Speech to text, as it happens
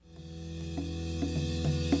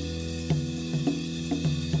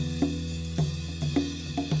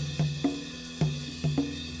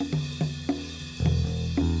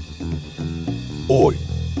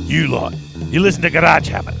You lot, you listen to Garage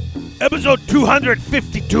Hammer, episode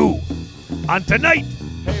 252. On tonight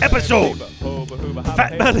episode,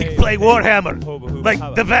 Fat Manling played Warhammer. Like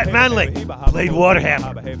the Fat Manling played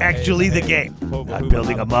Warhammer. Actually the game. Not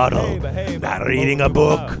building a model, not reading a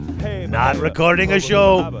book, not recording a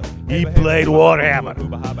show. He played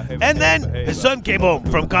Warhammer. And then his son came home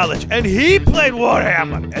from college and he played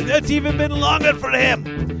Warhammer. And that's even been longer for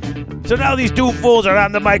him. So now these two fools are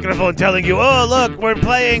on the microphone telling you, oh, look, we're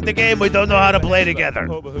playing the game we don't know how to play together.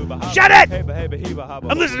 Shut it!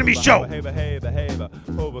 I'm listening to me show.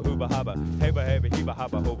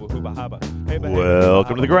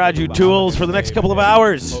 Welcome to the Garage, you tools, for the next couple of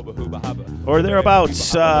hours or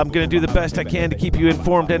thereabouts. I'm going to do the best I can to keep you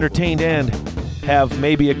informed, entertained, and have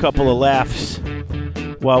maybe a couple of laughs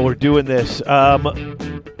while we're doing this.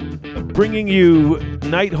 Bringing you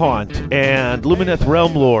Night Haunt and Lumineth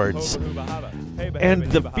Realm Lords and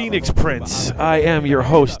the Phoenix Prince. I am your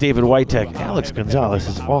host, David Whitek. Alex Gonzalez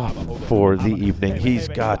is off for the evening. He's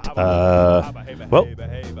got,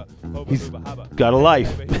 he's got a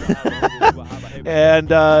life. And,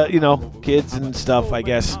 kids and stuff, I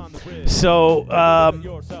guess. So,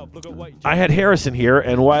 I had Harrison here,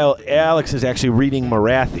 and while Alex is actually reading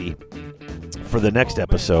Morathi for the next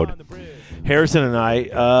episode, Harrison and I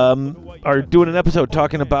are doing an episode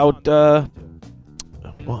talking about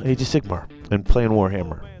Age of Sigmar and playing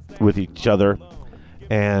Warhammer with each other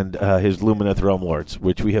and his Lumineth Realm Lords,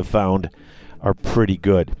 which we have found are pretty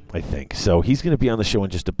good, I think. So he's going to be on the show in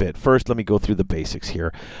just a bit. First, let me go through the basics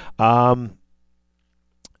here.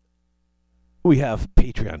 We have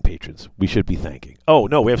Patreon patrons we should be thanking. Oh,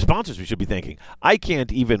 no, we have sponsors we should be thanking. I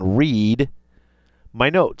can't even read my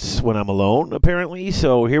notes when I'm alone, apparently.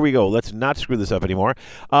 So here we go. Let's not screw this up anymore.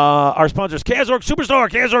 Our sponsors, Kazork Superstore,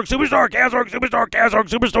 Kazork Superstore, Kazork Superstore, Kazork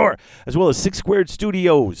Superstore, as well as Six Squared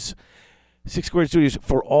Studios. Six Squared Studios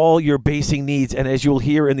for all your basing needs. And as you'll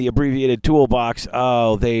hear in the abbreviated toolbox,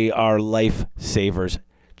 they are lifesavers.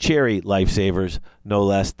 Cherry lifesavers, no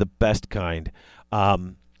less, the best kind.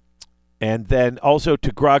 And then also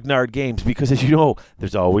to Grognard Games, because as you know,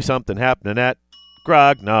 there's always something happening at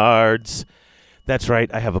Grognard's. That's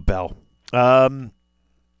right, I have a bell. All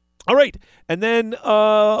right, and then I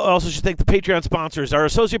also should thank the Patreon sponsors, our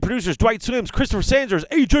associate producers, Dwight Swims, Christopher Sanders,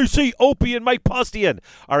 AJC, Opie, and Mike Postian,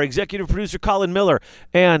 our executive producer, Colin Miller,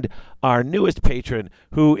 and our newest patron,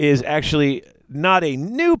 who is actually not a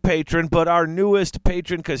new patron, but our newest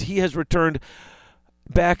patron, because he has returned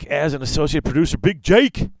back as an associate producer, Big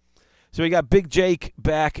Jake. So we got Big Jake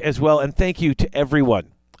back as well, and thank you to everyone,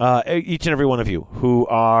 each and every one of you, who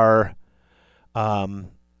are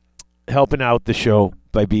helping out the show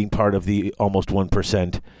by being part of the almost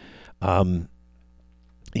 1%.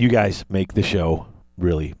 You guys make the show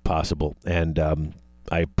really possible, and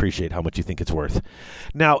I appreciate how much you think it's worth.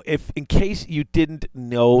 Now, if in case you didn't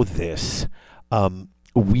know this,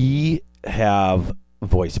 we have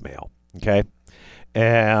voicemail, okay?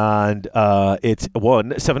 And it's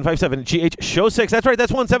 1-757-GH-SHOW-6. That's right,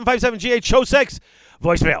 that's 1-757-GH-SHOW-6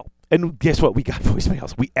 voicemail. And guess what? We got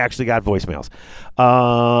voicemails. We actually got voicemails.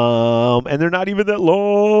 And they're not even that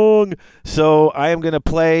long. So I am going to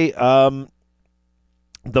play the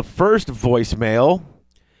first voicemail.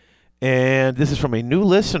 And this is from a new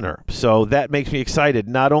listener. So that makes me excited.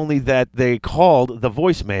 Not only that they called the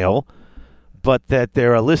voicemail, but that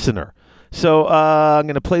they're a listener. So I'm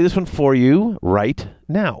going to play this one for you right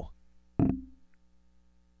now.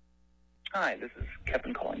 Hi, this is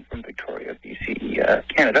Kevin calling from Victoria, BC,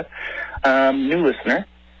 Canada. New listener,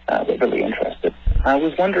 but really interested. I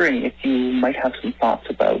was wondering if you might have some thoughts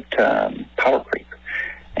about power creep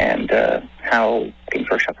and how Games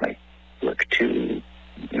Workshop might work to,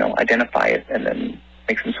 identify it and then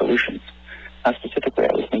make some solutions. Specifically,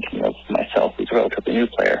 I was thinking of myself, who's a relatively new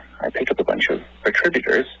player. I picked up a bunch of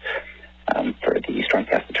Retributors for the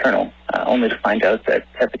Stormcast Eternal, only to find out that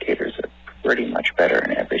Evocators are pretty much better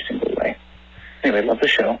in every single way. Anyway, love the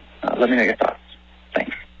show. Let me know your thoughts.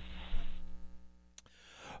 Thanks.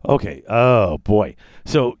 Okay. Oh, boy.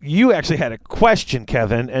 So you actually had a question,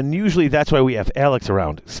 Kevin, and usually that's why we have Alex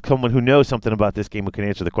around, someone who knows something about this game who can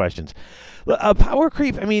answer the questions. Power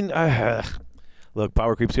creep, look,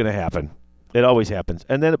 power creep's going to happen. It always happens.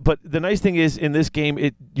 But the nice thing is, in this game,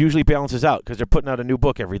 it usually balances out because they're putting out a new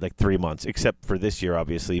book every 3 months, except for this year,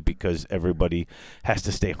 obviously, because everybody has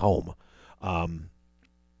to stay home.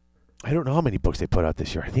 I don't know how many books they put out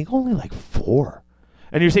this year. I think only 4.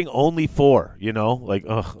 And you're saying only 4,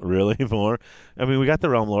 really 4? I mean, we got the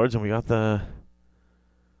Realm Lords and we got the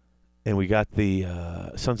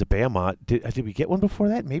Sons of Behemoth. Did we get one before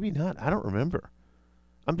that? Maybe not. I don't remember.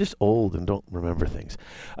 I'm just old and don't remember things.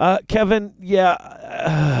 Kevin,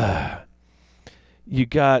 yeah, you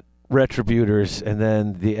got Retributors, and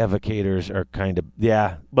then the Evocators are kind of,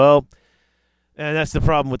 well, and that's the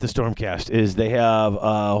problem with the Stormcast, is they have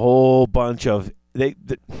a whole bunch of,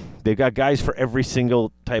 they've got guys for every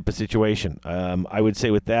single type of situation. I would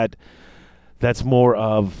say with that's more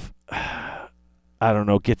of, I don't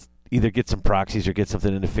know, either get some proxies or get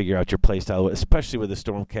something in to figure out your play style, especially with the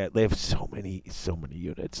Stormcat. They have so many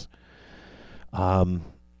units. But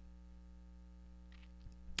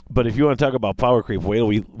if you want to talk about power creep, wait till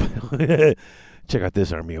we check out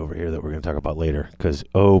this army over here that we're going to talk about later, because,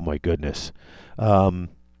 oh my goodness.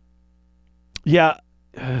 Yeah,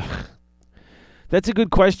 that's a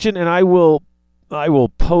good question, and I will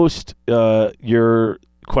post your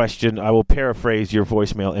question. I will paraphrase your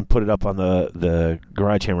voicemail and put it up on the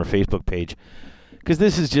Garage Hammer Facebook page, because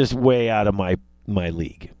this is just way out of my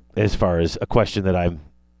league as far as a question that I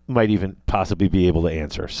might even possibly be able to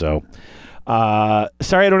answer. So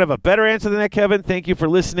sorry I don't have a better answer than that, Kevin. Thank you for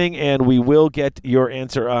listening, and we will get your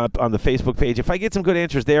answer up on the Facebook page. If I get some good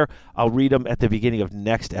answers there, I'll read them at the beginning of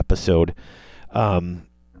next episode that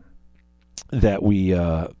we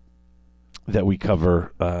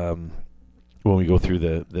cover when we go through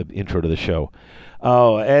the intro to the show.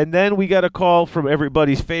 Oh, and then we got a call from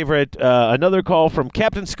everybody's favorite, another call from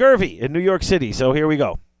Captain Scurvy in New York City. So here we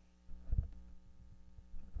go.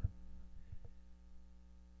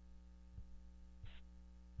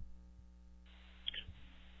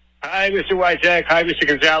 Hi, Mr. Wyjack. Hi, Mr.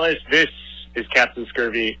 Gonzalez. This is Captain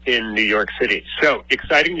Scurvy in New York City. So,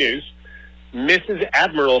 exciting news. Mrs.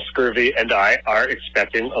 Admiral Scurvy and I are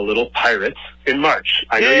expecting a little pirate in March.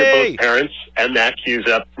 I know you're both parents, and that cues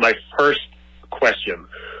up my first question.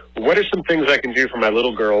 What are some things I can do for my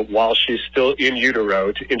little girl while she's still in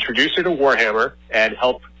utero to introduce her to Warhammer and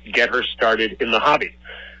help get her started in the hobby?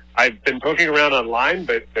 I've been poking around online,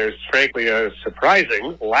 but there's frankly a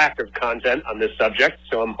surprising lack of content on this subject,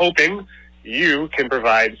 so I'm hoping you can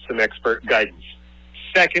provide some expert guidance.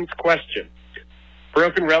 Second question.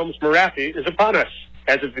 Broken Realms Morathi is upon us.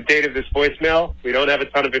 As of the date of this voicemail, we don't have a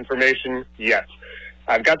ton of information yet.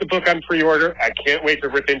 I've got the book on pre-order. I can't wait to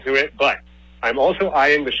rip into it, but I'm also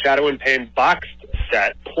eyeing the Shadow and Pain boxed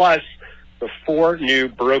set, plus the 4 new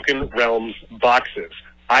Broken Realms boxes.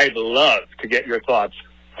 I'd love to get your thoughts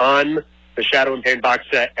on the Shadow and Pain box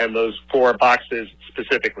set and those 4 boxes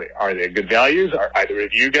specifically. Are they good values? Are either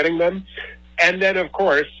of you getting them? And then, of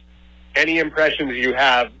course, any impressions you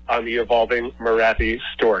have on the evolving Morathi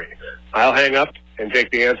story. I'll hang up and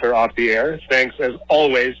take the answer off the air. Thanks, as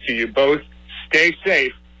always, to you both. Stay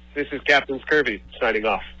safe. This is Captain Scurvy signing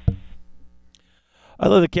off. I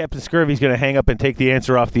love that Captain Scurvy's going to hang up and take the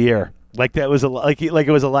answer off the air, like that was like it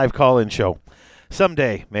was a live call-in show.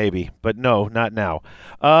 Someday, maybe, but no, not now.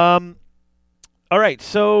 All right,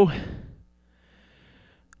 so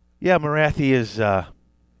yeah, Morathi's out.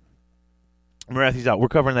 We're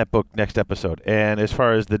covering that book next episode. And as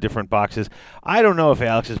far as the different boxes, I don't know if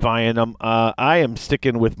Alex is buying them. I am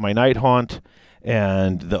sticking with my Night Haunt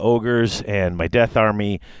and the Ogres and my Death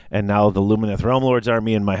Army and now the Lumineth Realm Lords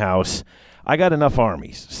army in my house. I got enough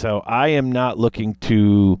armies, so I am not looking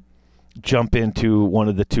to jump into one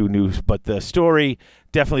of the 2 news. But the story,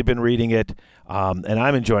 definitely been reading it, and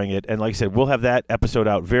I'm enjoying it. And like I said, we'll have that episode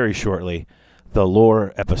out very shortly, the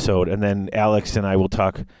lore episode. And then Alex and I will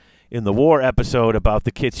talk in the war episode about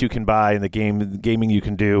the kits you can buy and the gaming you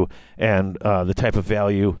can do and the type of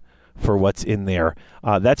value for what's in there.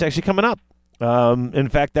 That's actually coming up. In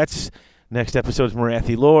fact, that's next episode's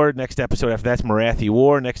Morathi Lore. Next episode after that's Morathi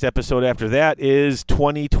War. Next episode after that is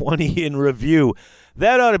 2020 in review.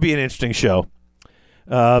 That ought to be an interesting show.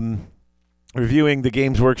 Reviewing the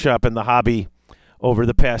Games Workshop and the hobby over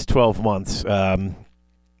the past 12 months.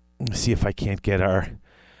 See if I can't get our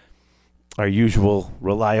usual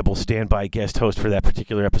reliable standby guest host for that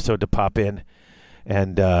particular episode to pop in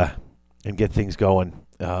and get things going.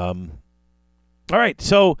 All right,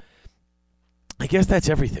 so I guess that's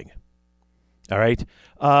everything. All right,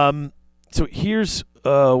 so here's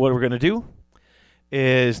what we're going to do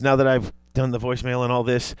is, now that I've done the voicemail and all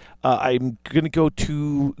this, I'm going to go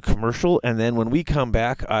to commercial, and then when we come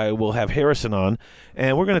back, I will have Harrison on,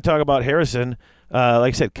 and we're going to talk about Harrison,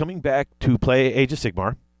 like I said, coming back to play Age of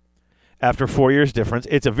Sigmar. After 4 years difference.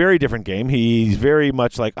 It's a very different game. He's very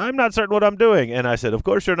much like, I'm not certain what I'm doing. And I said, of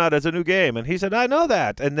course you're not, as a new game. And he said, I know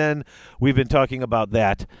that. And then we've been talking about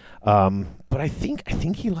that. But I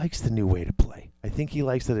think he likes the new way to play. I think he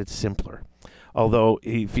likes that it's simpler. although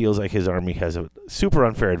he feels like his army has a super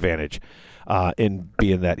unfair advantage in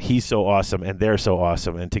being that he's so awesome and they're so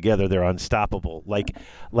awesome, and together they're unstoppable.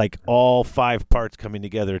 Like all 5 parts coming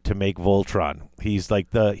together to make Voltron. He's the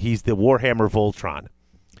Warhammer Voltron,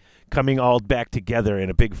 coming all back together in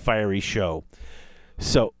a big fiery show.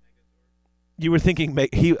 So you were thinking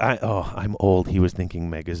I'm old. He was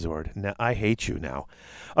thinking Megazord. Now I hate you now.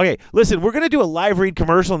 Okay, listen, we're going to do a live read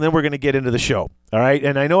commercial, and then we're going to get into the show. All right?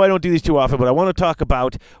 And I know I don't do these too often, but I want to talk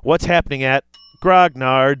about what's happening at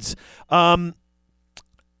Grognard's.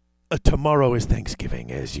 Tomorrow is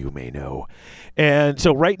Thanksgiving, as you may know. And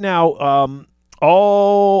so right now,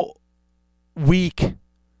 all week,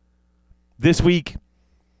 this week,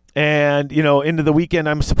 and into the weekend,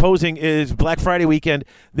 I'm supposing is Black Friday weekend.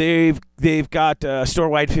 They've got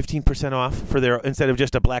store-wide 15% off for their, instead of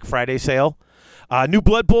just a Black Friday sale. New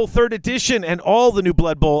Blood Bowl 3rd edition, and all the new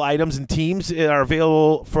Blood Bowl items and teams are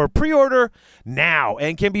available for pre-order now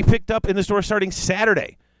and can be picked up in the store starting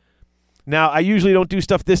Saturday. Now, I usually don't do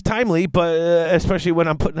stuff this timely, but especially when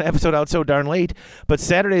I'm putting an episode out so darn late. But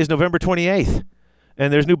Saturday is November 28th.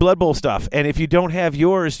 And there's new Blood Bowl stuff. And if you don't have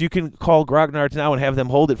yours, you can call Grognard's now and have them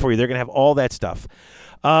hold it for you. They're going to have all that stuff.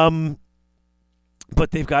 But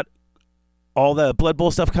they've got all the Blood Bowl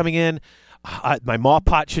stuff coming in. My Maw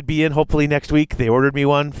Pot should be in hopefully next week. They ordered me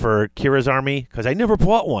one for Kira's army because I never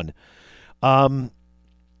bought one. I'm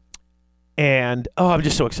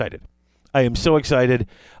just so excited. I am so excited.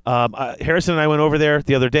 Harrison and I went over there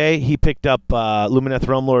the other day. He picked up Lumineth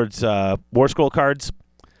Realmlord's War Scroll cards.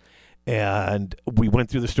 And we went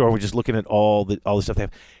through the store. We're just looking at all the stuff they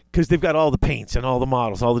have, because they've got all the paints and all the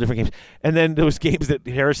models, all the different games. And then those games that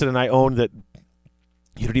Harrison and I own that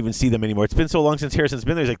you don't even see them anymore. It's been so long since Harrison's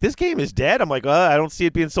been there. He's like, this game is dead. I'm like, I don't see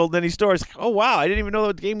it being sold in any stores. Oh, wow. I didn't even know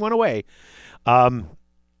the game went away. And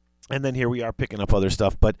then here we are picking up other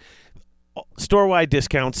stuff. But store-wide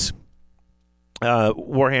discounts,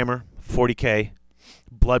 Warhammer, 40K,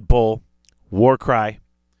 Blood Bowl, Warcry,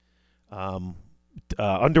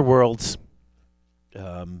 Underworlds,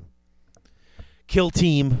 Kill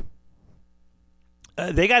Team.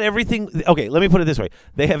 They got everything. Okay, let me put it this way.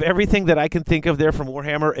 They have everything that I can think of there from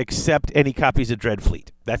Warhammer except any copies of Dreadfleet.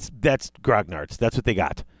 That's Grognard's. That's what they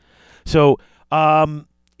got. So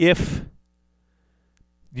if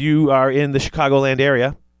you are in the Chicagoland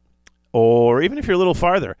area, or even if you're a little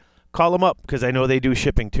farther, call them up, because I know they do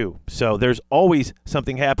shipping too. So there's always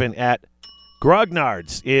something happen at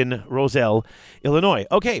Grognard's in Roselle, Illinois.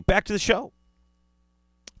 Okay, back to the show.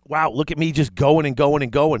 Wow, look at me just going and going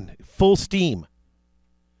and going. Full steam.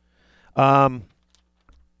 So I'm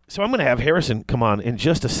going to have Harrison come on in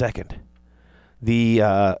just a second.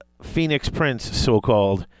 The Phoenix Prince,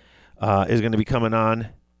 so-called, is going to be coming on.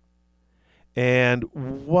 And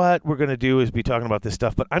what we're going to do is be talking about this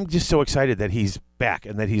stuff. But I'm just so excited that he's back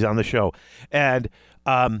and that he's on the show. And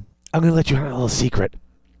I'm going to let you in a little secret.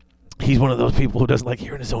 He's one of those people who doesn't like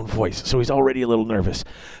hearing his own voice, so he's already a little nervous.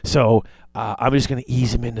 So I'm just going to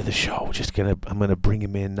ease him into the show. I'm going to bring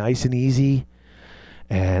him in nice and easy,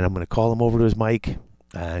 and I'm going to call him over to his mic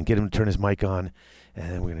and get him to turn his mic on,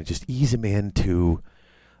 and we're going to just ease him into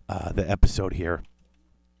the episode here,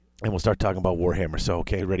 and we'll start talking about Warhammer. So,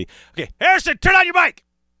 okay, ready? Okay, Harrison, turn on your mic.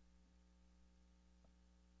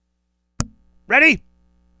 Ready?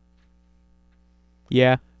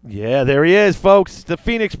 Yeah. Yeah, there he is, folks. The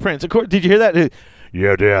Phoenix Prince. Of course, did you hear that?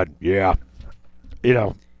 Yeah, Dad. Yeah.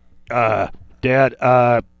 Dad,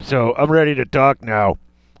 so I'm ready to talk now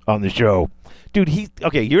on the show. Dude,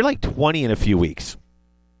 you're like 20 in a few weeks.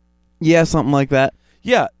 Yeah, something like that.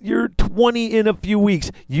 Yeah, you're 20 in a few weeks.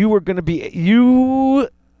 In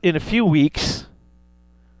a few weeks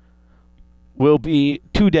will be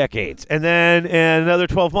 2 decades. And then in another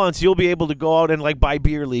 12 months, you'll be able to go out and buy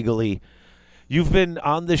beer legally. You've been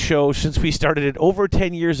on the show since we started it over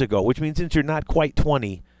 10 years ago, which means since you're not quite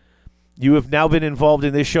 20, you have now been involved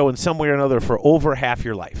in this show in some way or another for over half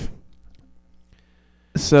your life.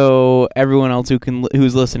 So everyone else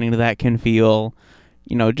who's listening to that can feel,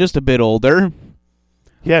 just a bit older.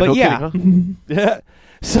 Yeah, but no yeah. kidding, huh? Yeah.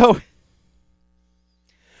 So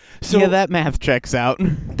yeah, that math checks out.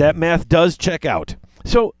 That math does check out.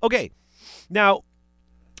 So, okay. Now,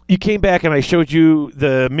 you came back and I showed you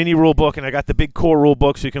the mini rule book, and I got the big core rule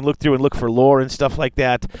book so you can look through and look for lore and stuff like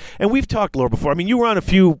that. And we've talked lore before. I mean, you were on a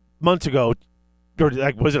few months ago, or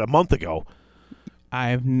was it a month ago? I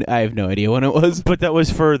have no idea when it was. But that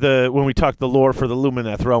was for when we talked the lore for the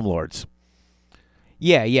Lumineth Realmlords.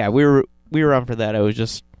 Yeah, we were on for that.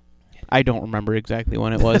 I don't remember exactly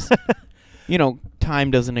when it was.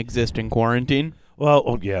 Time doesn't exist in quarantine.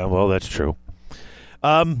 Well, that's true.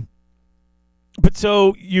 But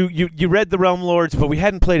so you read The Realm Lords, but we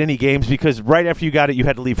hadn't played any games because right after you got it, you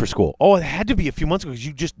had to leave for school. Oh, it had to be a few months ago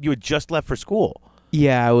because you had just left for school.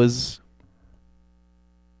 Yeah, I was.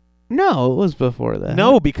 No, it was before that.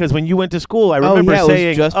 No, because when you went to school, I remember it was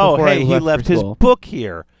saying, just "Oh, before I hey, he left left for his school. book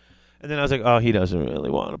here," and then I was like, "Oh, he doesn't really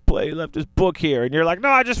want to play. He left his book here," and you're like, "No,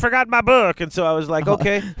 I just forgot my book," and so I was like,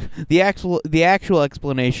 "Okay." The actual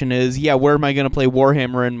explanation is, yeah, where am I going to play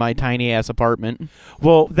Warhammer in my tiny ass apartment?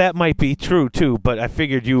 Well, that might be true too, but I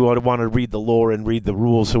figured you would want to read the lore and read the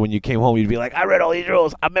rules, so when you came home, you'd be like, "I read all these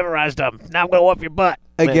rules. I memorized them. Now I'm going to whoop your butt."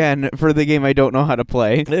 Again, for the game I don't know how to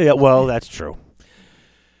play. Yeah, well, that's true.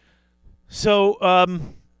 So,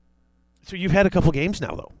 so you've had a couple games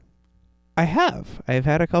now, though. I have. I've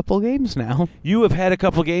had a couple games now. You have had a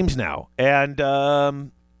couple games now,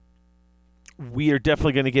 and we are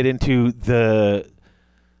definitely going to get into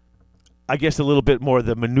I guess, a little bit more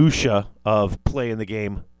the minutia of playing the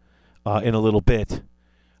game in a little bit.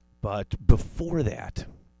 But before that,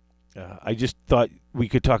 I just thought we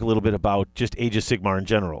could talk a little bit about just Age of Sigmar in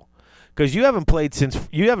general, because you haven't played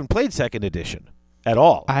Second Edition at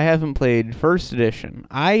all. I haven't played First Edition.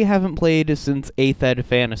 I haven't played since 8th Ed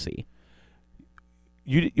Fantasy.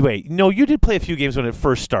 You did play a few games when it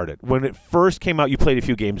first started. When it first came out, you played a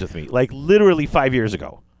few games with me, like literally 5 years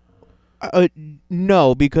ago.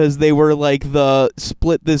 No, because they were like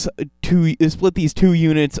split these two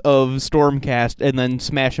units of Stormcast and then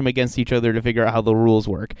smash them against each other to figure out how the rules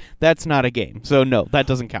work. That's not a game, so no, that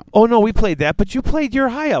doesn't count. Oh no, we played that, but you played your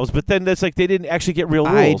High Elves. But then that's like they didn't actually get real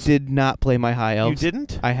rules. I did not play my High Elves. You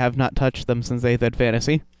didn't? I have not touched them since 8th Ed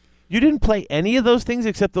Fantasy. You didn't play any of those things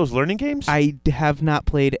except those learning games? I have not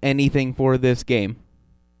played anything for this game.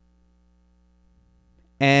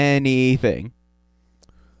 Anything.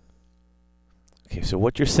 Okay, so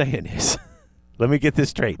what you're saying is, let me get this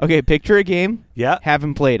straight. Okay, picture a game. Yeah.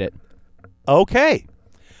 Haven't played it. Okay.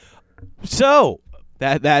 So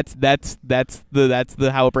That's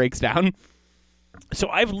how it breaks down. So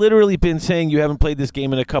I've literally been saying you haven't played this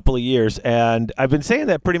game in a couple of years, and I've been saying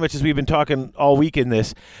that pretty much as we've been talking all week in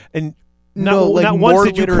this, and not once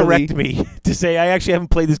did you correct me to say I actually haven't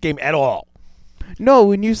played this game at all. No,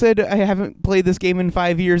 when you said I haven't played this game in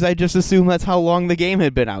 5 years, I just assumed that's how long the game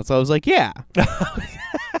had been out. So I was like, yeah.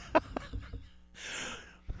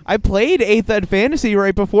 I played 8th Ed Fantasy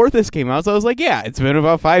right before this came out, so I was like, yeah, it's been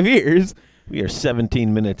about 5 years. We are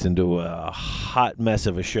 17 minutes into a hot mess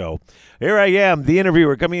of a show. Here I am, the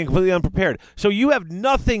interviewer, coming in completely unprepared. So you have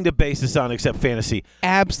nothing to base this on except fantasy.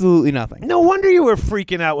 Absolutely nothing. No wonder you were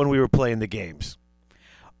freaking out when we were playing the games.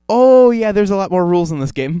 Oh, yeah, there's a lot more rules in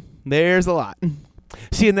this game. There's a lot.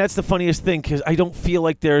 See, and that's the funniest thing, because I don't feel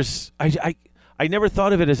like there's... I never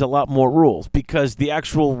thought of it as a lot more rules, because the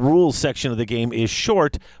actual rules section of the game is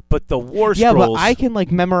short, but the war scrolls... Yeah, but I can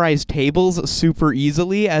memorize tables super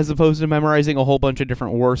easily, as opposed to memorizing a whole bunch of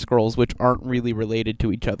different war scrolls, which aren't really related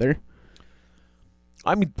to each other.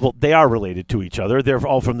 I mean, well, they are related to each other. They're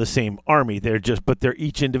all from the same army. They're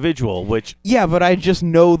each individual, which... Yeah, but I just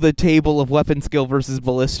know the table of weapon skill versus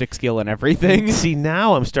ballistic skill and everything. See,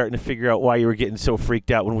 now I'm starting to figure out why you were getting so freaked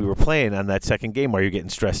out when we were playing on that second game, why you're getting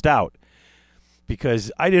stressed out.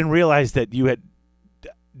 Because I didn't realize that you had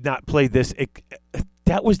not played this.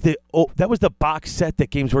 That was the box set that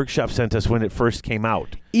Games Workshop sent us when it first came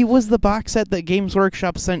out. It was the box set that Games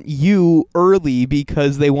Workshop sent you early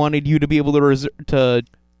because they wanted you to be able to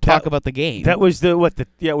talk about the game. That was it was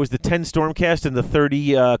the 10 Stormcast and the 30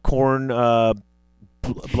 Khorne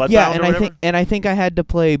Bloodbound. Yeah, and I think I had to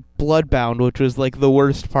play Bloodbound, which was the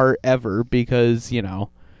worst part ever because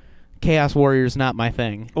Chaos Warrior's not my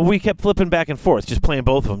thing. Well, we kept flipping back and forth, just playing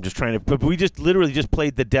both of them, just trying to. But we just literally just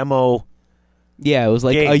played the demo. Yeah, it was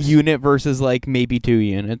games. A unit versus maybe 2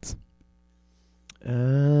 units.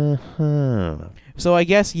 So I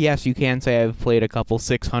guess yes, you can say I've played a couple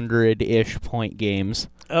 600-ish point games.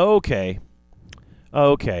 Okay.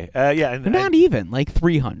 Yeah, and not even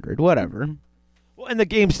 300, whatever. Well, and the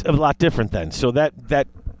game's a lot different then, so that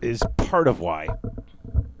is part of why.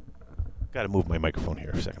 Got to move my microphone here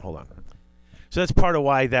for a second. Hold on. So that's part of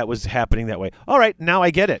why that was happening that way. All right, now I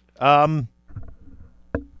get it.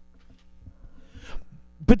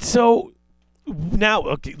 But so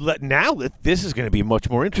now this is going to be much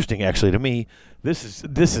more interesting, actually, to me. This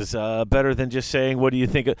is better than just saying, "What do you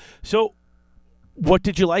think?" So, what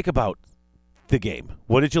did you like about the game?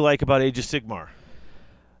 What did you like about Age of Sigmar?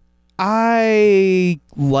 I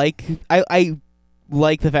like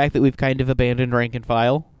the fact that we've kind of abandoned rank and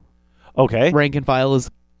file. Okay. Rank and file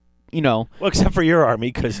is, Well, except for your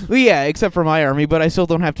army, because... Well, yeah, except for my army, but I still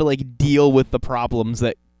don't have to, deal with the problems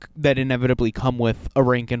that that inevitably come with a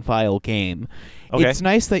rank and file game. Okay. It's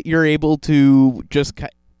nice that you're able to just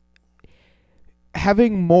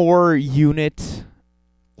having more unit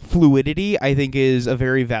fluidity, I think, is a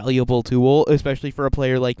very valuable tool, especially for a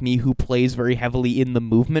player like me who plays very heavily in the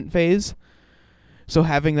movement phase. So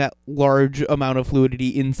having that large amount of fluidity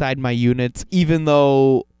inside my units, even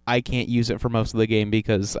though I can't use it for most of the game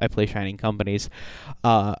because I play Shining Companies,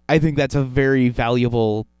 I think that's a very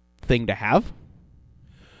valuable thing to have.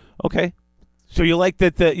 Okay. So you like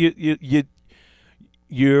that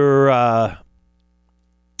you're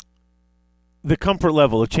the comfort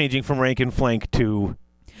level of changing from rank and flank to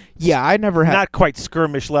I never had not quite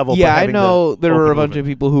skirmish level. Yeah, but I know there were a bunch movement. of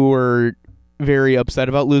people who were very upset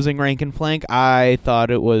about losing rank and flank. I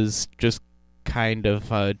thought it was just kind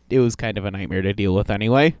of a nightmare to deal with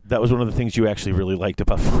anyway. That was one of the things you actually really liked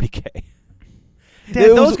about 40K. It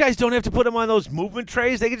Those was- guys don't have to put them on those movement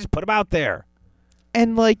trays. They can just put them out there.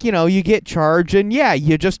 And, like, you know, you get charged, and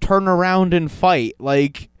you just turn around and fight.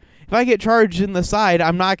 Like, if I get charged in the side,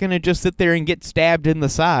 I'm not going to just sit there and get stabbed in the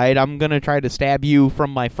side. I'm going to try to stab you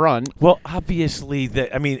from my front. Well, obviously,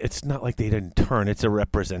 it's not like they didn't turn. It's a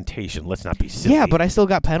representation. Let's not be silly. Yeah, but I still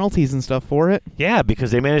got penalties and stuff for it. Yeah,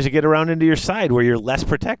 because they managed to get around into your side where you're less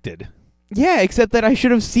protected. Yeah, except that I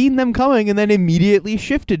should have seen them coming and then immediately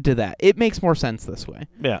shifted to that. It makes more sense this way.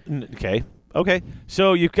 Yeah. Okay.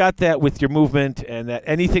 So you've got that with your movement, and that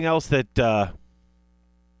anything else that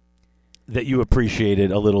that you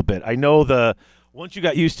appreciated a little bit. I know once you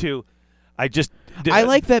got used to, I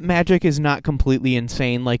like that Magic is not completely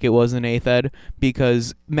insane like it was in 8th Ed,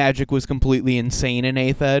 because Magic was completely insane in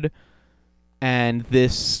 8th Ed, and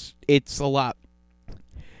it's a lot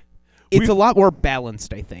more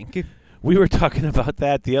balanced, I think. We were talking about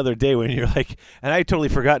that the other day when you're like, and I had totally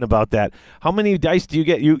forgotten about that. How many dice do you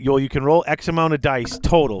get? You can roll X amount of dice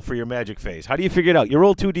total for your Magic phase. How do you figure it out? You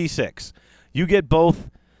roll 2d6. You get both.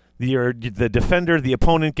 The defender, the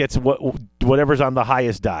opponent gets whatever's on the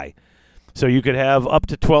highest die. So you could have up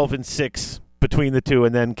to 12 and 6 between the two,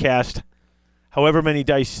 and then cast however many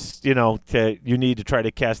dice you need to try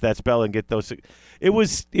to cast that spell and get those. There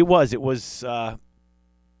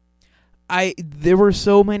were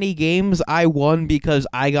so many games I won because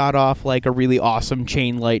I got off like a really awesome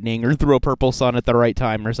Chain Lightning or threw a Purple Sun at the right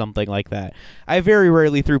time or something like that. I very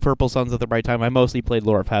rarely threw Purple Suns at the right time. I mostly played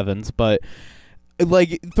Lore of Heavens, but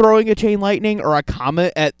like throwing a Chain Lightning or a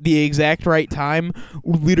Comet at the exact right time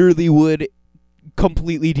literally would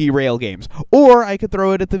completely derail games. Or I could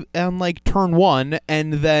throw it on like turn 1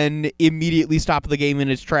 and then immediately stop the game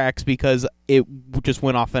in its tracks because it just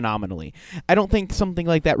went off phenomenally. I don't think something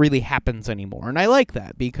like that really happens anymore, and I like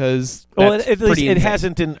that because that's at least pretty it insane.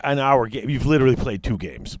 hasn't in an hour game. You've literally played 2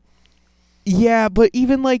 games. Yeah, but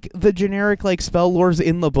even like the generic like spell lores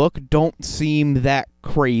in the book don't seem that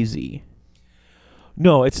crazy.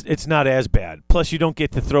 No, it's not as bad. Plus, you don't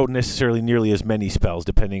get to throw necessarily nearly as many spells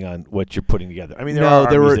depending on what you're putting together. I mean, there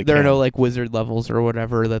are no like wizard levels or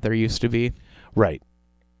whatever that there used to be. Right.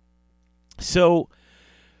 So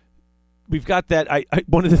we've got that. I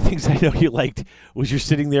one of the things I know you liked was you're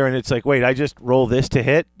sitting there and it's like, wait, I just roll this to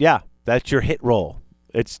hit? Yeah, that's your hit roll.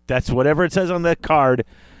 That's whatever it says on that card.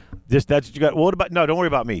 That's what you got. Well, no, don't worry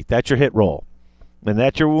about me. That's your hit roll, and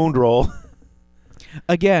that's your wound roll.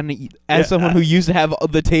 Again, as someone who used to have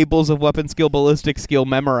the tables of weapon skill, ballistic skill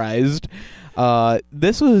memorized,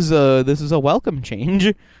 this was a welcome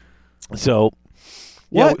change. So,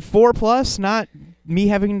 what 4+? Not me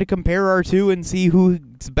having to compare our two and see who's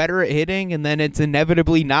better at hitting, and then it's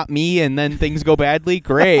inevitably not me, and then things go badly.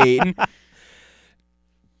 Great.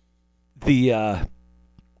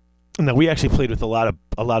 No, we actually played with a lot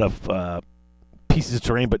of pieces of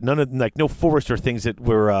terrain, but none of no forest or things that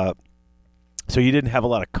were. So you didn't have a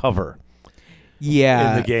lot of cover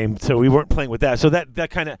in the game, so we weren't playing with that. So that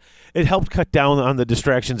kind of it helped cut down on the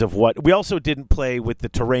distractions of what we also didn't play with the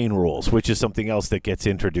terrain rules, which is something else that gets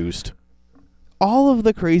introduced. All of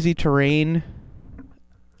the crazy terrain.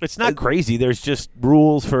 It's not crazy. There's just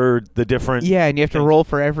rules for the different. Yeah, and you have to roll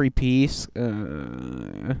for every piece.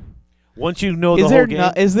 Once you know the whole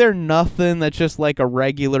game, is there nothing that's just like a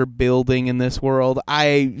regular building in this world?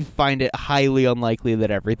 I find it highly unlikely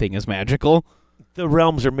that everything is magical. The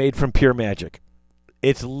realms are made from pure magic.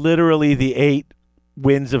 It's literally the 8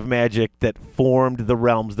 winds of magic that formed the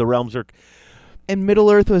realms. The realms are And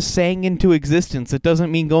Middle-earth was sang into existence. It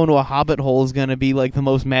doesn't mean going to a hobbit hole is going to be like the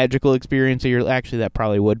most magical experience of your... Actually, that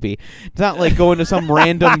probably would be. It's not like going to some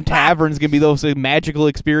random tavern is going to be the most magical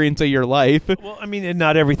experience of your life. Well, I mean, and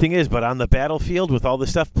not everything is, but on the battlefield with all this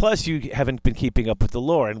stuff, plus you haven't been keeping up with the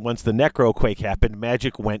lore, and once the Necroquake happened,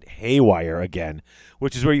 magic went haywire again,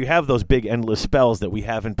 which is where you have those big endless spells that we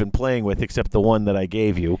haven't been playing with, except the one that I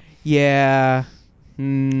gave you. Yeah.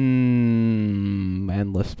 Endless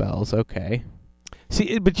spells, okay.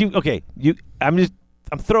 See, but I'm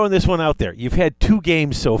throwing this one out there. You've had 2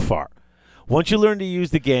 games so far. Once you learn to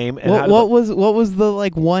use the game, and what was the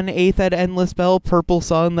like 1/8 at endless spell? Purple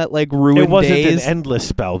Sun that like ruined days. It wasn't an endless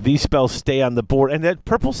spell. These spells stay on the board, and that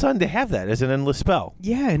Purple Sun, they have that as an endless spell.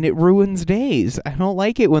 Yeah, and it ruins days. I don't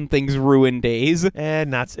like it when things ruin days.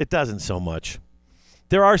 And it doesn't so much.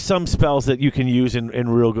 There are some spells that you can use in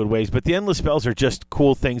real good ways, but the endless spells are just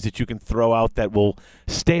cool things that you can throw out that will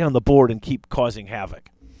stay on the board and keep causing havoc.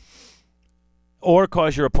 Or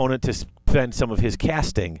cause your opponent to spend some of his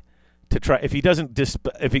casting to try. If he doesn't,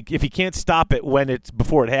 if he can't stop it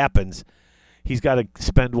before it happens, he's got to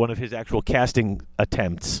spend one of his actual casting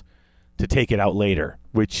attempts to take it out later,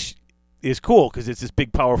 which is cool because it's this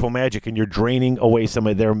big, powerful magic, and you're draining away some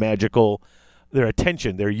of their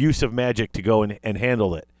attention, their use of magic to go and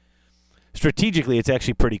handle it. Strategically, it's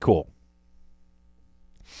actually pretty cool.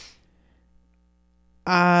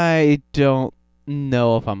 I don't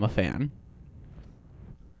know if I'm a fan.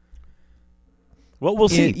 Well, we'll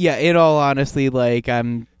see. In all honesty, like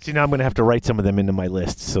See, now I'm going to have to write some of them into my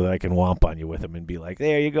list so that I can whomp on you with them and be like,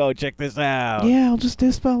 there you go, check this out. Yeah, I'll just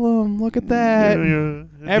dispel them. Look at that. Yeah.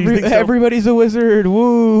 Everybody's a wizard.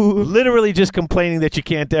 Woo. Literally just complaining that you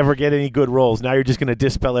can't ever get any good rolls. Now you're just going to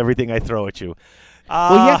dispel everything I throw at you.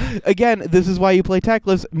 Well, yeah, again, this is why you play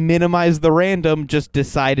Teclis. Minimize the random. Just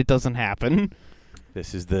decide it doesn't happen.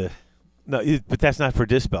 This is the... No, but that's not for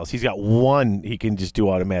dispels. He's got one he can just do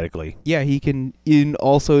automatically. Yeah, he can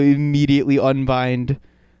also immediately unbind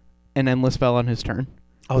an endless spell on his turn.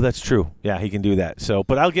 Oh, that's true. Yeah, he can do that. So,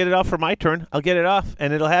 but I'll get it off for my turn. I'll get it off,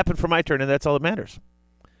 and it'll happen for my turn, and that's all that matters.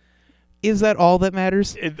 Is that all that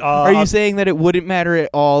matters? Are you saying that it wouldn't matter at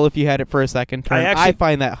all if you had it for a second turn? I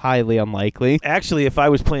find that highly unlikely. Actually, if I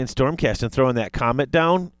was playing Stormcast and throwing that comet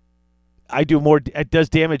down, I do more. It does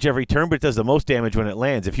damage every turn, but it does the most damage when it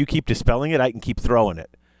lands. If you keep dispelling it, I can keep throwing it.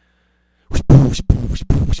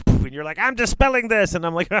 And you're like, I'm dispelling this, and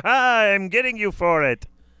I'm like, I'm getting you for it.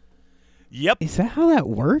 Yep. Is that how that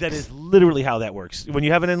works? That is literally how that works. When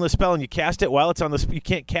you have an endless spell and you cast it while it's on the, you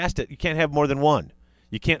can't cast it. You can't have more than one.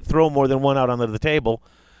 You can't throw more than one out onto the table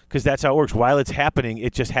because that's how it works. While it's happening,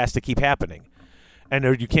 it just has to keep happening, and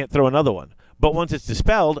you can't throw another one. But once it's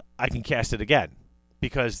dispelled, I can cast it again.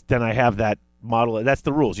 Because then I have that model. That's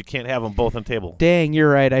the rules. You can't have them both on the table. Dang, you're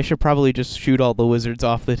right. I should probably just shoot all the wizards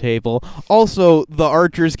off the table. Also, the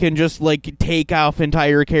archers can just like take off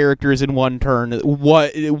entire characters in one turn.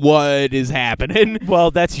 What is happening? Well,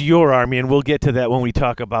 that's your army, and we'll get to that when we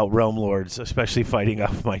talk about Realm Lords, especially fighting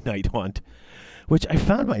off my Night Haunt, which I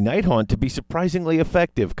found my Night Haunt to be surprisingly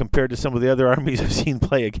effective compared to some of the other armies I've seen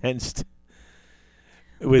play against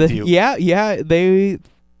with you. Yeah,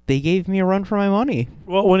 they gave me a run for my money.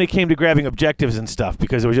 Well, when it came to grabbing objectives and stuff,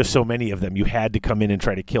 because there were just so many of them, you had to come in and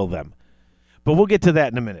try to kill them. But we'll get to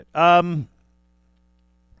that in a minute. A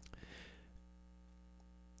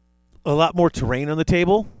lot more terrain on the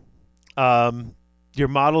table. Your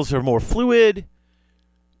models are more fluid.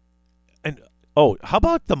 And how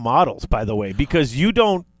about the models, by the way? Because you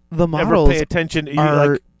don't ever pay attention.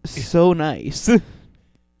 Are so nice.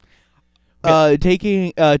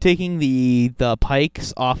 Taking the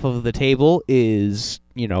pikes off of the table is,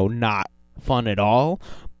 not fun at all,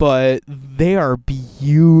 but they are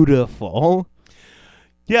beautiful.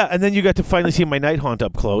 Yeah, and then you got to finally see my Night Haunt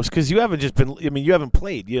up close because you haven't just been. I mean, you haven't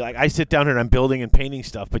played. I sit down here and I'm building and painting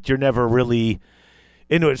stuff, but you're never really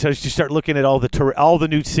into it. So as you start looking at all the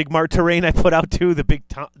new Sigmar terrain I put out too, the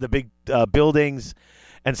big buildings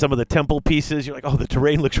and some of the temple pieces. You're like, oh, the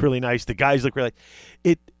terrain looks really nice. The guys look really.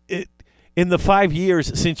 It. In the 5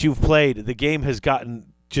 years since you've played, the game has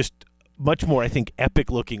gotten just much more, I think, epic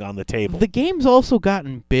looking on the table. The game's also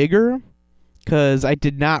gotten bigger, because I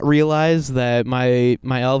did not realize that my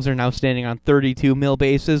elves are now standing on 32 mil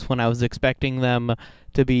bases when I was expecting them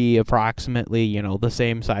to be approximately, the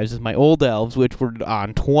same size as my old elves, which were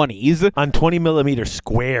on 20s. On 20 millimeter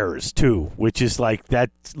squares, too, which is like,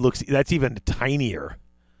 that's even tinier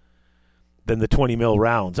than the 20 mil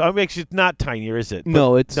rounds. I mean, it's not tinier, is it?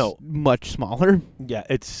 No, it's much smaller. Yeah,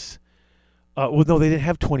 it's... no, they didn't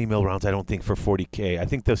have 20 mil rounds, I don't think, for 40K. I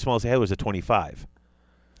think the smallest they had was a 25.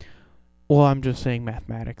 Well, I'm just saying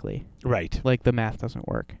mathematically. Right. Like, the math doesn't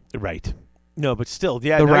work. Right. No, but still,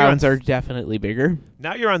 yeah. The now you're rounds on- are definitely bigger.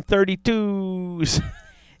 Now you're on 32s.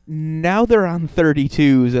 Now they're on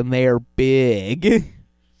 32s, and they are big.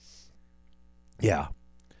 Yeah.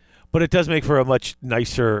 But it does make for a much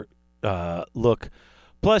nicer look.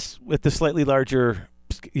 Plus, with the slightly larger,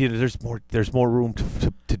 there's more room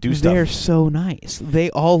to do stuff. They're so nice. They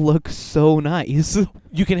all look so nice.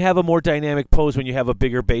 You can have a more dynamic pose when you have a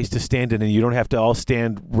bigger base to stand in, and you don't have to all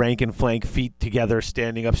stand rank and flank, feet together,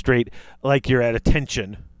 standing up straight like you're at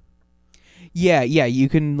attention. Yeah, you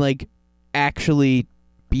can, like, actually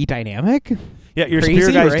be dynamic. Yeah, your Crazy,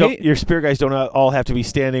 spear guys right? don't all have to be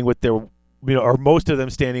standing with their, or most of them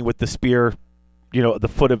standing with the spear, the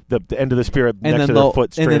foot of the end of the spear next to their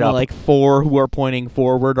foot straight and then up. like 4 who are pointing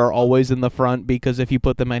forward are always in the front, because if you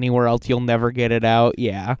put them anywhere else, you'll never get it out.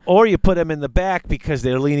 Yeah. Or you put them in the back because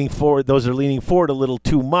they're leaning forward. Those are leaning forward a little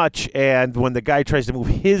too much, and when the guy tries to move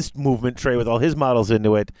his movement tray with all his models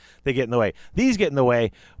into it, they get in the way. These get in the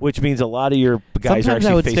way, which means a lot of your guys Sometimes are I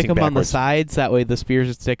actually would facing stick them on the backwards. sides. That way the spears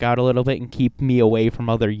would stick out a little bit and keep me away from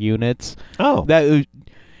other units. Oh, That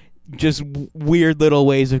just weird little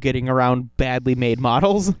ways of getting around badly made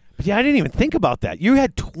models. yeah, I didn't even think about that. You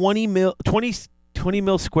had 20 mil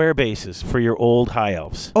square bases for your old high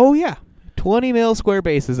elves, Oh yeah, 20 mil square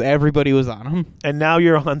bases. Everybody was on them. and now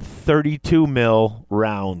you're on 32 mil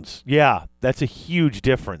rounds. Yeah, that's a huge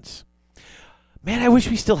difference. Man, I wish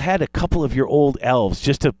we still had a couple of your old elves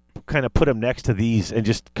just to kind of put them next to these and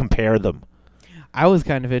just compare them. I was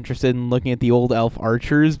kind of interested in looking at the old elf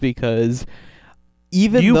archers, because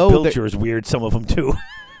even You though built they're- yours weird, some of them too.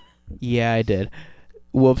 Yeah, I did.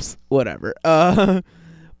 Whoops, whatever.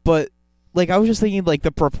 But like, I was just thinking, like,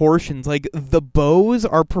 the proportions, like, the bows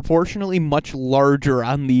are proportionally much larger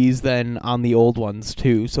on these than on the old ones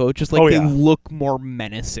too. So it's just like they yeah. look more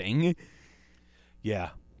menacing.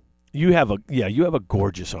 Yeah. You have a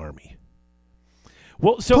gorgeous army.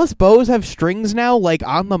 Well, so Plus, bows have strings now, like,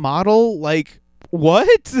 on the model. Like,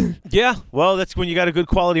 what? yeah, well, that's when you got a good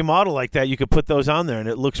quality model like that, you could put those on there and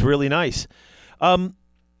it looks really nice.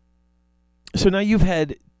 So now you've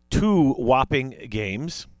had 2 whopping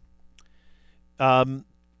games. One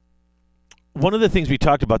of the things we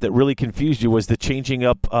talked about that really confused you was the changing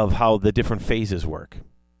up of how the different phases work.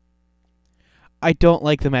 I don't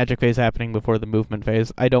like the magic phase happening before the movement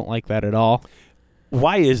phase. I don't like that at all.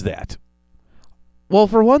 Why is that? Well,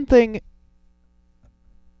 for one thing,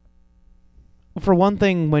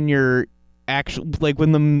 when you're actually, like,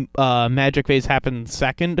 when the magic phase happens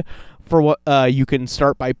second, for what you can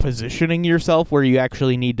start by positioning yourself where you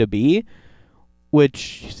actually need to be,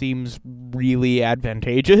 which seems really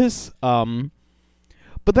advantageous. But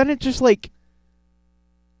then it just, like,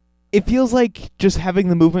 it feels like just having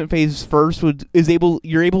the movement phase first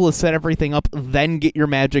you're able to set everything up, then get your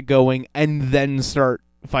magic going, and then start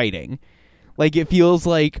fighting. Like, it feels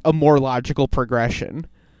like a more logical progression.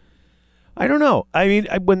 I don't know. I mean,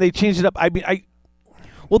 when they changed it up,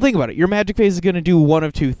 Well, think about it. Your magic phase is going to do one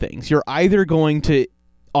of two things. You're either going to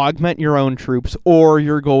augment your own troops, or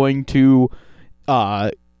you're going to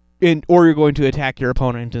attack your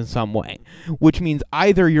opponent in some way. Which means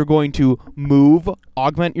either you're going to move,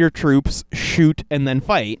 augment your troops, shoot, and then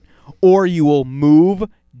fight, or you will move,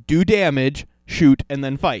 do damage, shoot, and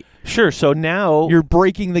then fight. sure. So now You're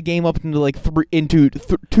breaking the game up into like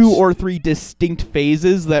two or three distinct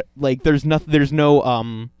phases that, like, there's no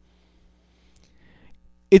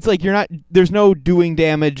it's like there's no doing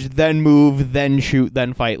damage, then move, then shoot,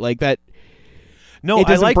 then fight. Like that. no, it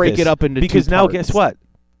doesn't I like break this it up into because two now parts. guess what?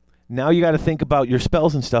 Now you got to think about your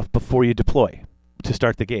spells and stuff before you deploy to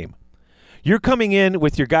start the game. You're coming in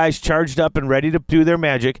with your guys charged up and ready to do their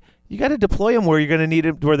magic. You got to deploy them where you're going to need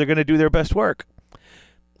it, where they're going to do their best work.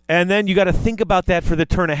 And then you got to think about that for the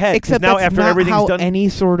turn ahead. 'cause Except now that's after not everything's how done, any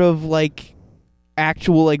sort of like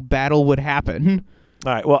actual like battle would happen.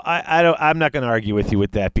 all right. Well, I'm not going to argue with you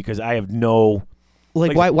with that because I have no.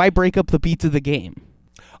 Like, Like- why break up the beats of the game?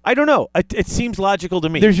 I don't know. It seems logical to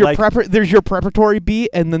me. There's your like, there's your preparatory beat,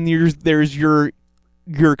 and then there's your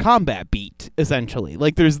combat beat, essentially.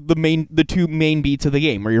 Like, there's the two main beats of the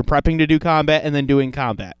game where you're prepping to do combat and then doing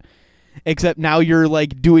combat. Except now you're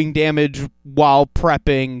like doing damage while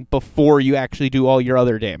prepping before you actually do all your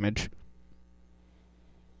other damage.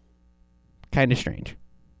 Kind of strange.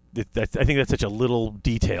 I think that's such a little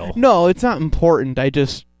detail. No, it's not important.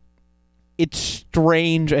 It's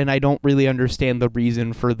strange, and I don't really understand the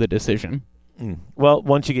reason for the decision. Well,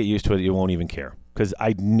 once you get used to it, you won't even care because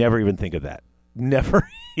I never even think of that. Never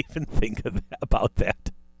even think of about that.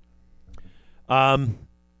 And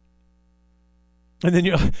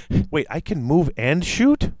then wait, I can move and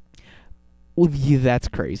shoot? Well, yeah, that's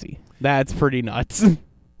crazy. That's pretty nuts.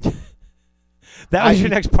 That was your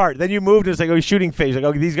next part. Then you moved, and it's like, oh, shooting phase. Like,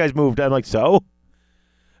 oh, these guys moved. I'm like, so?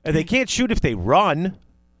 And they can't shoot if they run.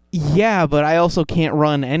 Yeah, but I also can't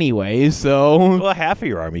run anyway, so... Well, half of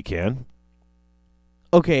your army can.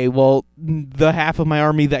 Okay, well, the half of my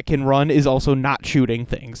army that can run is also not shooting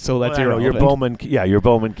things, so that's irrelevant. Your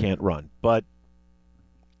bowman can't run, but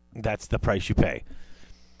that's the price you pay.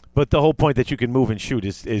 But the whole point that you can move and shoot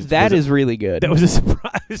is really good. That was a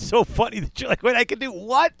surprise. It's so funny that you're like, wait, I can do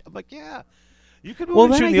what? I'm like, yeah. You could move well,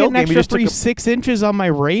 and then shoot I in the get old an game. extra free 6 inches on my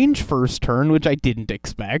range first turn, which I didn't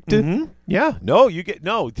expect. Mm-hmm. Yeah.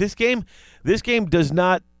 This game does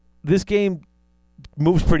not. This game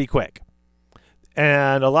moves pretty quick.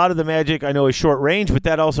 And a lot of the magic, I know, is short range, but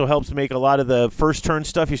that also helps make a lot of the first turn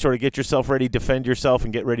stuff. You sort of get yourself ready, defend yourself,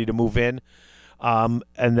 and get ready to move in. And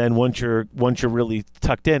then once you're really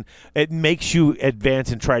tucked in, it makes you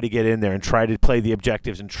advance and try to get in there and try to play the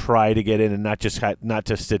objectives and try to get in and not just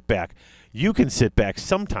sit back. You can sit back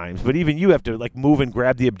sometimes, but even you have to like move and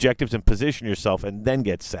grab the objectives and position yourself and then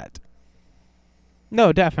get set.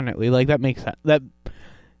 No, definitely. Like that makes sense.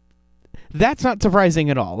 That's not surprising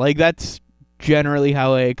at all. Like that's generally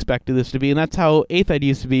how I expected this to be, and that's how 8th Ed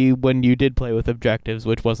used to be when you did play with objectives,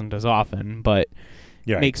 which wasn't as often, but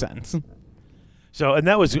makes sense. So, and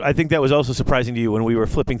I think that was also surprising to you when we were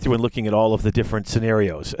flipping through and looking at all of the different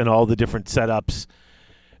scenarios and all the different setups.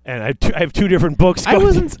 And I have 2 different books.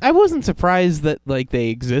 I wasn't surprised that like they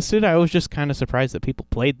existed. I was just kind of surprised that people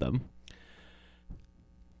played them.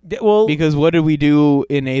 Yeah, well, because what did we do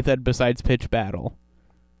in 8th Ed besides pitch battle?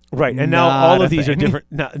 Right, and now all of these are different.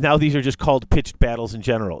 Now these are just called pitched battles in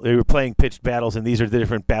general. They were playing pitched battles, and these are the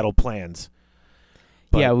different battle plans.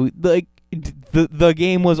 But yeah, the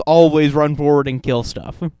game was always run forward and kill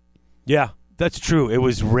stuff. Yeah, that's true. It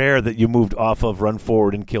was rare that you moved off of run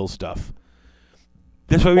forward and kill stuff.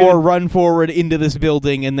 That's why run forward into this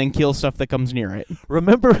building and then kill stuff that comes near it.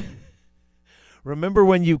 Remember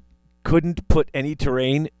when you couldn't put any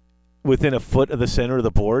terrain within a foot of the center of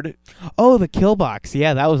the board? Oh, the kill box.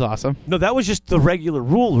 Yeah, that was awesome. No, that was just the regular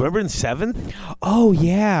rule. Remember in 7th? Oh,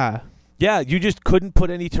 yeah. Yeah, you just couldn't put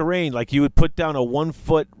any terrain. Like you would put down a 1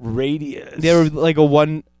 foot radius. They were like a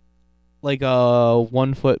 1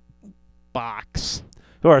 foot box.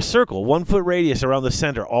 Or a circle, 1 foot radius around the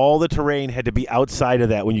center. All the terrain had to be outside of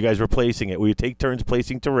that when you guys were placing it. We would take turns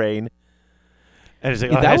placing terrain. And it's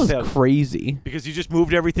like, that was crazy. Because you just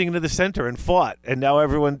moved everything into the center and fought. And now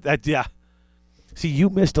everyone, See,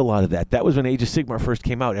 you missed a lot of that. That was when Age of Sigmar first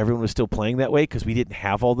came out. Everyone was still playing that way because we didn't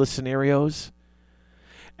have all the scenarios.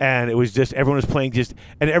 And it was just, everyone was playing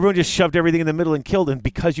and everyone just shoved everything in the middle and killed. And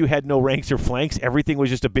because you had no ranks or flanks, everything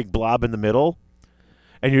was just a big blob in the middle.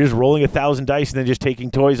 And you're just rolling 1,000 dice and then just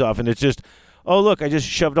taking toys off. And it's just, oh, look, I just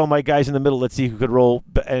shoved all my guys in the middle. Let's see who could roll.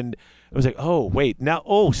 And it was like, oh, wait, now,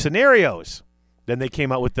 scenarios. Then they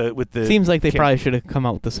came out with the. Seems like they probably should have come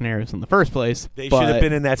out with the scenarios in the first place. They should have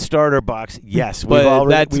been in that starter box. Yes, but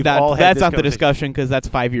that's not the discussion because that's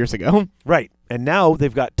 5 years ago. Right, and now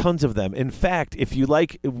they've got tons of them. In fact, if you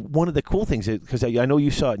like, one of the cool things, because I know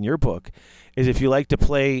you saw it in your book, is if you like to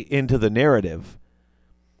play into the narrative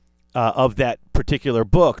of that particular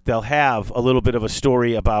book, they'll have a little bit of a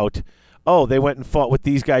story about. Oh, they went and fought with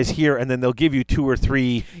these guys here, and then they'll give you 2 or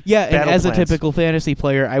 3 Yeah, and as plans. A typical fantasy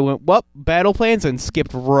player, I went, battle plans, and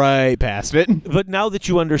skipped right past it. But now that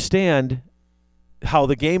you understand how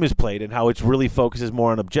the game is played and how it really focuses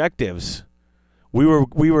more on objectives, we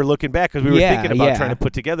were looking back because we were thinking about trying to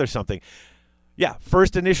put together something. Yeah,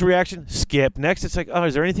 first initial reaction, skip. Next, it's like, oh,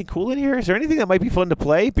 is there anything cool in here? Is there anything that might be fun to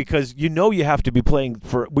play? Because you have to be playing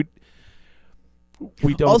for... We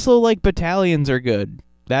don't... Also, like, battalions are good.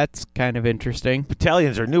 That's kind of interesting.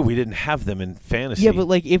 Battalions are new. We didn't have them in fantasy. Yeah, but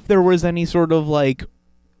like if there was any sort of like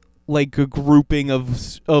a grouping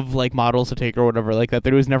of like models to take or whatever like that,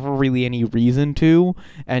 there was never really any reason to,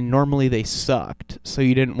 and normally they sucked, so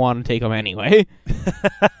you didn't want to take them anyway.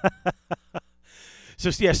 So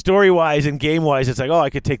yeah, story-wise and game-wise, it's like, oh, I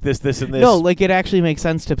could take this, and this. No, like it actually makes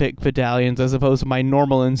sense to pick battalions as opposed to my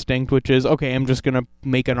normal instinct, which is, okay, I'm just going to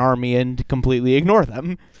make an army and completely ignore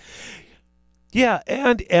them. Yeah,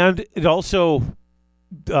 and it also,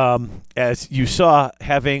 as you saw,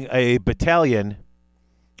 having a battalion,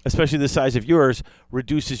 especially the size of yours,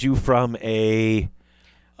 reduces you from a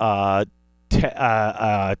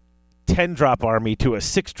 10-drop army to a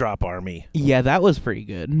 6-drop army. Yeah, that was pretty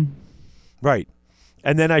good. Right.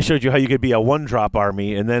 And then I showed you how you could be a 1-drop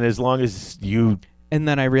army, and then as long as you... And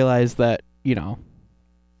then I realized that,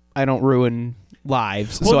 I don't ruin...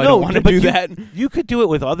 lives, well, so I don't want to do that. You could do it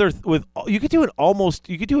you could do it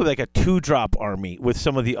like a 2-drop army with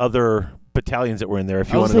some of the other battalions that were in there. If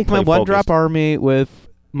you I'll wanted take to play my one-drop focused. army with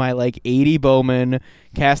my 80 bowmen,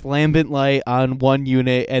 cast Lambent Light on one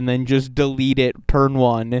unit, and then just delete it turn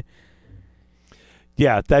one.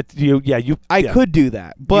 Yeah, that you. Yeah, you. I yeah. could do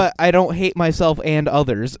that, but I don't hate myself and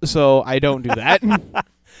others, so I don't do that.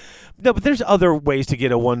 No, but there's other ways to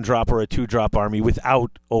get a 1-drop or a 2-drop army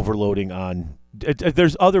without overloading on.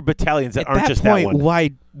 There's other battalions that At aren't that just point, that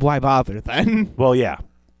one. why bother then? Well, yeah,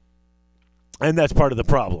 and that's part of the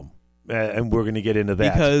problem, and we're going to get into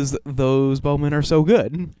that Because those bowmen are so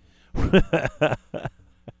good.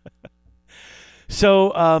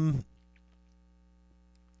 So,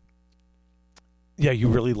 yeah, you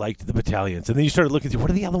really liked the battalions, and then you started looking through. What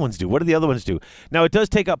do the other ones do? What do the other ones do? Now it does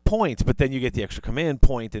take up points, but then you get the extra command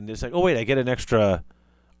point, and it's like, oh wait, I get an extra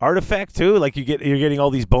artifact too. Like you're getting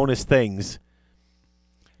all these bonus things,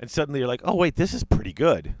 and suddenly you're like, oh wait, this is pretty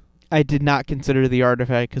good. I did not consider the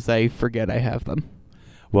artifact because I forget I have them.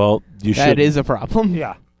 Well, you should. That is a problem.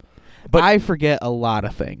 Yeah. But I forget a lot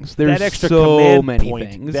of things. There's that extra so command many point,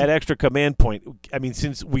 things. That extra command point. I mean,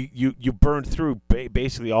 since you burned through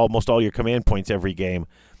basically almost all your command points every game,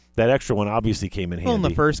 that extra one obviously came in handy. Well, in the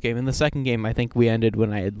first game. In the second game, I think we ended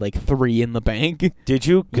when I had 3 in the bank. Did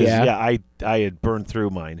you? 'Cause, Yeah. I had burned through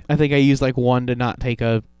mine. I think I used 1 to not take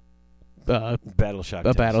a Battle shock. a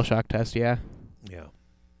test. battle shock test. Yeah. Yeah.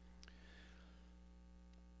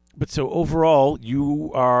 But so overall,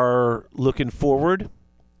 you are looking forward,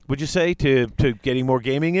 would you say, to getting more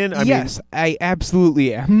gaming in? Yes, I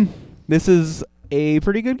absolutely am. This is a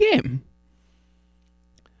pretty good game.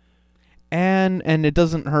 And it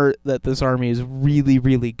doesn't hurt that this army is really,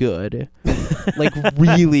 really good.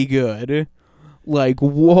 Really good.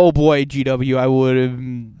 Whoa boy, GW, I would have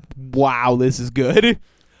wow, this is good.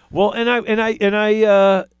 Well,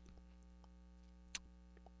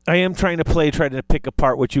 I am trying to pick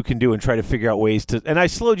apart what you can do and try to figure out ways to. And I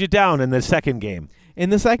slowed you down in the second game. In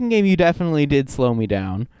the second game, you definitely did slow me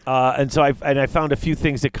down. And so I found a few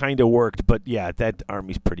things that kind of worked, but yeah, that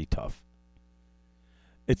army's pretty tough.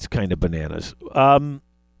 It's kind of bananas. Why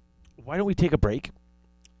don't we take a break,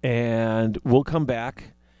 and we'll come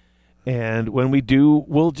back, and when we do,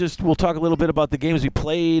 we'll talk a little bit about the games we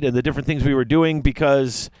played and the different things we were doing,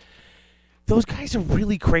 because those guys are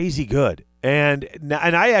really crazy good. And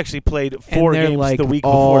I actually played 4 games the week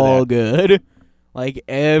before that. All good.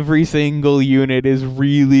 Every single unit is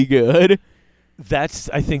really good. That's,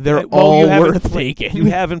 I think, they're well, all you haven't worth taking. You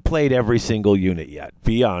haven't played every single unit yet.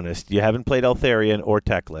 Be honest. You haven't played Eltharion or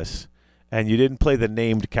Teclis, and you didn't play the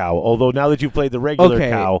named cow. Although now that you've played the regular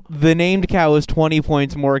cow, the named cow is 20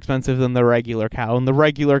 points more expensive than the regular cow, and the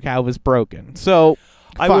regular cow is broken. So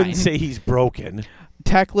I wouldn't say he's broken.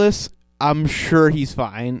 Teclis, I'm sure he's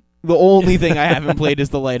fine. The only thing I haven't played is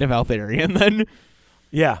the Light of Eltharion. Then.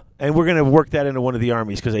 Yeah, and we're going to work that into one of the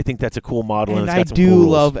armies because I think that's a cool model. And it's I got some do cool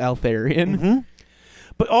rules. love Eltharion. Mm-hmm.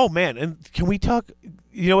 But, oh, man, and can we talk?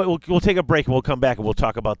 You know what? We'll take a break and we'll come back and we'll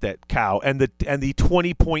talk about that cow and the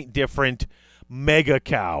 20-point different mega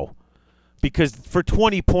cow. Because for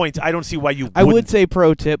 20 points, I don't see why you wouldn't. I would say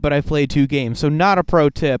pro tip, but I've played 2 games, so not a pro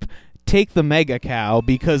tip. Take the mega cow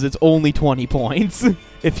because it's only 20 points.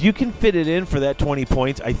 If you can fit it in for that 20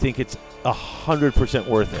 points, I think it's 100%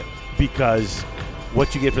 worth it because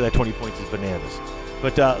what you get for that 20 points is bananas.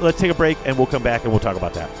 But let's take a break, and we'll come back, and we'll talk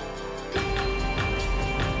about that.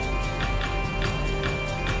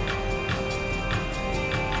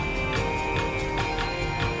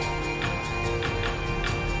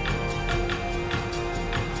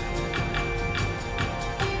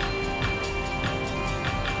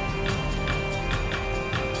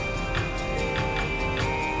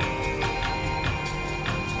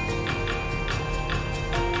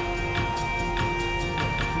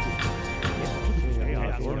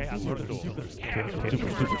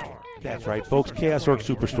 That's right, folks. Chaos Orc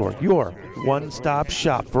Superstore, your one-stop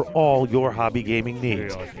shop for all your hobby gaming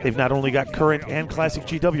needs. They've not only got current and classic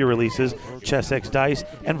GW releases, Chess X Dice,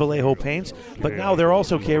 and Vallejo paints, but now they're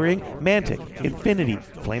also carrying Mantic, Infinity,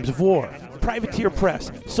 Flames of War, Privateer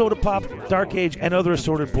Press, Soda Pop, Dark Age, and other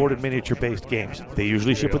assorted board and miniature-based games. They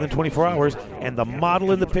usually ship within 24 hours, and the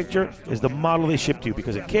model in the picture is the model they ship to you,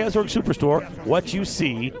 because at Chaos Orc Superstore, what you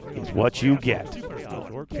see is what you get.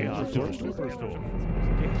 Chaos Orc Superstore.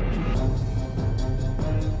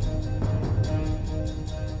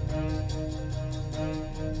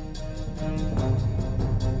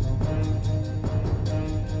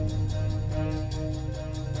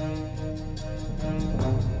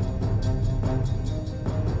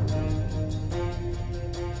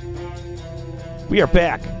 We are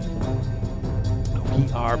back.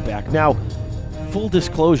 We are back. Now, full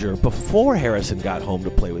disclosure, before Harrison got home to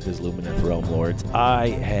play with his Lumineth Realm Lords, I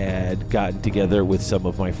had gotten together with some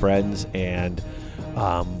of my friends, and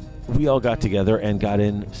we all got together and got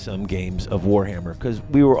in some games of Warhammer, because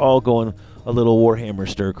we were all going a little Warhammer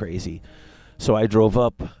stir crazy. So I drove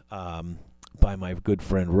up by my good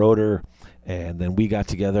friend Roder, and then we got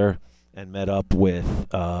together and met up with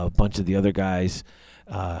a bunch of the other guys,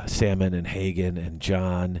 Salmon and Hagen and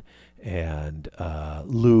John and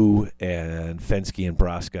Lou and Fensky and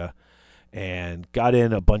Braska, and got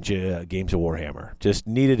in a bunch of games of Warhammer. Just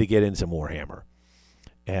needed to get in some Warhammer.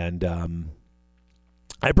 And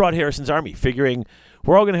I brought Harrison's Army, figuring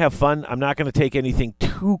we're all going to have fun. I'm not going to take anything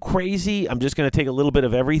too crazy. I'm just going to take a little bit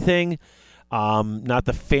of everything. Not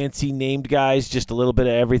the fancy named guys, just a little bit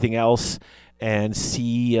of everything else, and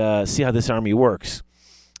see how this army works.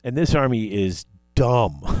 And this army is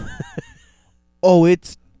dumb. Oh,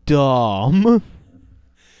 it's dumb.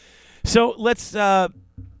 So let's. Do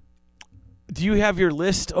you have your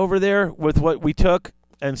list over there with what we took?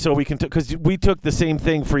 And so we can, because we took the same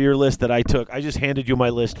thing for your list that I took. I just handed you my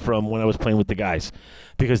list from when I was playing with the guys,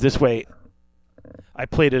 because this way I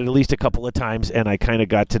played it at least a couple of times and I kind of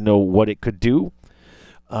got to know what it could do.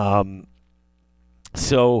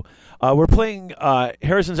 So we're playing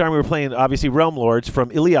Harrison's Army. We're playing, obviously, Realm Lords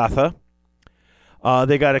from Iliatha.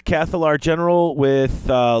 They got a Cathalar General with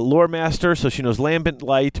Lore Master, so she knows Lambent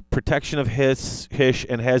Light, Protection of Hish,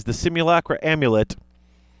 and has the Simulacra Amulet,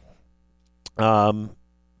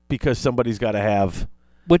 because somebody's got to have.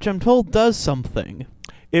 Which I'm told does something.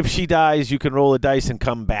 If she dies, you can roll a dice and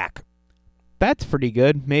come back. That's pretty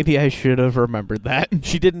good. Maybe I should have remembered that.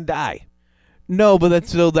 She didn't die. No, but that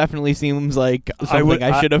still definitely seems like something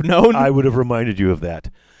I should have known. I would have reminded you of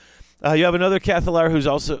that. You have another Cathalar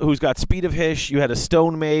who's got Speed of Hish. You had a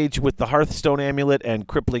Stone Mage with the Hearthstone Amulet and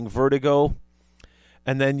Crippling Vertigo.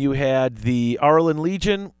 And then you had the Arlen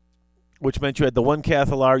Legion, which meant you had the one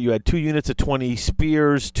Cathalar. You had 2 units of 20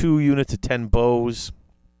 spears, 2 units of 10 bows.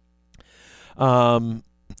 And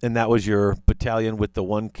that was your battalion with the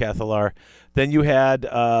one Cathalar. Then you had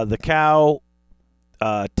the Cow,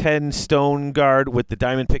 10 Stone Guard with the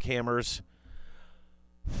Diamond Pick Hammers,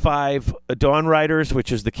 5 Dawn Riders,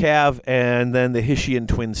 which is the Cav, and then the Hishian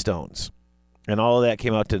Twin Stones. And all of that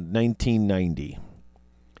came out to 1990.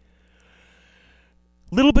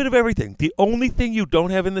 Little bit of everything. The only thing you don't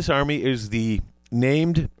have in this army is the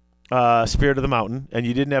named Spirit of the Mountain, and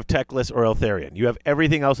you didn't have Teclis or Eltharion. You have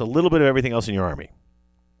everything else, a little bit of everything else in your army.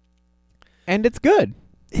 And it's good.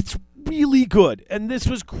 It's really good. And this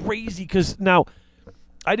was crazy because now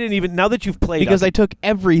I didn't even, now that you've played. Because I took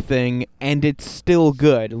everything and it's still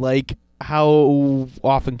good. Like, how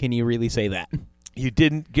often can you really say that? You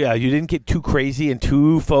didn't get too crazy and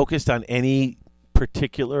too focused on any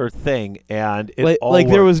particular thing, and it all like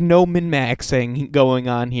there worked. was no min-maxing going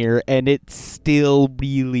on here, and it's still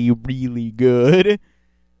really, really good.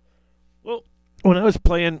 Well, when I was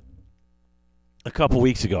playing a couple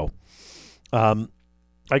weeks ago,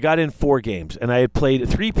 I got in 4 games, and I had played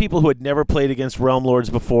 3 people who had never played against Realm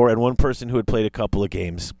Lords before, and 1 person who had played a couple of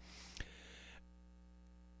games.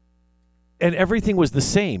 And everything was the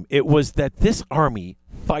same. It was that this army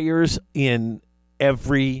fires in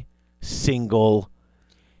every single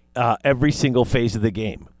phase of the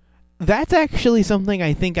game. That's actually something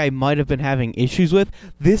I think I might have been having issues with.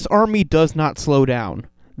 This army does not slow down.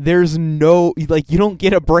 There's no, like, you don't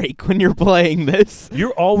get a break when you're playing this.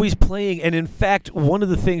 You're always playing, and in fact, one of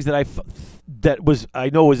the things that I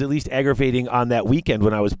know was at least aggravating on that weekend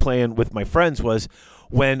when I was playing with my friends was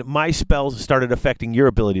when my spells started affecting your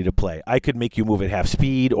ability to play. I could make you move at half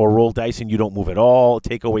speed or roll dice and you don't move at all,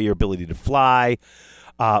 take away your ability to fly,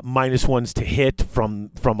 -1s to hit from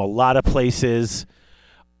a lot of places.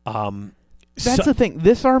 That's the thing.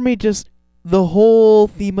 This army just, the whole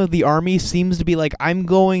theme of the army seems to be like, I'm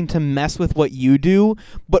going to mess with what you do,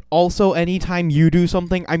 but also anytime you do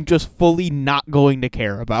something, I'm just fully not going to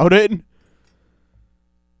care about it.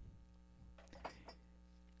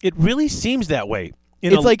 It really seems that way.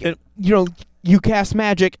 It's like, you cast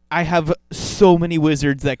magic, I have so many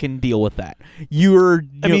wizards that can deal with that. You're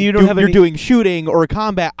doing shooting or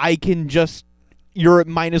combat, I can just, you're at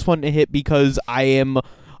 -1 to hit because I am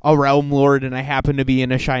a Realm Lord and I happen to be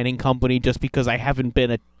in a Shining Company just because I haven't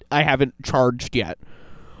charged yet.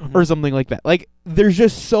 Mm-hmm. Or something like that. Like, there's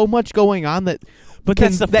just so much going on that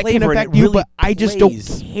that's the flavor, can affect and it you, really but I just don't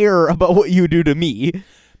care about what you do to me.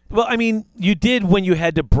 Well, I mean, you did when you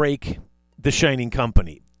had to break the Shining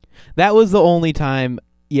Company. That was the only time.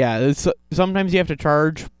 Yeah, sometimes you have to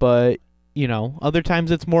charge, but, other times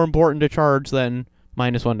it's more important to charge than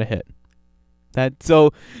 -1 to hit.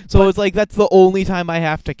 So it's like that's the only time I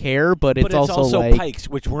have to care, but it's also like pikes,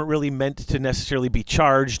 which weren't really meant to necessarily be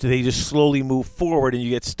charged. They just slowly move forward, and you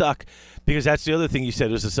get stuck. Because that's the other thing you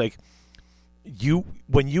said, was it's like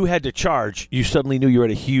when you had to charge, you suddenly knew you were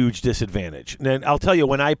at a huge disadvantage. And I'll tell you,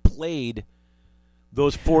 when I played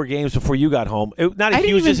those 4 games before you got home, not a I didn't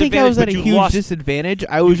huge even think I disadvantage, was at but a you huge lost. disadvantage.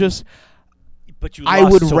 I was just But you I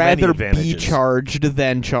lost would so many rather be advantages. charged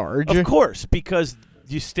than charge. Of course, because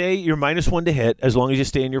you're -1 to hit as long as you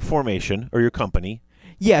stay in your formation or your company.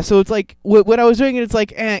 Yeah, so it's like when I was doing it, it's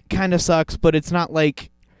like it kind of sucks, but it's not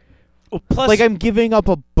like Plus, I'm giving up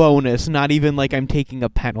a bonus, not even like I'm taking a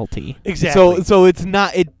penalty. Exactly. So it's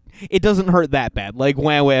not it doesn't hurt that bad. Like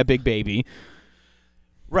wah big baby.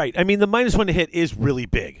 right. I mean, the -1 to hit is really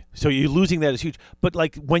big, so you losing that is huge. But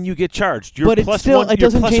like when you get charged, you're But it plus still one. it you're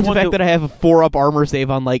doesn't plus change the one fact to, that I have a 4-up armor save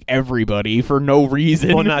on like everybody for no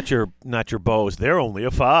reason. well, not your bows. They're only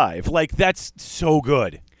a 5. Like that's so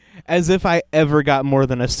good. As if I ever got more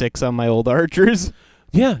than a 6 on my old archers.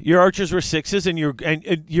 Yeah, your archers were 6s, and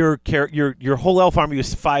your whole elf army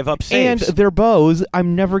was 5-up saves. And their bows,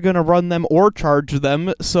 I'm never gonna run them or charge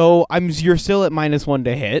them, so you're still at -1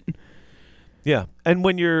 to hit. Yeah, and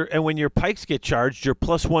when your pikes get charged, you're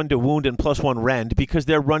 +1 to wound and +1 rend because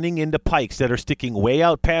they're running into pikes that are sticking way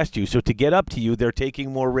out past you. So to get up to you, they're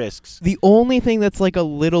taking more risks. The only thing that's like a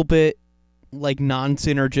little bit like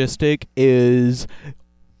non-synergistic is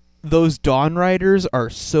those Dawn Riders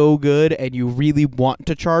are so good and you really want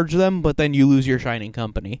to charge them, but then you lose your Shining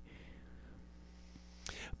Company.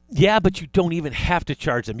 Yeah, but you don't even have to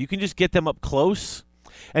charge them. You can just get them up close.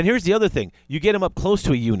 And here's the other thing. You get them up close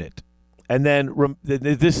to a unit. And then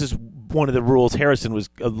this is one of the rules Harrison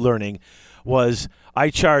was learning was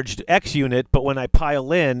I charged X unit, but when I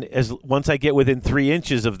pile in, once I get within 3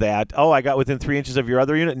 inches of that, I got within 3 inches of your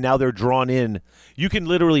other unit, now they're drawn in. You can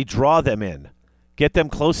literally draw them in. Get them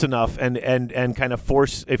close enough and kind of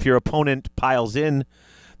force, if your opponent piles in,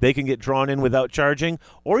 they can get drawn in without charging,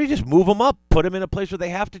 or you just move them up, put them in a place where they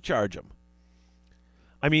have to charge them.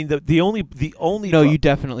 I mean, the only No, you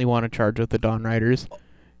definitely want to charge with the Dawn Riders.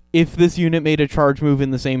 If this unit made a charge move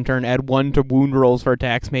in the same turn, add 1 to wound rolls for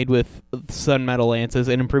attacks made with Sun Metal Lances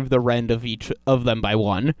and improve the rend of each of them by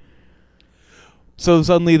 1. So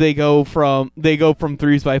suddenly they go from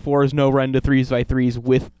 3s/4s no rend to 3s/3s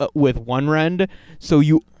with 1 rend. So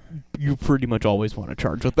you pretty much always want to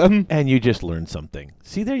charge with them. And you just learned something.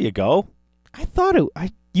 See, there you go. I thought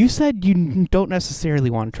you said you don't necessarily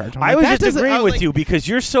want to charge. I was just agreeing with you because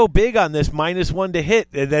you're so big on this -1 to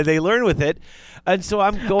hit that they learn with it, and so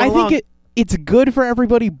I'm going along. I think it's good for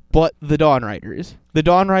everybody but the Dawn Riders. The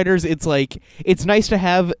Dawn Riders, it's like it's nice to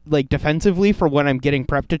have like defensively for when I'm getting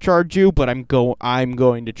prepped to charge you, but I'm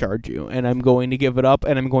going to charge you, and I'm going to give it up,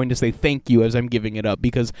 and I'm going to say thank you as I'm giving it up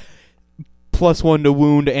because +1 to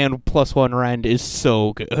wound and +1 rend is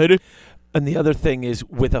so good. And the other thing is,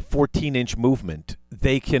 with a 14-inch movement,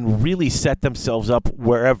 they can really set themselves up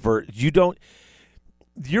wherever you don't.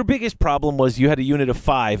 Your biggest problem was you had a unit of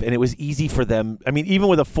 5, and it was easy for them. I mean, even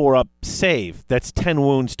with a 4-up save, that's 10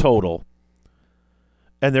 wounds total.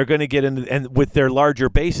 And they're going to get in, and with their larger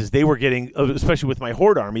bases, they were getting, especially with my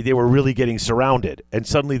Horde army, they were really getting surrounded, and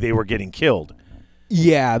suddenly they were getting killed.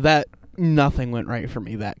 Yeah, nothing went right for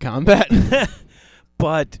me that combat.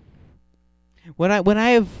 But when I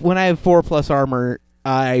have 4+ armor,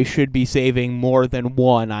 I should be saving more than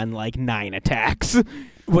 1 on like 9 attacks.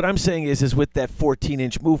 what I'm saying is with that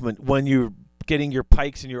 14-inch movement, when you're getting your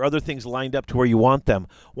pikes and your other things lined up to where you want them,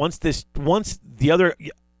 once the other,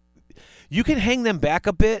 you can hang them back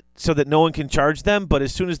a bit so that no one can charge them, but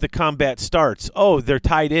as soon as the combat starts, they're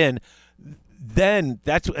tied in. Then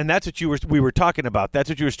that's what we were talking about. That's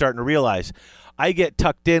what you were starting to realize. I get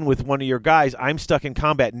tucked in with one of your guys. I'm stuck in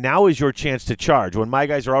combat. Now is your chance to charge. When my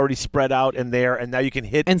guys are already spread out and there, and now you can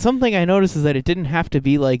hit. And something I noticed is that it didn't have to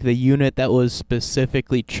be like the unit that was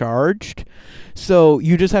specifically charged. So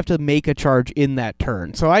you just have to make a charge in that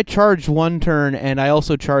turn. So I charged 1 turn, and I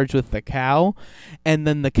also charged with the cow. And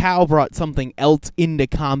then the cow brought something else into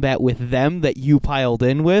combat with them that you piled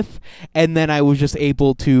in with. And then I was just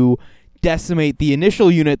able to decimate the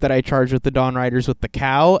initial unit that I charged with the Dawn Riders with the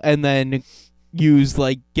cow, and then use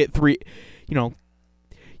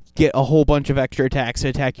get a whole bunch of extra attacks to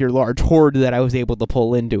attack your large horde that I was able to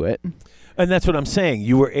pull into it. And that's what I'm saying.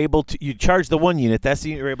 You were able to, you charged the 1 unit, that's the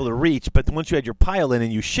unit you were able to reach, but once you had your pile in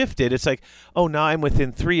and you shifted, it's like, now I'm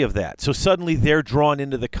within 3 of that. So suddenly they're drawn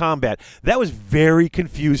into the combat. That was very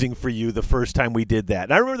confusing for you the first time we did that.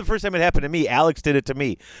 And I remember the first time it happened to me, Alex did it to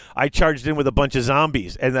me. I charged in with a bunch of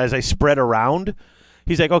zombies, and as I spread around,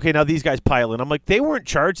 he's like, okay, now these guys pile in. I'm like, they weren't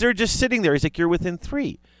charged, they're just sitting there. He's like, you're within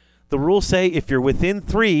 3. The rules say if you're within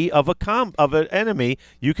 3 of an enemy,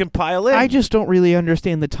 you can pile in. I just don't really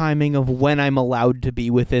understand the timing of when I'm allowed to be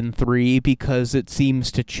within 3 because it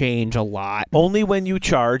seems to change a lot. Only when you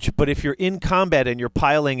charge, but if you're in combat and you're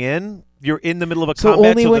piling in, you're in the middle of a So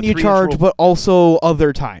combat. only when you charge, but also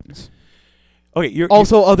other times. Okay, you're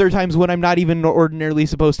other times when I'm not even ordinarily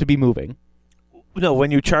supposed to be moving. No,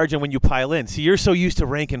 when you charge and when you pile in. See, you're so used to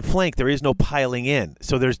rank and flank, there is no piling in.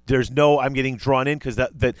 So there's no I'm getting drawn in because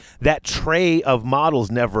that tray of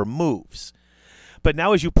models never moves. But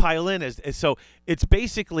now as you pile in, so it's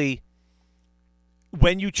basically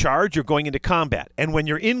when you charge, you're going into combat. And when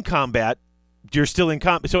you're in combat, you're still in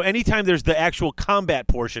combat. So anytime there's the actual combat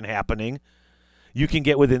portion happening, you can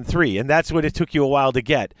get within 3. And that's what it took you a while to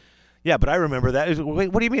get. Yeah, but I remember that.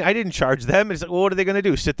 Wait, what do you mean? I didn't charge them. It's like, well, what are they going to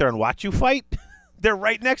do? Sit there and watch you fight? They're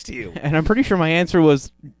right next to you. And I'm pretty sure my answer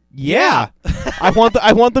was, yeah. I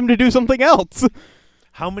want them to do something else.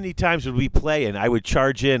 How many times would we play and I would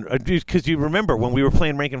charge in? Because you remember when we were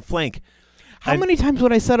playing rank and flank. How many times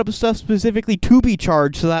would I set up stuff specifically to be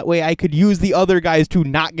charged so that way I could use the other guys to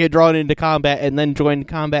not get drawn into combat and then join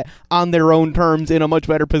combat on their own terms in a much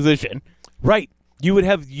better position? Right. You would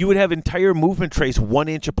have entire movement trays 1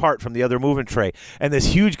 inch apart from the other movement tray, and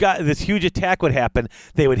this huge attack would happen.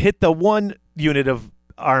 They would hit the one unit of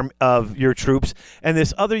your troops, and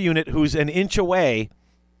this other unit who's an inch away,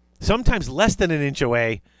 sometimes less than an inch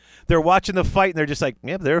away, they're watching the fight and they're just like,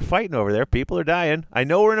 "Yeah, they're fighting over there. People are dying. I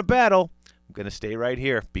know we're in a battle. I'm going to stay right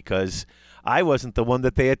here because I wasn't the one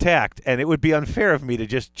that they attacked, and it would be unfair of me to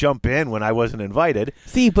just jump in when I wasn't invited."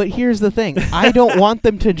 See, but here's the thing. I don't want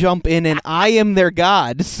them to jump in, and I am their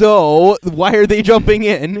god, so why are they jumping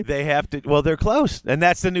in? They have to. Well, they're close, and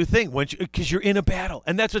that's the new thing because you're in a battle,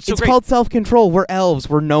 and that's what's so it's great. It's called self-control. We're elves.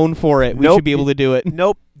 We're known for it. We should be able to do it.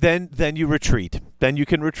 Nope. Then you retreat. Then you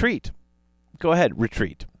can retreat. Go ahead,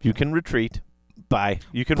 retreat. You can retreat. Bye.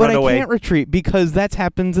 You can run away. But I can't retreat because that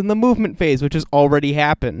happens in the movement phase, which has already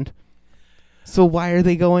happened. So why are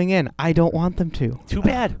they going in? I don't want them to. Too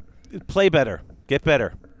bad. Play better. Get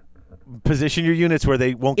better. Position your units where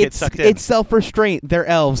they won't get sucked in. It's self-restraint. They're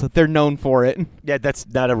elves. They're known for it. Yeah, that's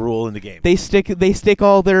not a rule in the game. They stick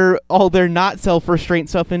all their not self-restraint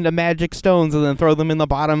stuff into magic stones and then throw them in the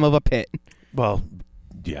bottom of a pit. Well,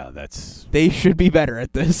 yeah, that's... They should be better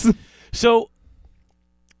at this. So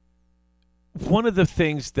one of the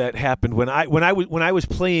things that happened when I was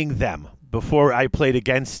playing them before I played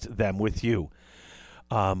against them with you,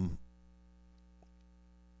 when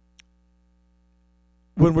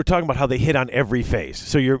we're talking about how they hit on every phase,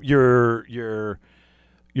 so your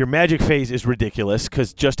magic phase is ridiculous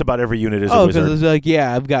because just about every unit is a wizard. Because it's like,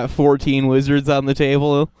 yeah, I've got 14 wizards on the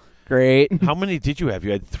table. Great. How many did you have?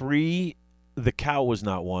 You had 3. The cow was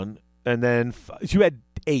not one, and then you had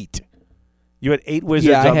 8. You had 8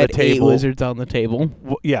 wizards on the table. Yeah, I had 8 wizards on the table.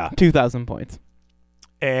 Yeah. 2,000 points.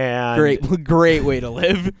 And great way to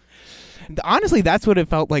live. Honestly, that's what it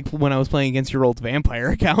felt like when I was playing against your old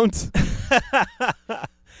vampire accounts.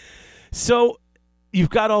 So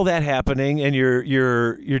you've got all that happening, and you're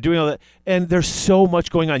doing all that, and there's so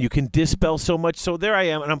much going on. You can dispel so much. So there I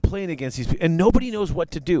am, and I'm playing against these people, and nobody knows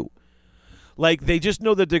what to do. Like, they just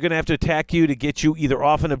know that they're going to have to attack you to get you either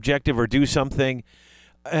off an objective or do something.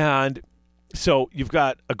 And so you've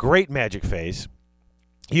got a great magic phase.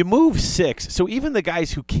 You move 6, so even the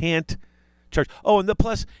guys who can't charge... Oh, and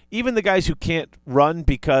even the guys who can't run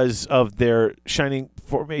because of their shining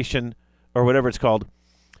formation, or whatever it's called,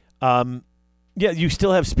 you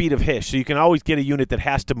still have speed of Hish, so you can always get a unit that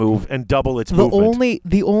has to move and double its movement.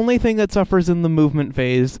 The only thing that suffers in the movement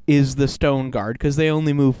phase is the Stone Guard, because they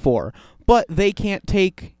only move 4. But they can't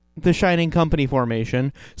take the Shining Company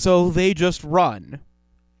formation, so they just run.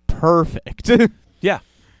 Perfect. Yeah.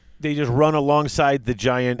 They just run alongside the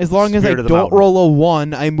giant. As long as I don't roll a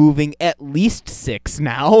 1, I'm moving at least 6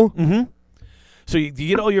 now. Mm-hmm. So you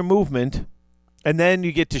get all your movement, and then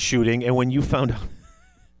you get to shooting, and when you found out...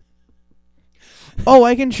 Oh,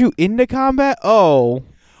 I can shoot into combat? Oh,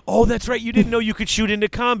 that's right. You didn't know you could shoot into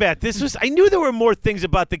combat. I knew there were more things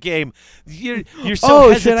about the game. You're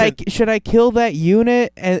so hesitant. Should I kill that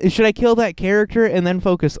unit? Should I kill that character and then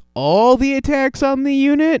focus all the attacks on the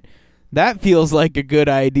unit? That feels like a good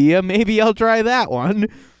idea. Maybe I'll try that one.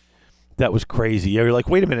 That was crazy. You're like,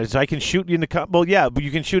 wait a minute, so I can shoot into combat? Well, yeah, but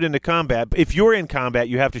you can shoot into combat. But if you're in combat,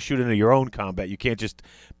 you have to shoot into your own combat. You can't just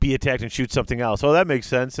be attacked and shoot something else. Oh, that makes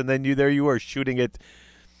sense. And then you were shooting it.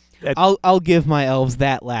 I'll give my elves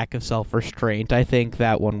that lack of self-restraint. I think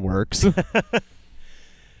that one works.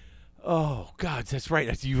 Oh God, that's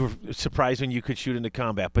right. You were surprised when you could shoot into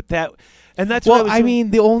combat, but that's what Well, I mean,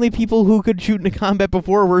 the only people who could shoot into combat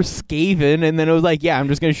before were Skaven, and then it was like, yeah, I'm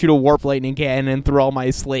just going to shoot a warp lightning cannon through all my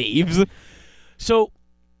slaves. So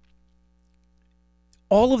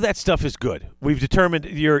all of that stuff is good. We've determined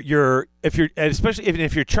especially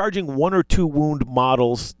if you're charging 1 or 2 wound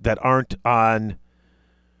models that aren't on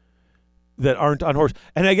horse,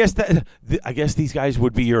 and I guess these guys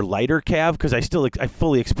would be your lighter cav, because I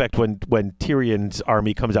fully expect when Tyrion's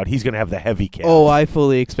army comes out, he's going to have the heavy cav. Oh, I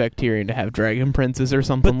fully expect Tyrion to have Dragon Princes or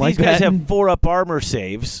something but like that. These guys have 4-up armor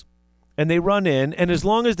saves, and they run in, and as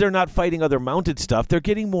long as they're not fighting other mounted stuff, they're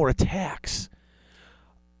getting more attacks.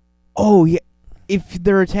 Oh, yeah. If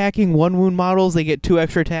they're attacking 1 wound models, they get 2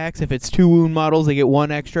 extra attacks. If it's 2 wound models, they get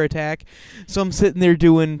 1 extra attack. So I'm sitting there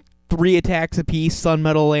doing 3 attacks apiece, Sun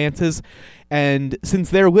Metal Lances, and since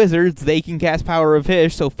they're wizards, they can cast Power of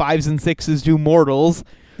Hish, so 5s and 6s do mortals.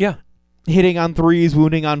 Yeah. Hitting on 3s,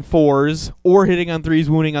 wounding on 4s, or hitting on 3s,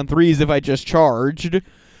 wounding on 3s if I just charged.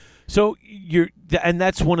 So and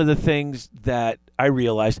that's one of the things that I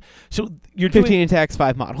realized. So you're 15 doing, attacks,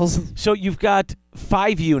 5 models. So you've got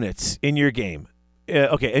 5 units in your game.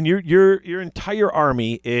 Okay, and your entire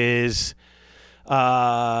army is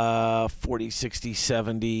 40, 60,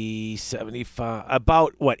 70, 75,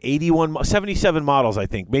 about 77 models, I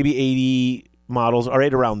think. Maybe 80 models, or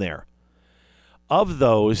right around there. Of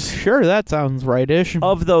those, Sure, that sounds right-ish.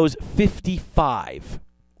 of those 55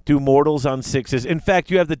 do mortals on 6s. In fact,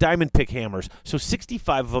 you have the diamond pick hammers, so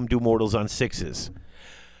 65 of them do mortals on 6s.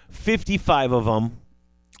 55 of them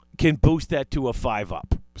can boost that to a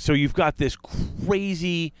 5-up. So you've got this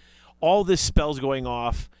crazy, all this spells going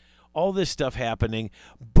off, all this stuff happening.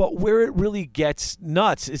 But where it really gets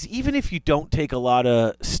nuts is even if you don't take a lot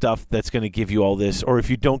of stuff that's going to give you all this, or if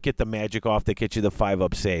you don't get the magic off that gets you the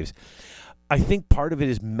 5-up saves, I think part of it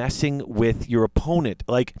is messing with your opponent.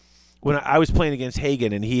 Like when I was playing against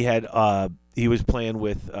Hagen, and he was playing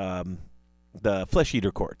with the Flesh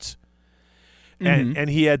Eater Courts, and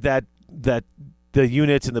he had that the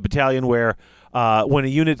units in the battalion where when a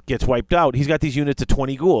unit gets wiped out, he's got these units of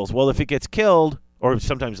 20 ghouls. Well, if it gets killed, or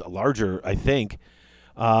sometimes larger, I think,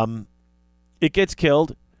 it gets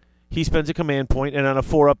killed, he spends a command point, and on a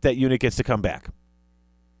 4-up, that unit gets to come back.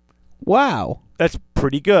 Wow. That's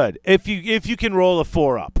pretty good. If you can roll a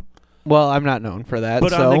 4-up. Well, I'm not known for that. But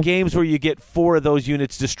so. on the games where you get 4 of those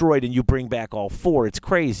units destroyed and you bring back all 4, it's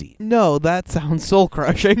crazy. No, that sounds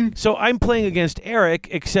soul-crushing. So I'm playing against Eric,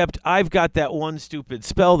 except I've got that one stupid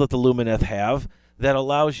spell that the Lumineth have that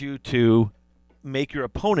allows you to make your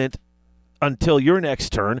opponent, until your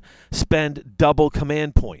next turn, spend double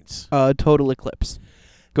command points. Total Eclipse.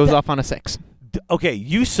 Goes off on a 6. Okay,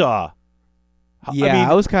 you saw. Yeah,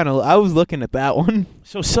 I was looking at that one.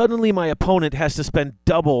 So suddenly my opponent has to spend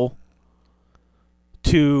double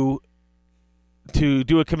to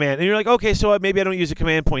do a command. And you're like, okay, so maybe I don't use a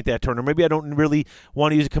command point that turn, or maybe I don't really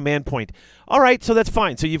want to use a command point. All right, so that's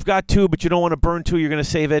fine. So you've got 2, but you don't want to burn 2. You're going to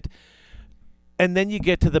save it. And then you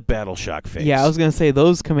get to the Battle Shock phase. Yeah, I was going to say,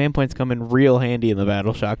 those command points come in real handy in the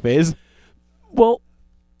Battle Shock phase. Well,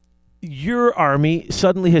 your army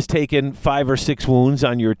suddenly has taken 5 or 6 wounds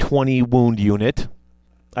on your 20 wound unit.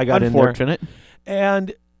 I got Unfortunate. in there.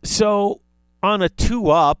 And so on a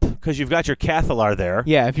 2-up, because you've got your Cathalar there.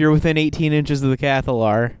 Yeah, if you're within 18 inches of the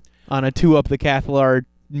Cathalar, on a 2-up, the Cathalar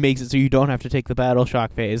makes it so you don't have to take the Battle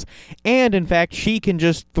Shock phase. And, in fact, she can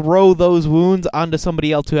just throw those wounds onto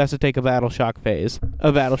somebody else who has to take a Battle Shock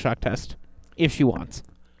test, if she wants.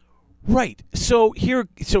 Right. So here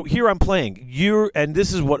I'm playing. And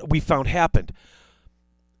this is what we found happened.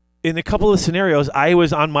 In a couple of scenarios, I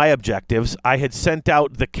was on my objectives. I had sent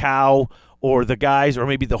out the cow or the guys or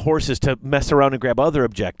maybe the horses to mess around and grab other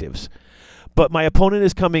objectives. But my opponent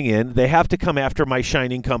is coming in. They have to come after my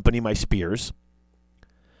Shining Company, my spears.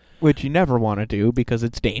 Which you never want to do because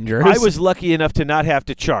it's dangerous. I was lucky enough to not have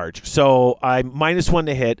to charge. So I'm -1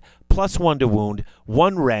 to hit, +1 to wound,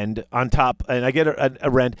 1 rend on top, and I get a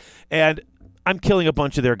rend, and I'm killing a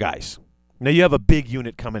bunch of their guys. Now you have a big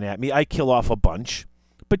unit coming at me. I kill off a bunch.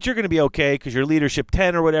 But you're going to be okay because you're leadership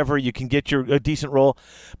 10 or whatever. You can get a decent roll.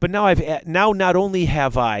 But now not only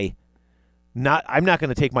have I'm not going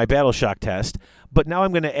to take my Battle Shock test, but now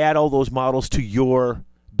I'm going to add all those models to your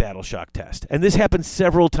Battle Shock test. And this happened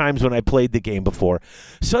several times when I played the game before.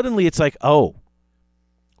 Suddenly it's like, oh,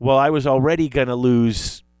 well, I was already going to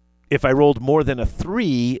lose. If I rolled more than a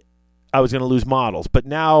 3, I was going to lose models. But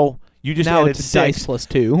now you just added it's 6. dice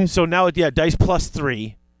 +2. So now, dice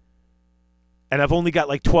 +3. And I've only got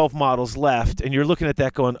like 12 models left. And you're looking at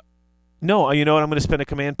that going, no, you know what? I'm going to spend a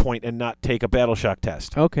command point and not take a Battle Shock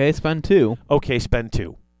test. Okay, spend 2. Okay, spend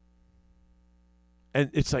 2. And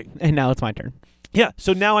it's like, And now it's my turn. yeah,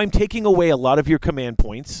 so now I'm taking away a lot of your command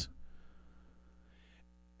points.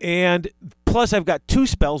 And plus I've got 2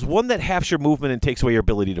 spells, one that halves your movement and takes away your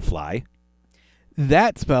ability to fly.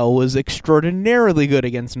 That spell was extraordinarily good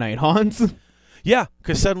against Nighthaunts. Yeah,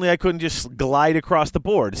 because suddenly I couldn't just glide across the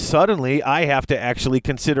board. Suddenly I have to actually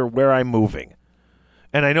consider where I'm moving.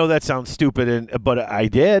 And I know that sounds stupid, but I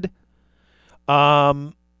did.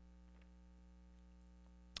 And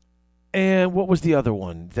what was the other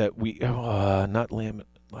one that we not lamb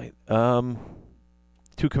light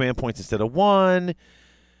 2 command points instead of 1.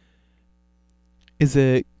 Is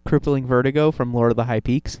it Crippling Vertigo from Lord of the High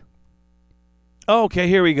Peaks? Okay,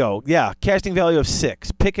 here we go. Yeah, casting value of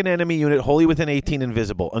 6. Pick an enemy unit wholly within 18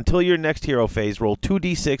 invisible. Until your next hero phase, roll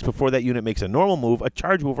 2d6 before that unit makes a normal move, a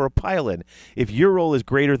charge move, or a pile-in. If your roll is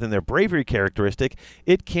greater than their bravery characteristic,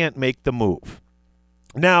 it can't make the move.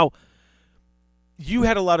 Now, you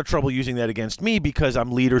had a lot of trouble using that against me because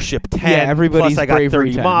I'm leadership 10. Yeah, everybody's plus I got bravery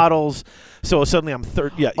 30 10. models. So suddenly I'm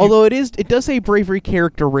 30. Yeah, Although it does say bravery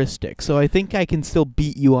characteristic, so I think I can still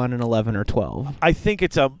beat you on an 11 or 12. I think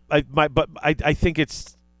it's I think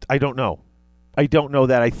it's, I don't know. I don't know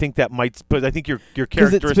that. I think that might, but I think your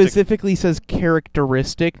Because it characteristic. specifically says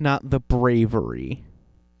characteristic, not the bravery.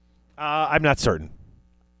 I'm not certain.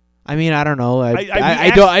 I mean, I don't know.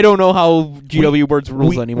 I I don't know how GW words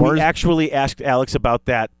rules anymore. We actually asked Alex about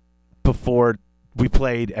that before we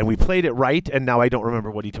played, and we played it right, and now I don't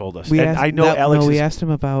remember what he told us. Alex. We asked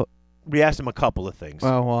him about. We asked him a couple of things.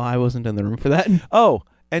 Oh, well, I wasn't in the room for that. Oh,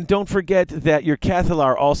 and don't forget that your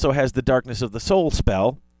Cathalar also has the Darkness of the Soul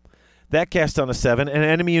spell. That casts on a 7, an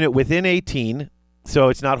enemy unit within 18, so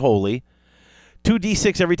it's not holy.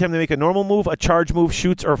 2d6 every time they make a normal move, a charge move,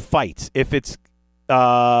 shoots, or fights. If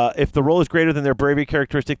the roll is greater than their bravery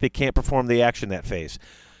characteristic, they can't perform the action that phase.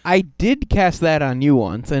 I did cast that on you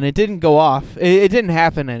once, and it didn't go off. It didn't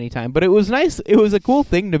happen anytime, but it was nice. It was a cool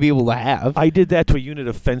thing to be able to have. I did that to a unit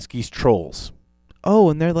of Fensky's trolls. Oh,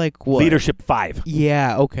 and they're like, what? Leadership 5.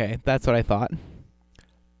 Yeah, okay. That's what I thought.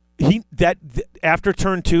 After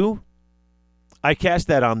turn 2, I cast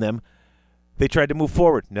that on them. They tried to move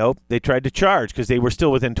forward. Nope. They tried to charge because they were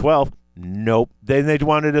still within 12. Nope. Then they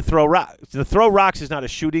wanted to throw rocks. The throw rocks is not a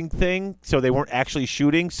shooting thing, so they weren't actually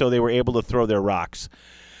shooting, so they were able to throw their rocks.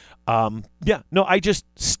 I just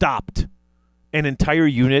stopped an entire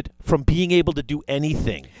unit from being able to do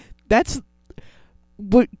anything. That's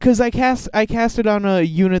because I cast it on a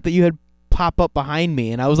unit that you had pop up behind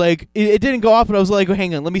me, and I was like, it didn't go off, but I was like, oh,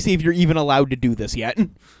 hang on, let me see if you're even allowed to do this yet.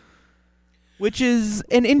 Which is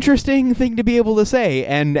an interesting thing to be able to say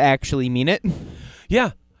and actually mean it.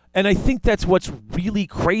 Yeah. And I think that's what's really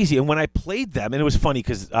crazy. And when I played them, and it was funny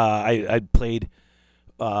because we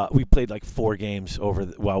played like 4 games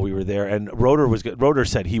while we were there, and Rotor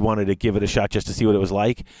said he wanted to give it a shot just to see what it was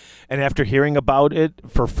like. And after hearing about it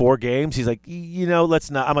for 4 games, he's like,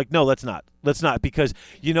 let's not. I'm like, no, let's not, because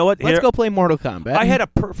you know what? Let's go play Mortal Kombat. I had a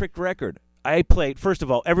perfect record. I played. First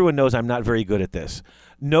of all, everyone knows I'm not very good at this.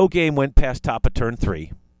 No game went past top of turn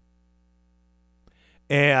 3,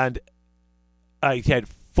 and I had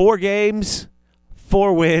 4 games,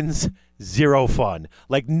 4 wins, 0 fun.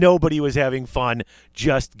 Like nobody was having fun,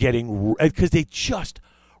 just getting because they just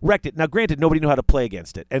wrecked it. Now, granted, nobody knew how to play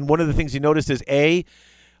against it, and one of the things you noticed is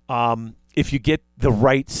if you get the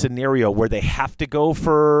right scenario where they have to go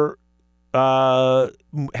for.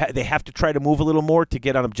 They have to try to move a little more to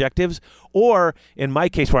get on objectives, or in my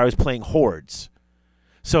case where I was playing hordes.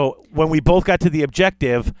 So when we both got to the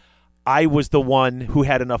objective, I was the one who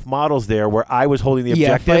had enough models there where I was holding the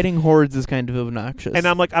objective. Yeah, fighting hordes is kind of obnoxious. And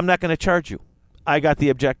I'm like, I'm not going to charge you. I got the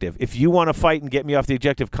objective. If you want to fight and get me off the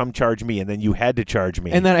objective, come charge me. And then you had to charge me.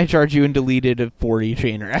 And then I charged you and deleted a 40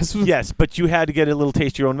 chain rest. Yes, but you had to get a little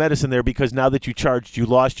taste of your own medicine there because now that you charged, you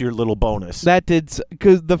lost your little bonus. That did,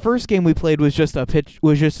 because the first game we played was just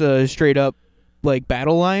a straight up like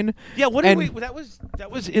battle line. Yeah, that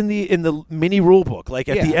was in the mini rule book. Like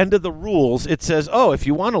at the end of the rules, it says, "Oh, if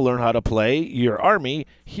you want to learn how to play your army,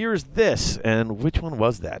 here's this." And which one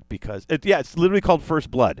was that? Because it's literally called First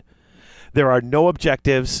Blood. There are no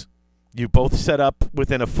objectives. You both set up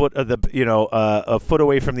within a foot of a foot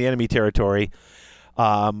away from the enemy territory.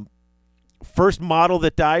 First model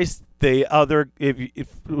that dies, the other, if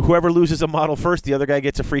whoever loses a model first, the other guy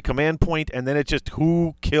gets a free command point, and then it's just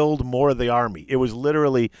who killed more of the army. It was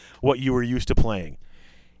literally what you were used to playing.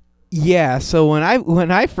 Yeah. So when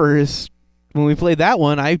we played that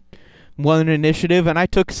one, I won an initiative and I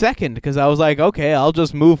took second because I was like, okay, I'll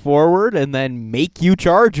just move forward and then make you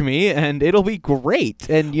charge me and it'll be great.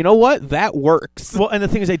 And you know what? That works. Well, and the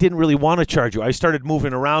thing is, I didn't really want to charge you. I started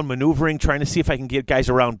moving around, maneuvering, trying to see if I can get guys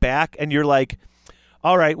around back. And you're like,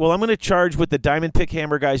 All right, well, I'm going to charge with the Diamond Pick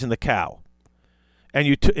Hammer guys and the cow. And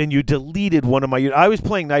you deleted one of my units. I was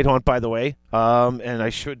playing Nighthaunt, by the way, and I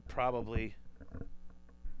should probably...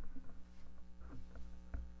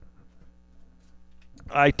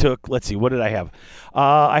 I took, let's see, what did I have?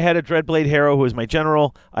 I had a Dreadblade Harrow, who was my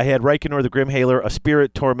general. I had Reikenor the Grimhailer, a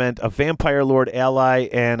Spirit Torment, a Vampire Lord ally,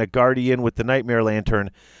 and a Guardian with the Nightmare Lantern.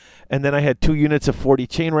 And then I had 2 units of 40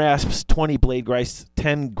 Chain Rasps, 20 Blade Geists,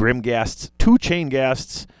 10 Grimghasts, 2 Chain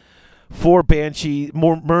Ghasts, 4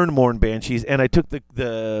 Murnmorn Banshees, and I took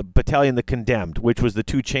the battalion, the Condemned, which was the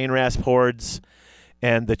 2 Chain Rasp Hordes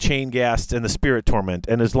and the Chain Ghasts and the Spirit Torment.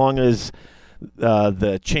 And as long as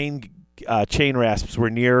the Chain Rasps were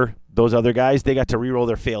near those other guys, they got to reroll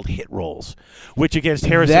their failed hit rolls, which against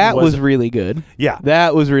Harrison that was really good. Yeah.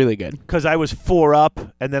 That was really good. Because I was 4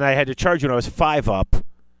 up, and then I had to charge when I was 5 up.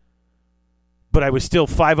 But I was still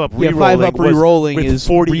 5 up rerolling. 5 up rerolling with is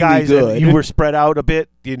 40 really guys, good. And you were spread out a bit,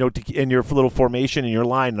 in your little formation in your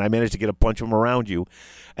line, and I managed to get a bunch of them around you,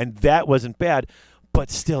 and that wasn't bad. But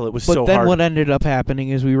still, it was so hard. But then what ended up happening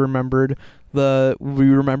is we remembered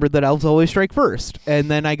that elves always strike first, and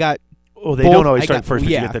then I got. Oh, they don't always strike first, but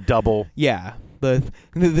yeah. you get the double. Yeah,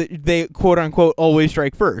 they quote unquote always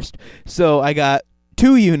strike first. So I got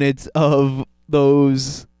 2 units of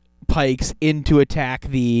those pikes into attack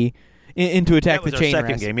the. That was the our chain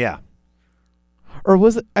second rasp. game, yeah. Or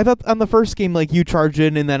was it? I thought on the first game, like, you charged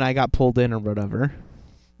in and then I got pulled in or whatever.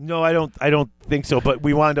 No, I don't think so. But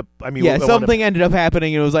we wound up. Something ended up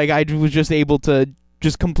happening, and it was like I was just able to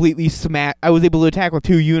just completely smash. I was able to attack with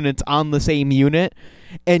 2 units on the same unit,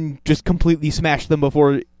 and just completely smash them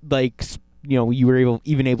before, like, you were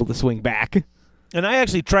even able to swing back. And I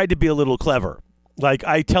actually tried to be a little clever. Like,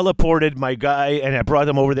 I teleported my guy, and I brought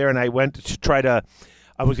him over there, and I went to try to.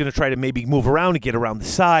 I was going to try to maybe move around and get around the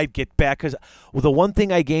side, get back. Because the one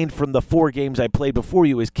thing I gained from the 4 games I played before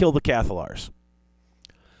you is kill the Cathalars.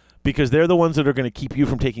 Because they're the ones that are going to keep you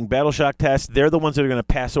from taking battle shock tests. They're the ones that are going to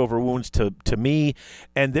pass over wounds to me.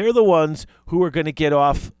 And they're the ones who are going to get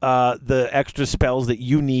off the extra spells that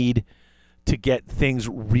you need to get things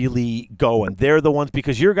really going. They're the ones,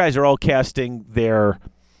 because your guys are all casting their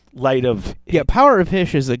Light of... Yeah, Power of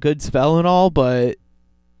Hish is a good spell and all, but,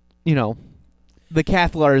 the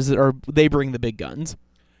Cathalars, they bring the big guns.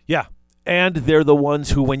 Yeah, and they're the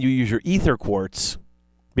ones who, when you use your Ether Quartz,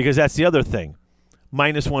 because that's the other thing,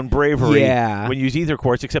 -1 bravery when you use Ether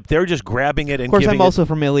Quartz, except they're just grabbing it and giving it... Of course, I'm also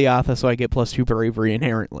from Iliatha, so I get +2 bravery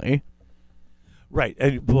inherently. Right,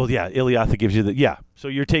 and Iliatha gives you the... Yeah, so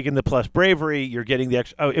you're taking the plus bravery, you're getting the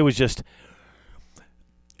extra... Oh, it was just...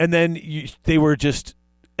 And then they were just...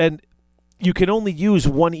 And you can only use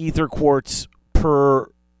 1 Ether Quartz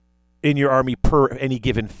in your army per any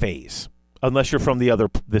given phase, unless you're from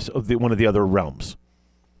one of the other realms.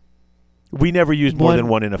 We never used more than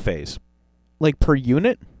 1 in a phase. Like per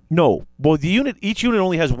unit? No. Well, each unit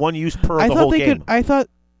only has 1 use per the whole game. I thought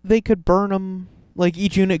they could burn them. Like,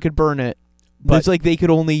 each unit could burn it. But it's like they could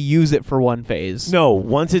only use it for 1 phase. No,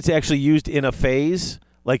 once it's actually used in a phase,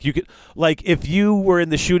 like you could, like if you were in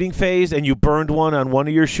the shooting phase and you burned one on one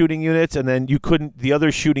of your shooting units, and then the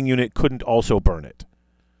other shooting unit couldn't also burn it.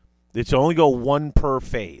 It's only go 1 per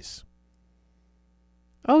phase.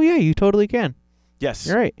 Oh yeah, you totally can. Yes,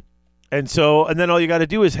 you're right. And then all you got to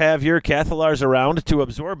do is have your Cathalars around to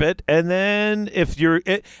absorb it, and then if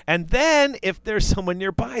there's someone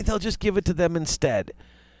nearby, they'll just give it to them instead.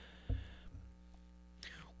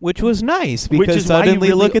 Which was nice, because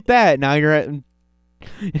suddenly look at that. Now you're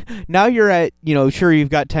at sure, you've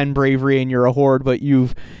got 10 bravery and you're a horde, but you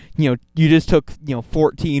just took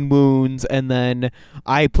 14 wounds, and then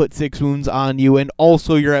I put 6 wounds on you, and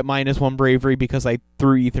also you're at -1 bravery because I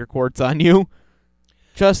threw Ether Quartz on you.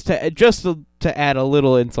 Just to add a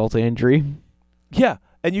little insult to injury. Yeah,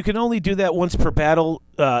 and you can only do that once per battle.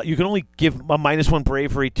 You can only give a -1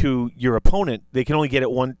 bravery to your opponent. They can only get it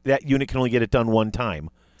that unit can only get it done 1 time.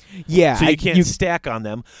 Yeah, so you can't stack on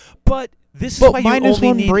them. But this is why you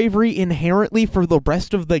only need bravery inherently for the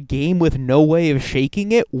rest of the game with no way of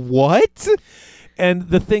shaking it. What? And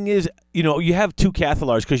the thing is, you have 2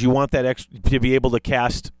 Cathalars because you want that to be able to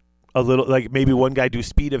cast a little, like maybe one guy do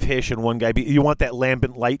Speed of Hish and one guy you want that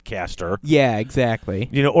Lambent Light caster. Yeah, exactly.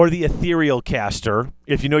 Or the Ethereal caster.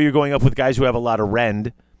 If you're going up with guys who have a lot of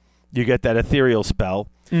rend, you get that Ethereal spell.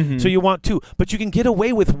 Mm-hmm. So you want 2, but you can get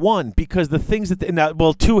away with 1 because the things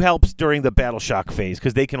that 2 helps during the battle shock phase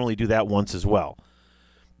because they can only do that once as well.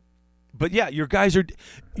 But yeah, your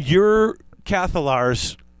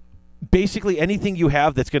Cathalars, basically anything you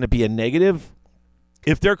have that's going to be a negative,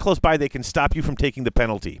 if they're close by, they can stop you from taking the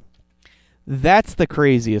penalty. That's the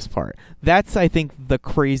craziest part. That's, I think, the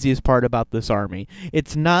craziest part about this army.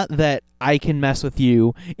 It's not that I can mess with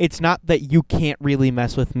you. It's not that you can't really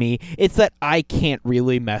mess with me. It's that I can't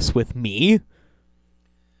really mess with me.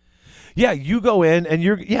 Yeah, you go in and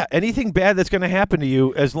anything bad that's going to happen to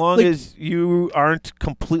you, as long as you aren't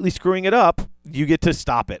completely screwing it up, you get to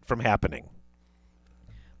stop it from happening.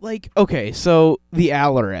 Okay, so the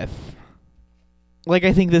Alarith.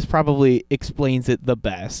 I think this probably explains it the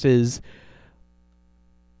best, is...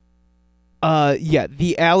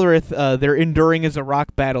 the Alarith, their enduring is a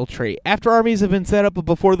rock battle trait. After armies have been set up, but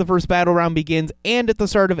before the first battle round begins, and at the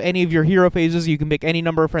start of any of your hero phases, you can pick any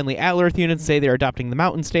number of friendly Alarith units and say they're adopting the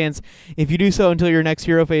mountain stance. If you do so until your next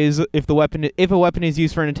hero phase, if a weapon is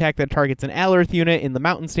used for an attack that targets an Alarith unit in the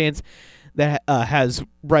mountain stance that has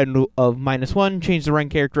run of -1, change the run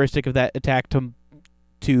characteristic of that attack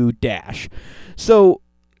to dash. So...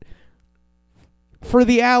 for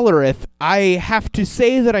the Alarith, I have to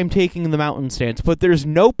say that I'm taking the mountain stance, but there's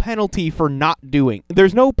no penalty for doing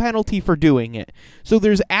it. So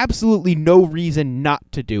there's absolutely no reason not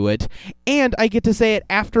to do it. And I get to say it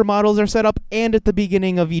after models are set up and at the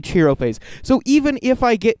beginning of each hero phase. So even if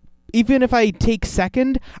I take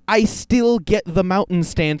second, I still get the mountain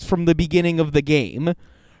stance from the beginning of the game.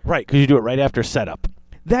 Right, because you do it right after setup.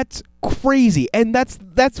 That's crazy. And that's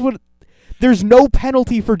what... there's no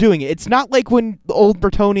penalty for doing it. It's not like when the old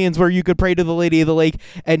Bretonnians where you could pray to the Lady of the Lake,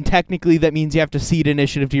 and technically that means you have to cede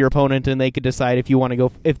initiative to your opponent, and they could decide if they want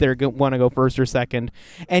to go first or second.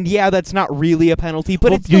 And yeah, that's not really a penalty,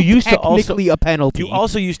 but it's technically a penalty. You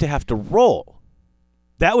also used to have to roll.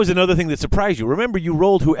 That was another thing that surprised you. Remember, you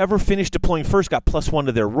rolled whoever finished deploying first got +1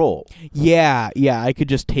 to their roll. Yeah, I could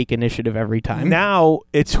just take initiative every time. Now,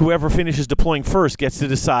 it's whoever finishes deploying first gets to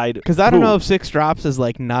decide. Because I don't know if 6 drops is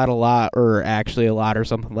not a lot or actually a lot or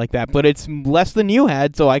something like that, but it's less than you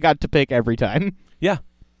had, so I got to pick every time. Yeah.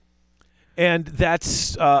 And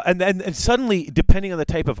that's and suddenly, depending on the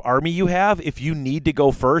type of army you have, if you need to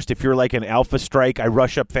go first, if you're like an Alpha Strike, I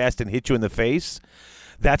rush up fast and hit you in the face,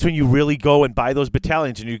 that's when you really go and buy those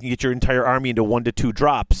battalions, and you can get your entire army into 1 to 2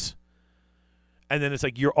 drops. And then it's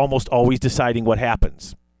like you're almost always deciding what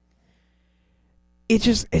happens.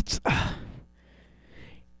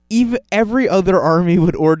 Even every other army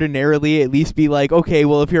would ordinarily at least be like, okay,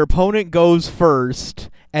 well, if your opponent goes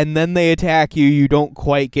first and then they attack you, you don't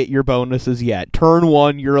quite get your bonuses yet. Turn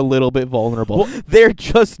 1, you're a little bit vulnerable. Well, they're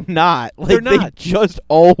just not. They're not. They just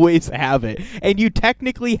always have it. And you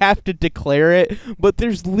technically have to declare it, but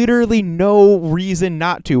there's literally no reason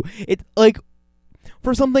not to. It's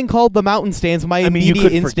for something called the mountain stance, my immediate you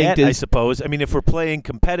could instinct forget, is... I suppose. If we're playing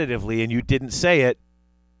competitively and you didn't say it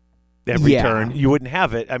every turn, you wouldn't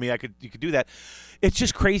have it. You could do that. It's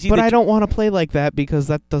just crazy. But I don't want to play like that because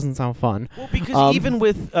that doesn't sound fun. Well, because even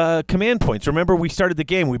with command points, remember we started the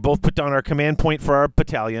game, we both put down our command point for our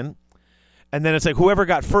battalion, and then it's like whoever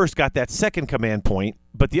got first got that second command point,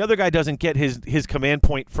 but the other guy doesn't get his command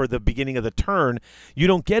point for the beginning of the turn. You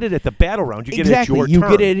don't get it at the battle round. You get it at your turn. You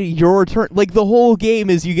get it at your turn. The whole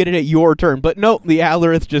game is you get it at your turn. But no, the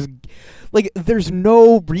Alarith just... there's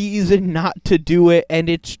no reason not to do it, and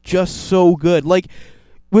it's just so good.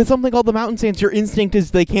 With something called the mountain stance, your instinct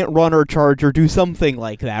is they can't run or charge or do something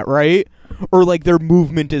like that, right? Or their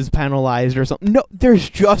movement is penalized or something. No, there's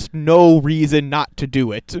just no reason not to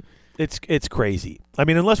do it. It's crazy.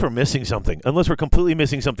 Unless we're missing something. Unless we're completely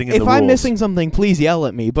missing something in the rules. If I'm missing something, please yell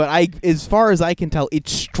at me. But as far as I can tell,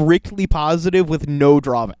 it's strictly positive with no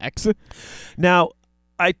drawbacks. Now,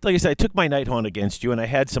 like I said, I took my Nighthaunt against you, and I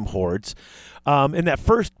had some hordes. In that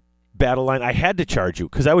first battle line, I had to charge you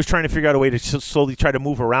because I was trying to figure out a way to slowly try to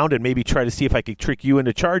move around and maybe try to see if I could trick you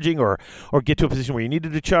into charging or get to a position where you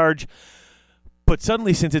needed to charge. But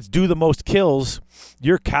suddenly, since it's do the most kills,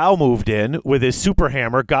 your cow moved in with his super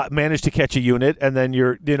hammer, managed to catch a unit, and then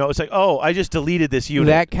it's like, oh, I just deleted this unit.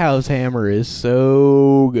 That cow's hammer is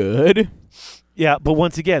so good. Yeah, but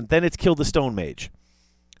once again, then it's killed the Stone Mage.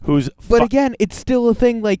 But again, it's still a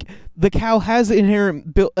thing. The cow has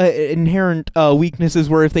inherent weaknesses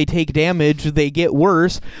where if they take damage, they get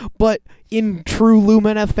worse. But in true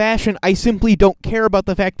Lumineth fashion, I simply don't care about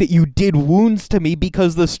the fact that you did wounds to me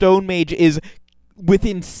because the Stone Mage is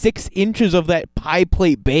within 6 inches of that pie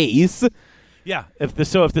plate base. Yeah, if the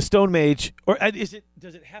Stone Mage, or does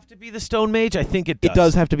it have to be the Stone Mage? I think it does. It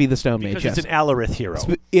does have to be the Stone Mage, because it's an Alarith hero.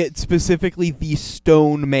 It's specifically the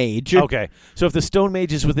Stone Mage. Okay, so if the Stone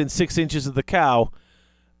Mage is within 6 inches of the cow,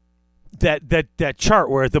 that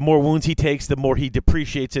chart where the more wounds he takes, the more he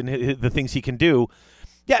depreciates in the things he can do.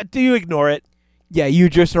 Yeah, do you ignore it? Yeah, you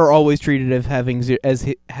just are always treated as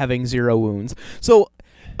having 0 wounds. So,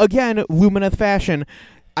 again, Lumineth fashion.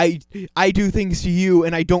 I do things to you,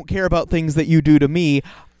 and I don't care about things that you do to me.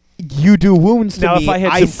 You do wounds to Now, me. if I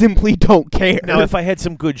had I some- simply don't care. Now, if I had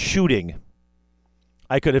some good shooting,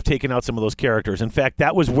 I could have taken out some of those characters. In fact,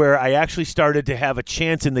 that was where I actually started to have a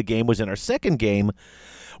chance in the game, was in our second game,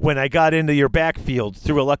 when I got into your backfield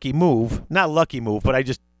through a lucky move. Not a lucky move, but I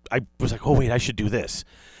was like, oh, wait, I should do this.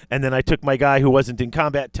 And then I took my guy who wasn't in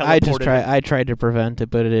combat, teleported. I tried to prevent it,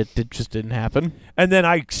 but it just didn't happen. And then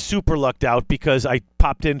I super lucked out because I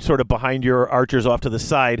popped in sort of behind your archers off to the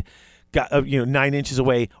side, got 9 inches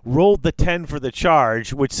away, rolled the 10 for the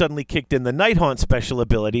charge, which suddenly kicked in the Night Haunt special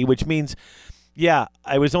ability, which means, yeah,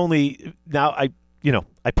 I was only now I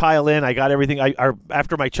pile in, I got everything.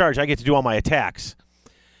 After my charge, I get to do all my attacks.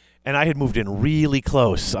 And I had moved in really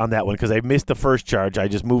close on that one because I missed the first charge. I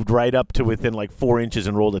just moved right up to within like 4 inches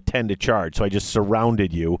and rolled a 10 to charge. So I just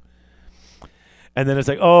surrounded you. And then it's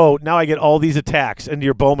like, oh, now I get all these attacks. And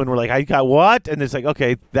your bowmen were like, I got what? And it's like,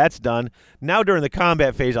 okay, that's done. Now during the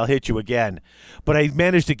combat phase, I'll hit you again. But I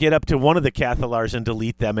managed to get up to one of the Cathalars and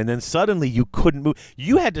delete them. And then suddenly you couldn't move.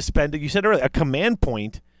 You had to spend, you said earlier, a command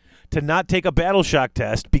point to not take a battle shock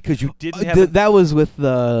test because you didn't have that was with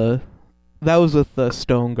the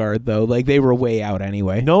Stone Guard, though. Like, they were way out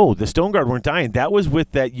anyway. No, the Stone Guard weren't dying. That was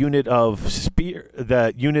with that unit of spears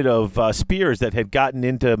that had gotten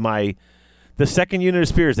into the second unit of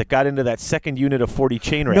spears that got into that second unit of 40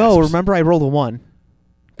 chain rasps. No, remember I rolled a 1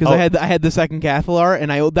 because I had the second Cathalar, and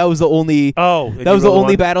that was the only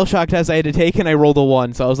battle shock test I had to take, and I rolled a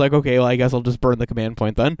 1. So I was like, okay, well, I guess I'll just burn the command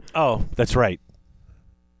point then. Oh, that's right.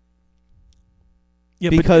 Yeah,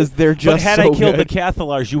 because they're just. But had so I killed good. the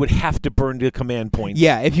Cathalars, you would have to burn the command points.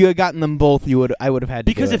 Yeah, if you had gotten them both, I would have had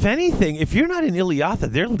to. Because do if anything, if you're not in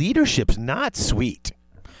Iliatha, their leadership's not sweet.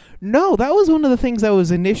 No, that was one of the things I was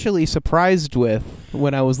initially surprised with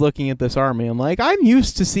when I was looking at this army. I'm like, I'm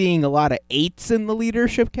used to seeing a lot of 8s in the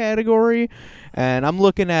leadership category, and I'm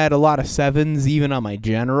looking at a lot of 7s even on my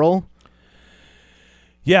general.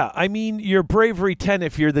 Yeah, I mean, your bravery 10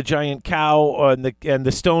 if you're the giant cow, and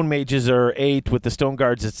the stone mages are 8 with the stone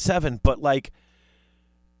guards at 7. But like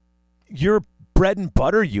your bread and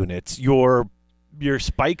butter units, your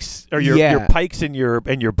spikes or your pikes and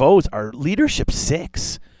your bows are leadership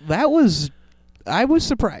 6. I was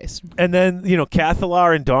surprised. And then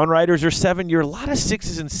Cathalar and Dawn Riders are 7. You're a lot of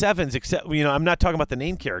 6s and 7s, except I'm not talking about the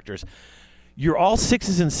name characters. You're all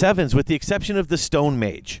 6s and 7s with the exception of the stone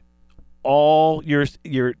mage. All your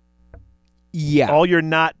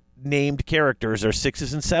not named characters are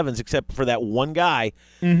 6s and 7s except for that one guy.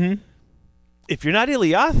 Mm-hmm. If you're not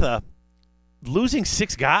Iliatha, losing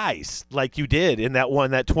 6 guys like you did in that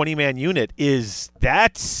 20-man unit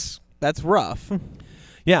that's rough.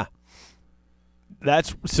 Yeah.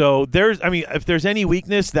 If there's any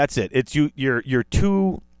weakness, that's it. It's your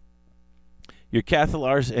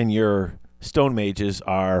Cathalars and your stone mages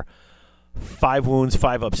are 5 wounds,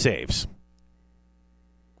 5 up saves.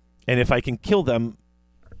 And if I can kill them...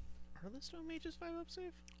 Are the stone mages 5 up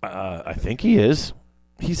save? I think he is.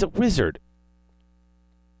 He's a wizard.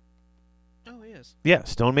 Oh, he is. Yeah,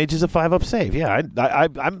 stone mage is a 5 up save. Yeah,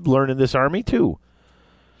 I'm learning this army too.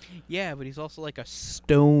 Yeah, but he's also like a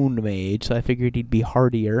stone mage, so I figured he'd be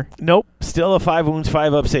hardier. Nope, still a 5 wounds,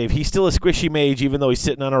 5 up save. He's still a squishy mage even though he's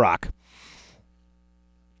sitting on a rock.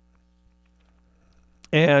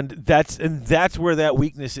 And that's where that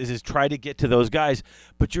weakness is try to get to those guys,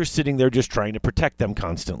 but you're sitting there just trying to protect them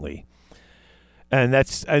constantly. And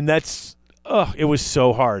that's it was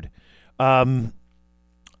so hard.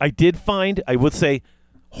 I did find, I would say,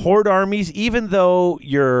 horde armies, even though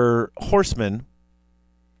your horsemen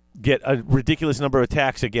get a ridiculous number of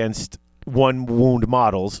attacks against 1 wound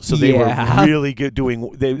models, so they were really good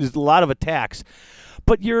there's a lot of attacks.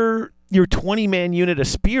 But your 20-man unit of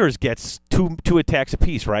spears gets two attacks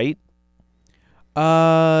apiece, right?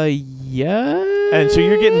 Yeah. And so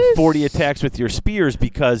you're getting 40 attacks with your spears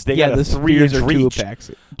because they got a 3-inch reach.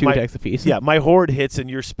 Two attacks apiece. Yeah, my horde hits and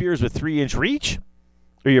your spears with 3-inch reach,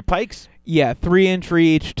 or your pikes. Yeah, 3-inch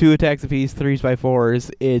reach, 2 attacks apiece,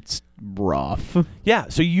 3x4s. It's rough. Yeah,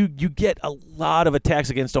 so you get a lot of attacks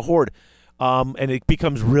against a horde, and it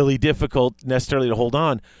becomes really difficult necessarily to hold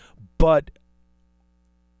on. But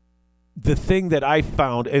the thing that I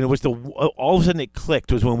found, and it was all of a sudden it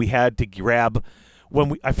clicked, was when we had to grab,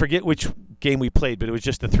 I forget which game we played, but it was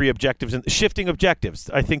just the 3 objectives and shifting objectives.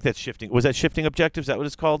 I think that's shifting. Was that shifting objectives? Is that what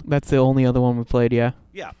it's called? That's the only other one we played, yeah.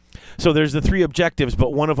 Yeah. So there's the 3 objectives,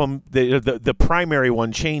 but one of them, the primary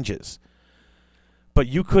one changes. But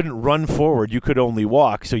you couldn't run forward. You could only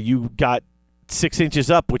walk. So you got 6 inches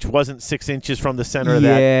up, which wasn't 6 inches from the center of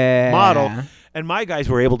that model. And my guys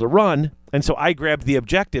were able to run, and so I grabbed the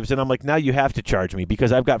objectives, and I'm like, now you have to charge me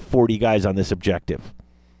because I've got 40 guys on this objective.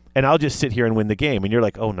 And I'll just sit here and win the game. And you're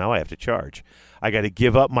like, oh, now I have to charge. I got to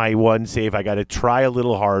give up my one save. I got to try a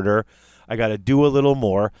little harder. I got to do a little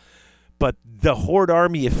more. But the Horde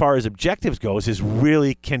army, as far as objectives goes,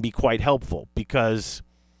 can be quite helpful because...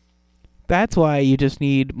 That's why you just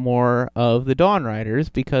need more of the Dawn Riders,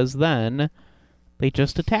 because then they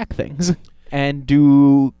just attack things and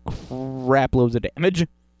do crap loads of damage.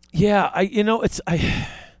 Yeah,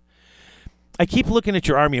 I keep looking at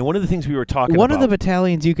your army, and one of the things we were talking about... One of the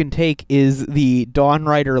battalions you can take is the Dawn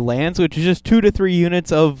Rider Lance, which is just 2 to 3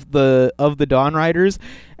 units of the Dawn Riders,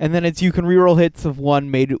 and then you can reroll hits of one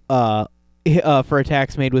made for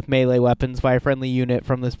attacks made with melee weapons by a friendly unit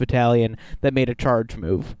from this battalion that made a charge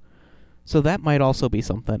move. So that might also be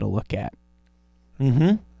something to look at.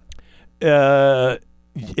 Mm-hmm.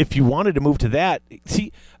 If you wanted to move to that,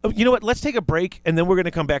 see, you know what? Let's take a break, and then we're going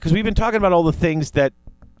to come back, because we've been talking about all the things that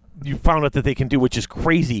you found out that they can do, which is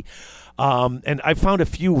crazy. And I found a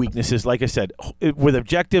few weaknesses. Like I said, with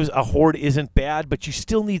objectives, a Horde isn't bad, but you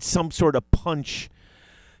still need some sort of punch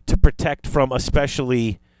to protect from,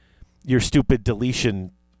 especially your stupid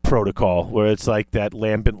deletion protocol, where it's like that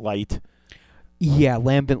lambent light. Yeah,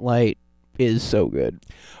 lambent light is so good.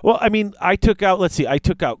 Well, I mean, I took out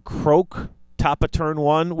Croak top of turn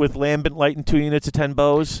 1 with lambent light and 2 units of 10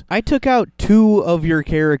 bows. I took out 2 of your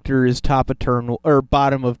characters top of turn or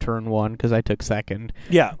bottom of turn 1 because I took second.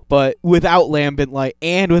 Yeah, but without lambent light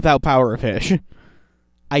and without power of fish.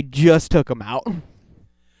 I just took them out.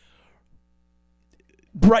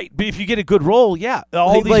 Right, but if you get a good roll, yeah,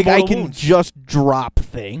 all these I can wounds. just drop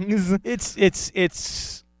things.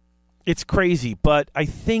 It's crazy, but I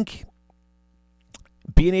think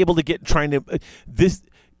being able to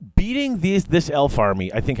beating this elf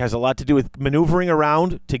army, I think, has a lot to do with maneuvering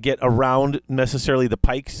around to get around necessarily the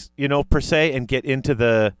pikes, per se, and get into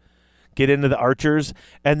the archers,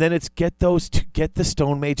 and then it's get the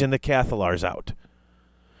Stone Mage and the Cathalars out.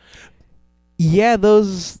 Yeah,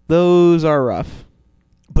 those are rough.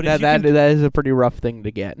 But that is a pretty rough thing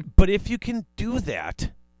to get. But if you can do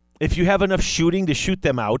that, if you have enough shooting to shoot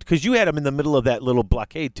them out, because you had them in the middle of that little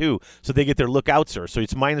blockade too, so they get their lookout, sir. So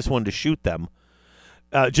it's -1 to shoot them,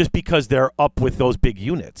 just because they're up with those big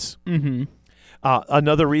units. Mm-hmm.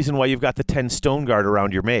 Another reason why you've got the 10 Stone Guard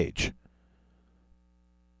around your mage.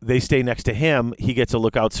 They stay next to him. He gets a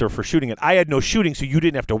lookout, sir, for shooting it. I had no shooting, so you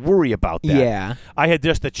didn't have to worry about that. Yeah. I had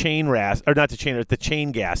just the chain the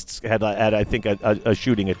chain ghasts had I think a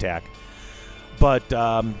shooting attack. But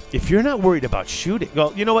if you're not worried about shooting,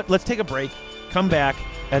 well, you know what? Let's take a break, come back,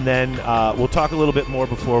 and then we'll talk a little bit more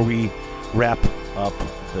before we wrap up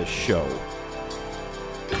the show.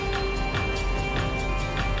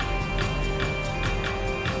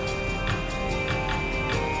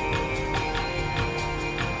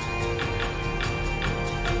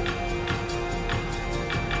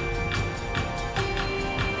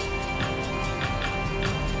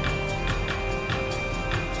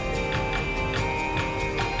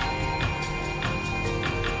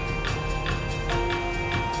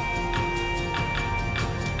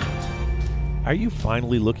 Are you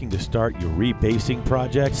finally looking to start your rebasing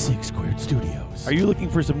project? 6 Squared Studios. Are you looking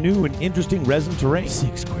for some new and interesting resin terrain?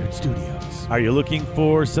 6 Squared Studios. Are you looking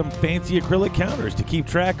for some fancy acrylic counters to keep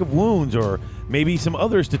track of wounds, or maybe some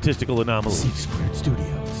other statistical anomalies? 6 Squared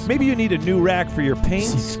Studios. Maybe you need a new rack for your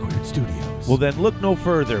paints? 6 Squared Studios. Well, then look no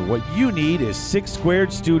further. What you need is 6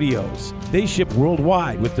 Squared Studios. They ship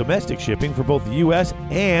worldwide with domestic shipping for both the U.S.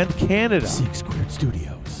 and Canada. 6 Squared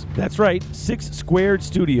Studios. That's right, 6 Squared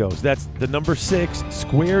Studios. That's the number 6,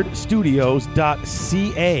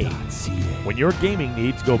 squaredstudios.ca. When your gaming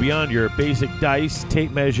needs go beyond your basic dice,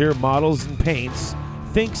 tape measure, models, and paints,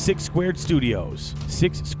 think 6 Squared Studios.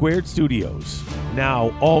 6 Squared Studios.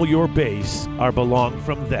 Now all your base are belong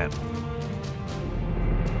from them.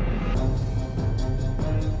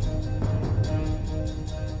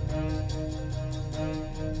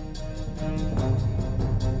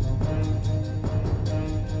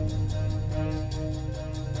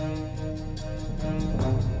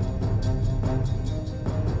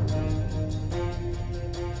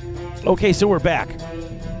 Okay, so we're back.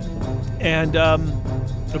 And,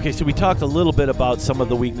 so we talked a little bit about some of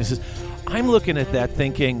the weaknesses. I'm looking at that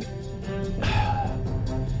thinking,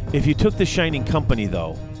 if you took the Shining Company,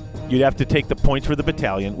 though, you'd have to take the points for the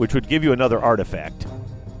battalion, which would give you another artifact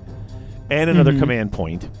and another command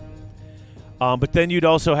point. But then you'd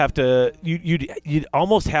also have to, you'd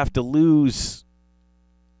almost have to lose,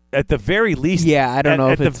 at the very least. Yeah, I don't know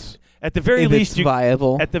if it's at the very least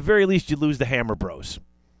viable. At the very least, you lose the Hammer Bros.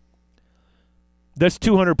 That's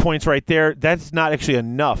 200 points right there. That's not actually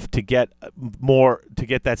enough to get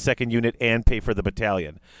that second unit and pay for the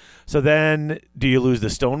battalion. So then, do you lose the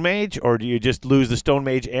Stone Mage, or do you just lose the Stone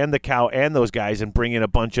Mage and the Cow and those guys and bring in a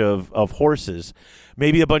bunch of horses?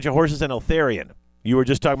 Maybe a bunch of horses and Eltharion. You were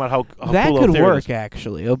just talking about how that cool could Eltharion work, is.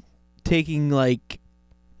 actually. Taking, like,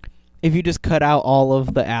 if you just cut out all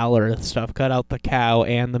of the Alarith stuff, cut out the Cow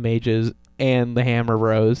and the Mages and the Hammer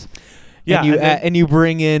Bros. Yeah, and you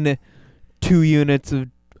bring in 2 units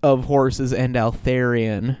of horses and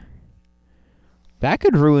Eltharion. That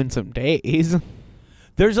could ruin some days.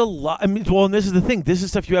 There's a lot. I mean, well, and this is the thing. This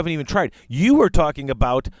is stuff you haven't even tried. You were talking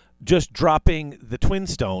about just dropping the Twin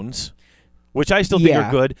Stones, which I still think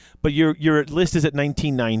are good, but your list is at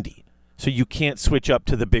 1990, so you can't switch up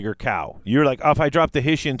to the bigger Cow. You're like, oh, if I drop the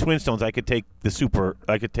Hessian Twin Stones, I could take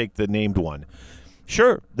the named one.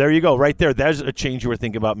 Sure, there you go, right there. There's a change you were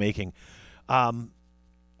thinking about making. And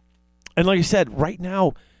like I said, right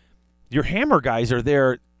now, your Hammer guys are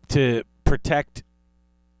there to protect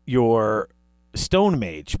your Stone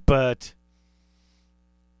Mage, but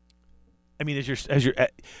I mean,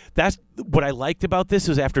 that's what I liked about this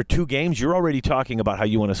is after 2 games, you're already talking about how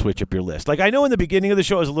you want to switch up your list. Like, I know in the beginning of the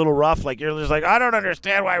show it was a little rough. Like, you're just like, I don't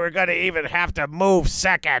understand why we're going to even have to move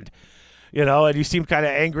second. And you seem kind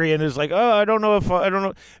of angry, and it's like, oh, I don't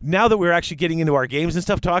know. Now that we're actually getting into our games and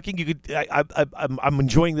stuff, talking, I'm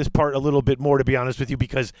enjoying this part a little bit more, to be honest with you,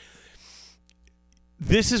 because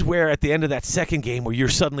this is where at the end of that second game where you're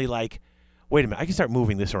suddenly like, wait a minute, I can start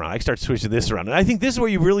moving this around. I can start switching this around. And I think this is where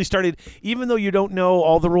you really started, even though you don't know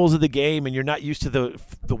all the rules of the game and you're not used to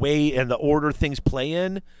the way and the order things play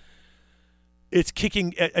in,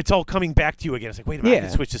 it's all coming back to you again. It's like, wait a minute, I can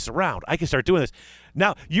switch this around. I can start doing this.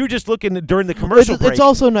 Now, you're just looking during the commercial break. It's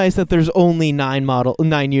also nice that there's only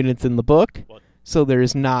 9 units in the book, so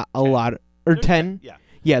there's not a lot, or 10.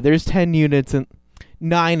 Yeah, there's 10 units and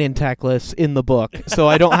 9 in Teclis in the book, so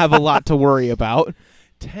I don't have a lot to worry about.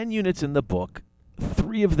 10 units in the book,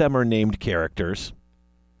 3 of them are named characters.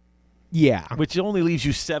 Yeah. Which only leaves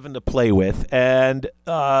you 7 to play with, and 2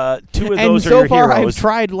 of those are your heroes. And so far, heroes. I've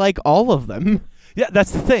tried, like, all of them. Yeah,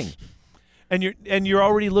 that's the thing. And you're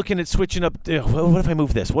already looking at switching up, what if I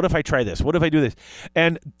move this? What if I try this? What if I do this?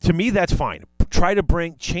 And to me, that's fine. Try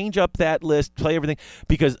to change up that list, play everything,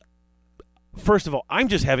 because first of all, I'm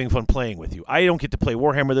just having fun playing with you. I don't get to play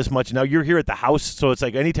Warhammer this much. Now you're here at the house, so it's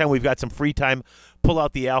like anytime we've got some free time, pull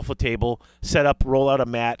out the alpha table, set up, roll out a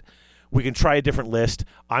mat. We can try a different list.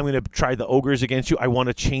 I'm going to try the ogres against you. I want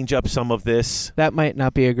to change up some of this. That might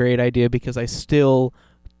not be a great idea because I still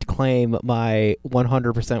claim my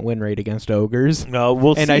 100% win rate against ogres. No,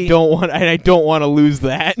 we'll see. And I don't want to lose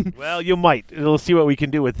that. Well, you might. We'll see what we can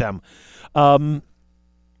do with them. I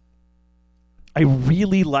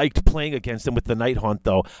really liked playing against them with the Night Haunt,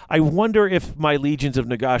 though. I wonder if my Legions of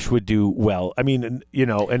Nagash would do well. I mean, and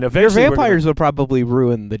eventually... Your vampires would probably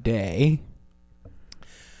ruin the day.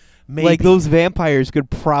 Maybe. Like, those vampires could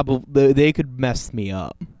they could mess me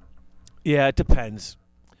up. Yeah, it depends.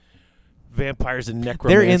 Vampires and necromancers.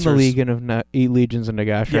 They're in the Legions of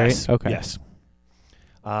Nagash, yes, right? Okay. Yes.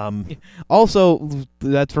 Also,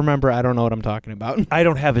 remember, I don't know what I'm talking about. I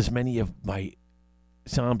don't have as many of my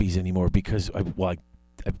zombies anymore because I've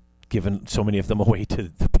given so many of them away to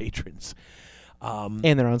the patrons. And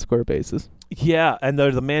they're on square bases. Yeah, and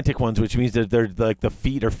they're the mantic ones, which means that they're like the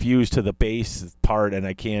feet are fused to the base part, and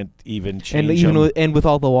I can't even change them. And with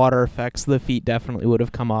all the water effects, the feet definitely would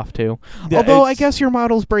have come off too. Yeah, although I guess your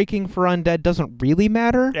model's breaking for undead doesn't really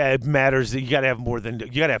matter. Yeah, it matters. You got to have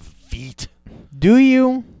you got to have feet. Do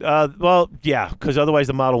you? Well, yeah, because otherwise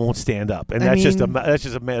the model won't stand up, and that's just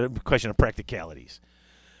a question of practicalities.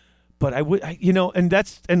 But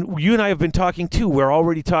and you and I have been talking too. We're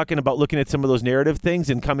already talking about looking at some of those narrative things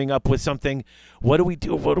and coming up with something. What do we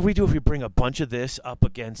do? What do we do if we bring a bunch of this up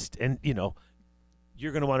against? And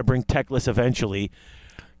you're going to want to bring Teclis eventually.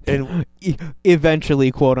 And eventually,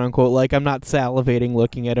 quote unquote. Like, I'm not salivating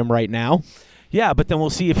looking at him right now. Yeah, but then we'll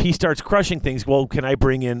see if he starts crushing things. Well, can I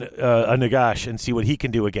bring in a Nagash and see what he can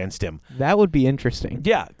do against him? That would be interesting.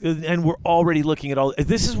 Yeah, and we're already looking at all.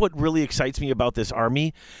 This is what really excites me about this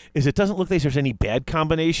army, is it doesn't look like there's any bad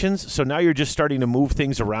combinations. So now you're just starting to move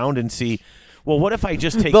things around and see, well, what if I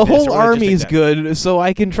just take the this, whole army's good, so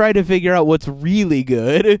I can try to figure out what's really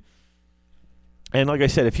good. And like I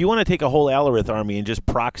said, if you want to take a whole Alarith army and just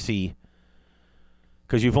proxy,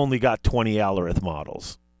 because you've only got 20 Alarith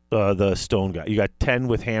models. The stone guy. You got 10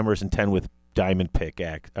 with hammers and 10 with diamond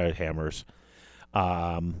hammers.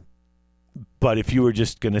 But if you were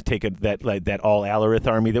just going to take that all Alarith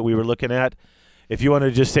army that we were looking at, If you want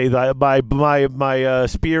to just say that my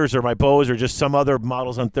spears or my bows or just some other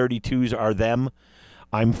models on 32s are them,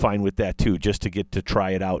 I'm fine with that too, just to get to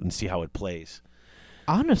try it out and see how it plays.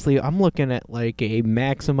 Honestly, I'm looking at like a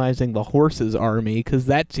maximizing the horses army because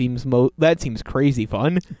that seems crazy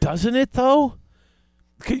fun. Doesn't it though?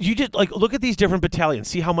 You just like look at these different battalions,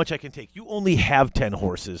 see how much I can take. You only have 10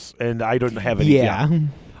 horses, and I don't have any. Yeah.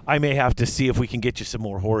 I may have to see if we can get you some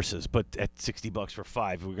more horses, but at $60 for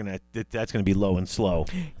 5, that's gonna be low and slow.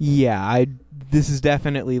 Yeah, this is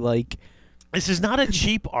definitely like This is not a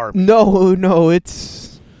cheap army. No,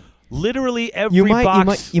 it's literally every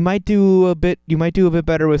box. You might do a bit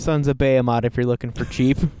better with Sons of Behemoth if you're looking for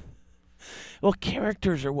cheap. Well,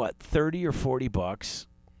 characters are what, $30 or $40.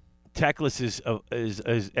 Techless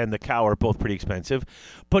is and the cow are both pretty expensive,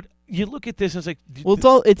 but you look at this and it's like,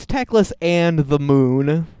 well, it's Techless and the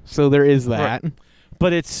Moon, so there is that. Right.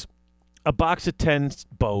 But it's a box of 10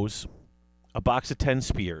 bows, a box of 10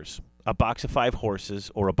 spears, a box of 5 horses,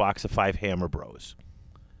 or a box of 5 hammer bros.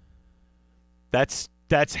 That's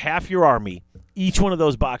half your army. Each one of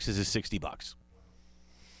those boxes is $60,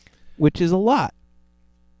 which is a lot.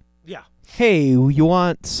 Yeah. Hey, you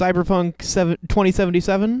want Cyberpunk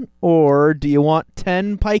 2077, or do you want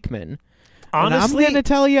 10 pikemen? Honestly, and I'm going to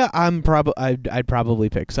tell you, I'd probably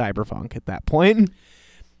pick Cyberpunk at that point.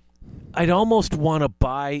 I'd almost want to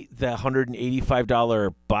buy the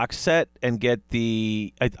 $185 box set and get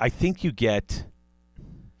the. I think you get.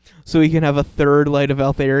 So you can have a third Light of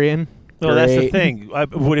Eltharion. Well, that's the thing.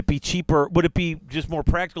 Would it be cheaper? Would it be just more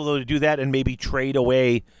practical though to do that and maybe trade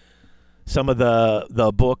away some of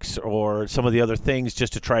the books or some of the other things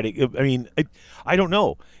just to try to? I mean, I don't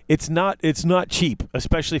know. It's not cheap,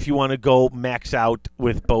 especially if you want to go max out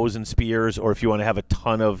with bows and spears, or if you want to have a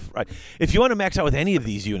ton of. If you want to max out with any of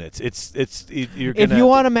these units, you're gonna. If you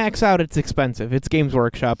want to max out, it's expensive. It's Games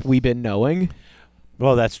Workshop. We've been knowing.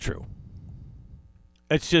 Well, that's true.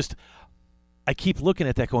 It's just I keep looking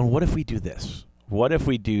at that, going, "What if we do this? What if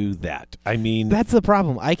we do that?" I mean, that's the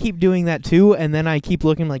problem. I keep doing that too, and then I keep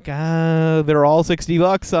looking like, they're all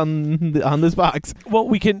 $60 on this box. Well,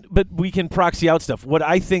 we can proxy out stuff. What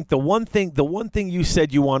I think the one thing you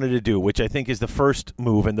said you wanted to do, which I think is the first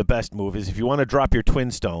move and the best move, is if you want to drop your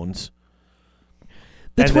twin stones.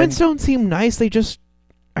 The twin stones seem nice.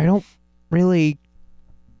 I don't really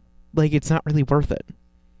like. It's not really worth it.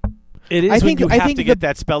 It is when you have to get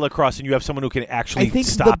that spell across, and you have someone who can actually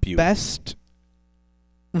stop you.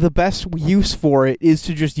 The best use for it is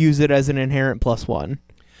to just use it as an inherent +1.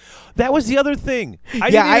 That was the other thing. I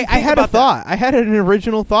had a thought. I had an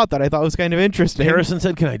original thought that I thought was kind of interesting. Harrison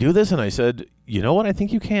said, "Can I do this?" And I said, "You know what? I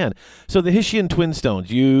think you can." So the Hessian Twin Stones,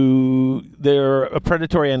 they're a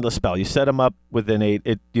predatory endless spell. You set them up within 8.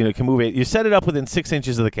 It can move 8. You set it up within 6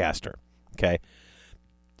 inches of the caster. Okay.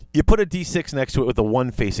 You put a D6 next to it with a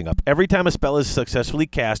 1 facing up. Every time a spell is successfully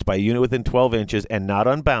cast by a unit within 12 inches and not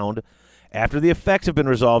unbound, after the effects have been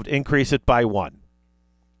resolved, increase it by 1.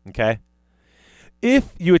 Okay?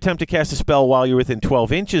 If you attempt to cast a spell while you're within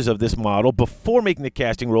 12 inches of this model, before making the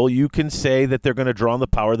casting roll, you can say that they're going to draw on the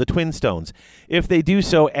power of the Twin Stones. If they do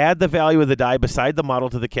so, add the value of the die beside the model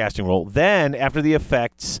to the casting roll. Then, after the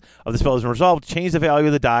effects of the spell has been resolved, change the value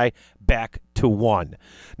of the die back to 1.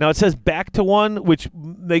 Now, it says back to 1, which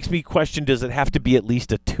makes me question, does it have to be at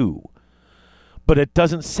least a 2? But it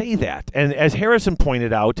doesn't say that. And as Harrison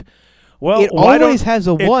pointed out, well, it always has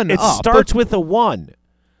a 1 It starts with a 1.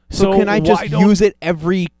 So can I just use it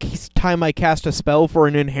every time I cast a spell for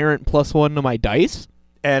an inherent +1 to my dice?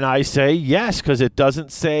 And I say yes, because it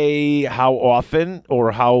doesn't say how often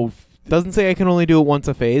or how... Doesn't say I can only do it once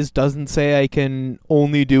a phase. Doesn't say I can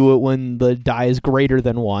only do it when the die is greater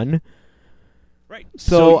than 1. Right.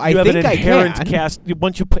 So I think I can.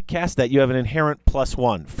 Once you cast that, you have an inherent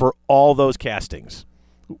 +1 for all those castings.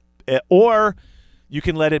 Or you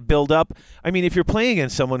can let it build up. I mean, if you're playing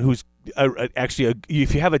against someone who's if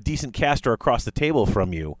you have a decent caster across the table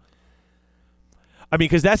from you, I mean,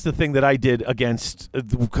 because that's the thing that I did against,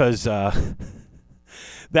 because that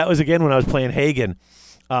was, again, when I was playing Hagen,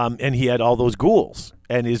 and he had all those ghouls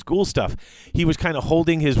and his ghoul stuff. He was kind of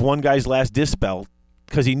holding his one guy's last dispel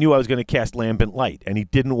because he knew I was going to cast Lambent Light, and he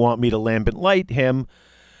didn't want me to Lambent Light him.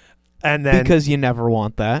 And then, because you never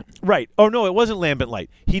want that. Right. Oh, no, it wasn't Lambent Light.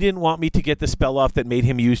 He didn't want me to get the spell off that made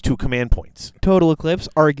him use 2 command points. Total Eclipse,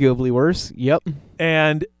 arguably worse. Yep.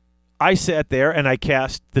 And I sat there and I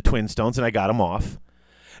cast the Twin Stones and I got them off.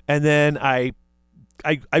 And then I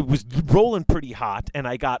was rolling pretty hot, and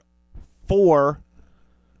I got 4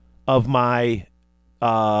 of my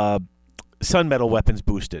Sun Metal weapons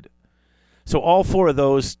boosted. So all 4 of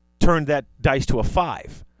those turned that dice to a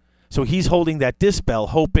 5. So he's holding that Dispel,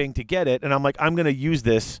 hoping to get it, and I'm like, I'm going to use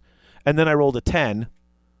this. And then I rolled a 10.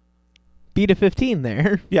 Beat a 15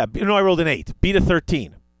 there. Yeah, I rolled an 8. Beat a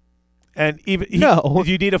 13. And even No.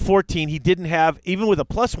 you need a 14. He didn't have, even with a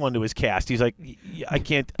 +1 to his cast, he's like, I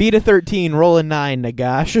can't. Beat a 13, roll a 9,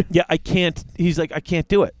 Nagash. Yeah, I can't. He's like, I can't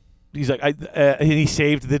do it. He's like, and he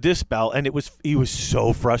saved the Dispel, and he was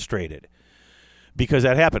so frustrated because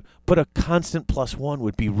that happened. But a constant +1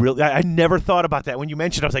 would be real. I never thought about that. When you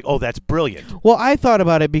mentioned it, I was like, oh, that's brilliant. Well, I thought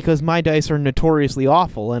about it because my dice are notoriously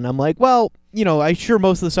awful, and I'm like, well, I sure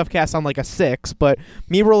most of the stuff casts on like a 6, but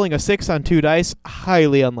me rolling a 6 on 2 dice,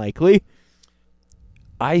 highly unlikely.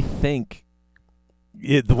 I think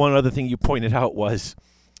the one other thing you pointed out was,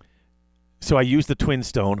 so I use the Twin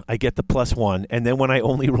Stone, I get the +1, and then when I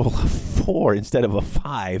only roll a 4 instead of a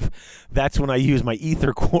 5, that's when I use my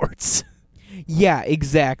Ether Quartz. Yeah,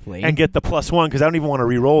 exactly. And get the +1, because I don't even want to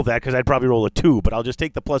re-roll that, because I'd probably roll a 2, but I'll just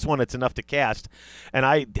take the +1. It's enough to cast. And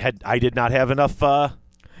I did not have enough.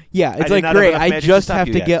 Yeah, it's like, great, I just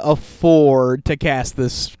have to get a 4 to cast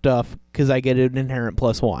this stuff, because I get an inherent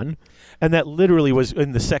 +1. And that literally was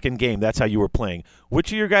in the second game. That's how you were playing.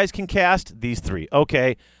 Which of your guys can cast? These 3.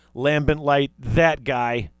 Okay, Lambent Light, that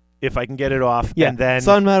guy, if I can get it off. Yeah, and then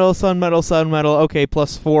Sun Metal, Sun Metal, Sun Metal, okay,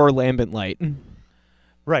 +4 Lambent Light.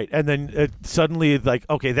 Right, and then suddenly, like,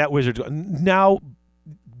 okay, that wizard's gone. Now,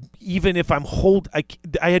 even if I'm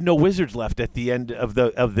I had no wizards left at the end of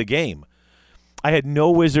the game. I had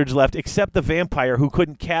no wizards left except the vampire who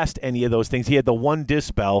couldn't cast any of those things. He had the 1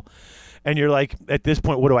 Dispel, and you're like, at this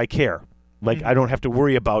point, what do I care? Like, I don't have to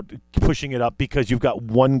worry about pushing it up because you've got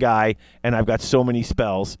 1 guy and I've got so many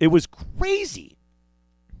spells. It was crazy.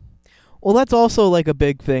 Well, that's also like a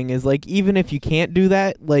big thing is like even if you can't do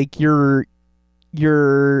that, like your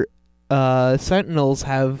sentinels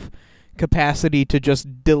have capacity to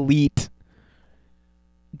just delete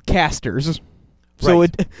casters.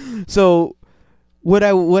 Right. So what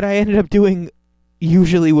I ended up doing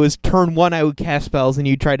usually was turn 1 I would cast spells and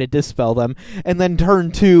you'd try to dispel them, and then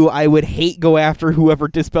turn 2 I would go after whoever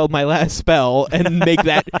dispelled my last spell and make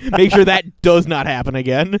sure that does not happen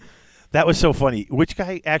again. That was so funny. Which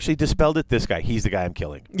guy actually dispelled it? This guy. He's the guy I'm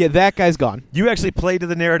killing. Yeah, that guy's gone. You actually played to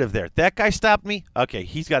the narrative there. That guy stopped me? Okay,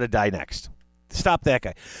 he's got to die next. Stop that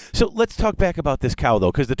guy. So let's talk back about this cow,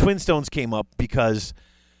 though, because the Twin Stones came up because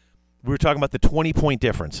we were talking about the 20-point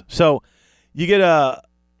difference. So you get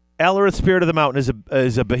Alarith, Spirit of the Mountain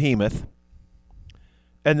is a behemoth.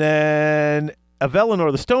 And then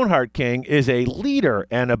Avelinor, the Stoneheart King, is a leader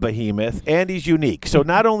and a behemoth, and he's unique. So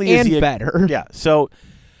not only is and he better. Yeah, so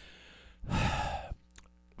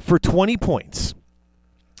for 20 points,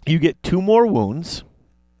 you get 2 more wounds,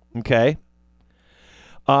 okay?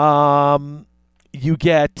 You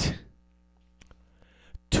get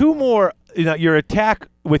 2 more, your attack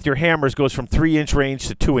with your hammers goes from 3-inch range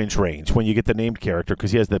to 2-inch range when you get the named character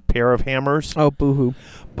because he has the pair of hammers. Oh, boo-hoo.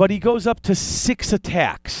 But he goes up to 6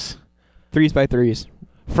 attacks. 3s by 3s.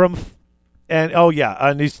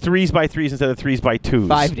 And he's 3s by 3s instead of 3s by 2s.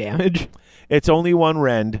 5 damage. It's only 1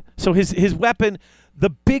 rend. So his weapon, the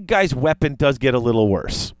big guy's weapon does get a little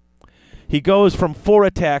worse. He goes from 4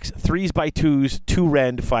 attacks, 3s by 2s, 2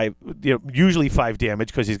 rend, 5, usually 5 damage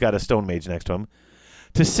because he's got a stone mage next to him,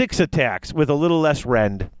 to 6 attacks with a little less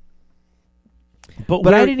rend.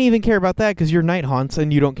 But I didn't even care about that because you're Night Haunts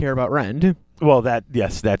and you don't care about rend. Well,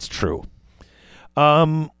 that's true.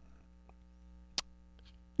 Now,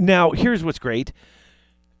 here's what's great.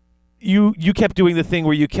 You kept doing the thing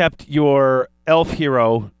where you kept your elf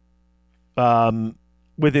hero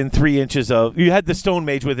within 3 inches of... You had the stone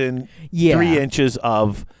mage within 3 inches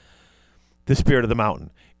of the Spirit of the Mountain.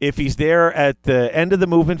 If he's there at the end of the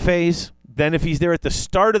movement phase, then if he's there at the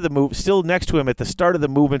start of the move, still next to him at the start of the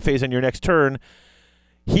movement phase on your next turn,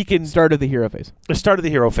 he can... Start of the hero phase. The start of the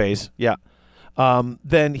hero phase, yeah.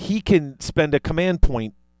 Then he can spend a command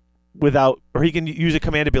point or he can use a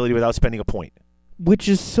command ability without spending a point. Which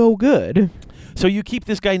is so good. So you keep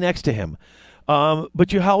this guy next to him.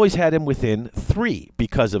 But you always had him within 3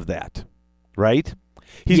 because of that, right?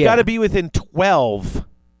 He's got to be within 12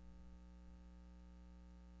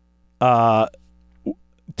 to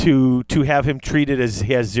have him treated as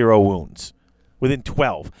he has 0 wounds. Within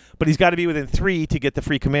 12. But he's got to be within 3 to get the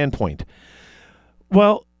free command point.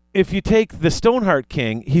 Well, if you take the Stoneheart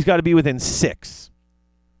King, he's got to be within 6.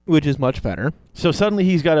 Which is much better. So suddenly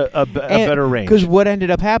he's got a better range. Because what ended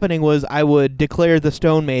up happening was I would declare the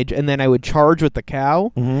Stone Mage, and then I would charge with the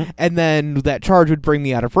cow, and then that charge would bring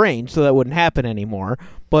me out of range, so that wouldn't happen anymore.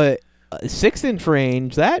 But 6-inch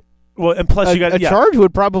range, that Well, and plus you got a charge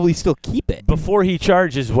would probably still keep it. Before he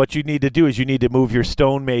charges, what you need to do is you need to move your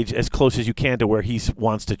stone mage as close as you can to where he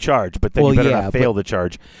wants to charge. But then you better not fail the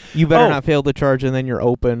charge. You better not fail the charge, and then you're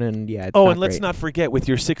open, and it's and let's not forget, with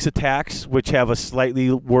your 6 attacks, which have a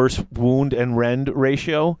slightly worse wound and rend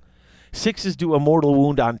ratio, 6s do a mortal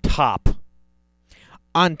wound on top.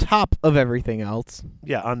 On top of everything else.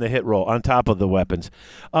 Yeah, on the hit roll, on top of the weapons.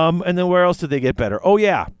 And then where else did they get better? Oh,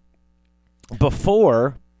 yeah.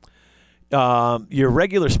 Before... your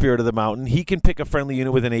regular Spirit of the Mountain, he can pick a friendly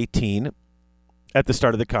unit with an 18 at the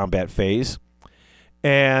start of the combat phase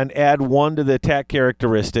and add 1 to the attack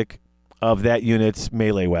characteristic of that unit's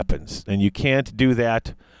melee weapons. And you can't do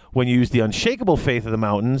that when you use the Unshakable Faith of the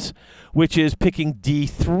Mountains, which is picking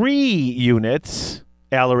D3 units,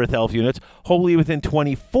 Alarith Elf units, wholly within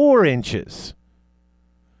 24 inches.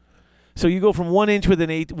 So you go from 1 inch with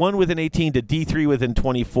an 1 with an 18 to D3 within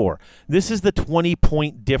 24. This is the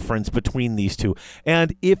 20-point difference between these two.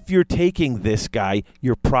 And if you're taking this guy,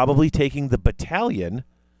 you're probably taking the battalion.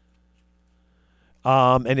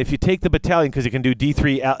 And if you take the battalion, because it can do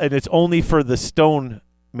D3, and it's only for the stone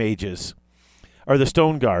mages, or the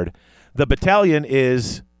stone guard, the battalion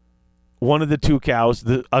is 1 of the 2 cows,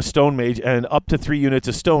 a stone mage, and up to 3 units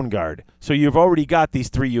of stone guard. So you've already got these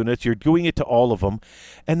 3 units. You're doing it to all of them.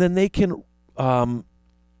 And then they can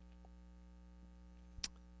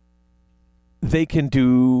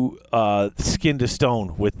do skin to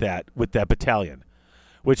stone with that battalion,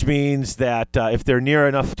 which means that if they're near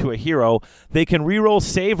enough to a hero, they can reroll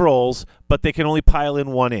save rolls, but they can only pile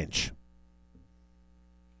in 1 inch.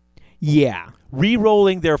 Yeah.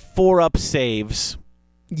 Rerolling their 4-up saves.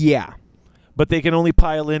 Yeah. But they can only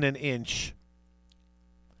pile in 1 inch,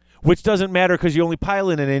 which doesn't matter because you only pile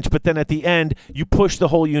in 1 inch, but then at the end, you push the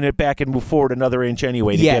whole unit back and move forward another inch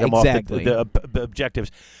anyway to get them off the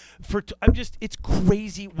objectives. It's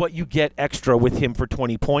crazy what you get extra with him for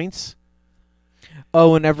 20 points.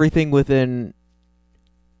 Oh, and everything within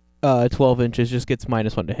 12 inches just gets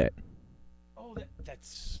 -1 to hit. Oh,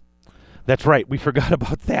 that's right. We forgot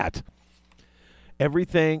about that.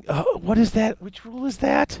 Everything. What is that? Which rule is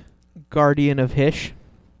that? Guardian of Hysh.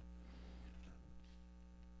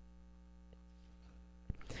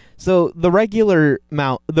 So the regular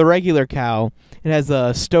cow, it has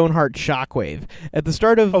a Stoneheart Shockwave. At the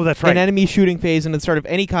start of an enemy shooting phase and at the start of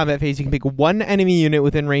any combat phase, you can pick 1 enemy unit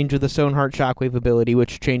within range of the Stoneheart Shockwave ability,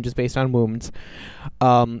 which changes based on wounds.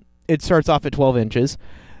 It starts off at 12 inches.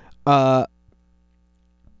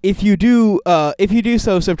 If you do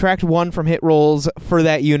so, subtract 1 from hit rolls for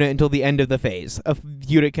that unit until the end of the phase. A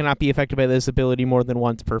unit cannot be affected by this ability more than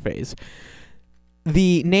once per phase.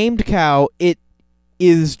 The named cow, it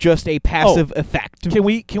is just a passive effect. Can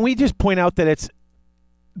we just point out that it's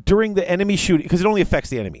during the enemy shooting, because it only affects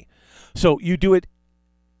the enemy. So you do it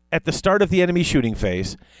at the start of the enemy shooting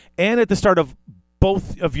phase and at the start of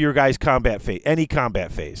both of your guys' combat phase, any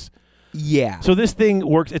combat phase. Yeah. So this thing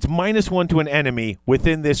works. It's -1 to an enemy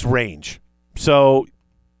within this range. So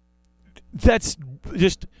that's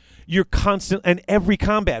just your constant and every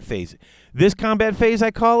combat phase. This combat phase,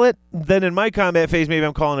 I call it. Then in my combat phase, maybe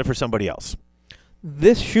I'm calling it for somebody else.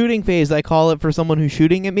 This shooting phase, I call it for someone who's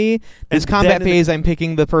shooting at me. This combat phase, I'm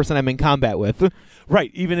picking the person I'm in combat with.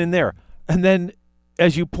 Right, even in there. And then,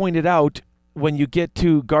 as you pointed out, when you get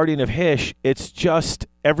to Guardian of Hysh, it's just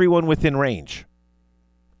everyone within range.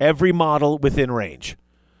 Every model within range.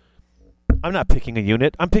 I'm not picking a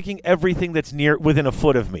unit. I'm picking everything that's within a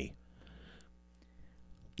foot of me.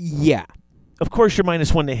 Yeah. Of course you're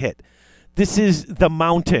 -1 to hit. This is, the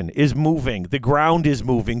mountain is moving. The ground is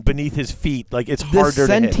moving beneath his feet. Like, it's harder to hit. The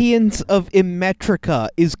sentience of Immetrica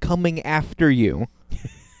is coming after you.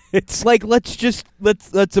 It's like,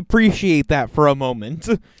 let's appreciate that for a moment.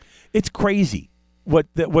 It's crazy what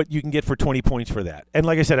you can get for 20 points for that. And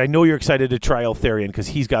like I said, I know you're excited to try Altharion because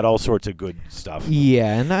he's got all sorts of good stuff.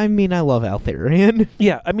 Yeah, and I mean, I love Altharion.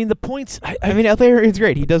 Yeah, I mean, the points... I mean, Altharion's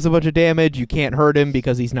great. He does a bunch of damage. You can't hurt him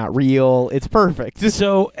because he's not real. It's perfect.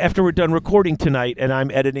 So, after we're done recording tonight and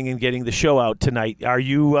I'm editing and getting the show out tonight, are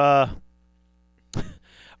you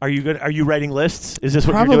writing lists? Is this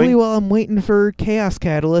what you're doing? Probably while I'm waiting for Chaos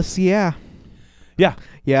Catalysts, yeah. Yeah.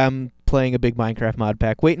 Yeah, I'm playing a big Minecraft mod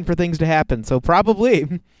pack, waiting for things to happen, so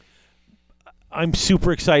probably. I'm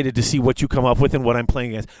super excited to see what you come up with and what I'm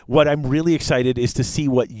playing against. What I'm really excited is to see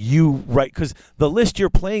what you write, because the list you're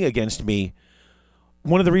playing against me,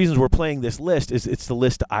 one of the reasons we're playing this list is it's the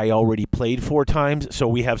list I already played 4 times, so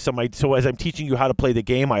we have so as I'm teaching you how to play the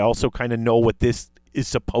game, I also kind of know what this is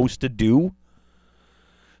supposed to do.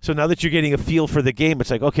 So now that you're getting a feel for the game,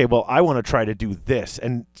 it's like, okay, well, I want to try to do this.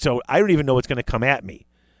 And so I don't even know what's going to come at me.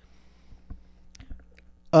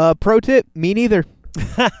 Pro tip: me neither.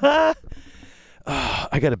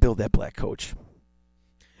 I got to build that black coach.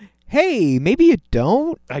 Hey, maybe you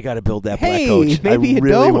don't. I got to build that Hey, black coach. maybe I you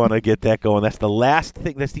really don't. want to get that going. That's the last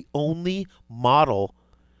thing. That's the only model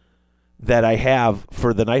that I have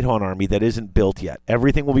for the Nighthawk Army that isn't built yet.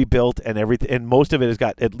 Everything will be built, and most of it has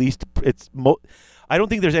got at least I don't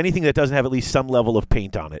think there's anything that doesn't have at least some level of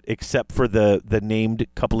paint on it, except for the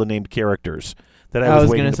couple of named characters that I was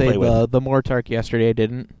waiting gonna to say play with. the Mortark yesterday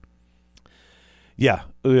didn't. Yeah,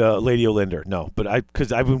 Lady Olinder. No, but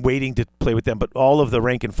because I've been waiting to play with them. But all of the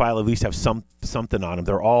rank and file at least have something on them.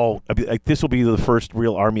 They're all. This will be the first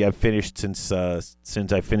real army I've finished since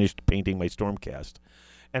I finished painting my Stormcast,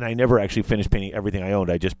 and I never actually finished painting everything I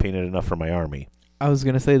owned. I just painted enough for my army. I was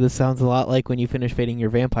gonna say this sounds a lot like when you finish painting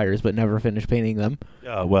your vampires, but never finish painting them,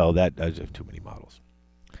 Well, I just have too many models.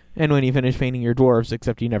 and when you finish painting your dwarves,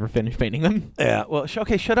 except you never finish painting them. Yeah. Well,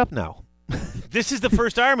 okay. Shut up now. This is the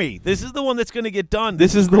first army. This is the one that's going to get done.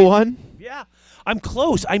 This is the one. Yeah. I'm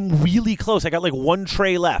close. I'm really close. I got like one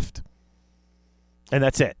tray left, and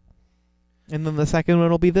that's it. And then the second one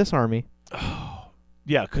will be this army.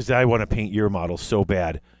 Yeah, because I want to paint your model so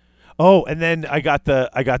bad. Oh, and then I got the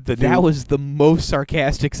That new. was the most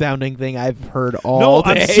sarcastic sounding thing I've heard all No,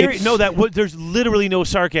 day. I'm serious. No, there's literally no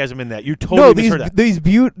sarcasm in that. You totally misheard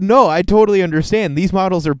that. No, I totally understand. These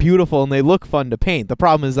models are beautiful and they look fun to paint. The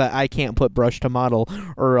problem is that I can't put brush to model,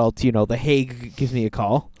 or else the Hague gives me a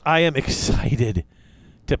call. I am excited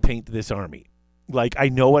to paint this army. Like, I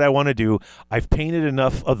know what I want to do. I've painted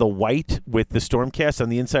enough of the white with the Stormcast on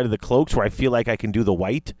the inside of the cloaks where I feel like I can do the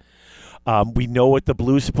white. We know what the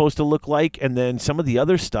blue is supposed to look like, and then some of the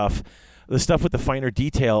other stuff, the stuff with the finer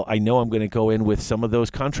detail, I know I'm going to go in with some of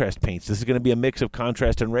those contrast paints. This is going to be a mix of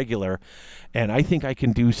contrast and regular, and I think I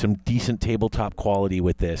can do some decent tabletop quality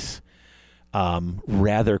with this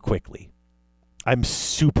rather quickly. I'm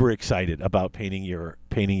super excited about painting your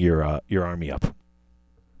army up.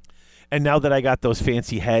 And now that I got those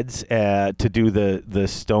fancy heads to do the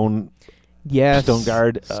stone. Yes. Stone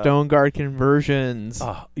Guard. Stone Guard conversions.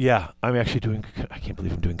 Yeah. I'm actually doing. I can't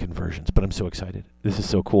believe I'm doing conversions, but I'm so excited. This is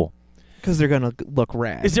so cool. Because they're going to look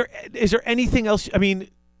rad. Is there anything else? I mean,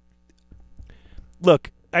 look,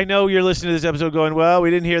 I know you're listening to this episode going, well, we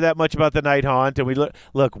didn't hear that much about the Night Haunt, and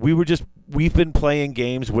we've been playing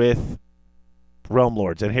games with Realm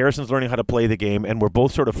Lords, and Harrison's learning how to play the game, and we're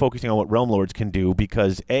both sort of focusing on what Realm Lords can do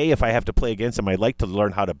because, if I have to play against them, I'd like to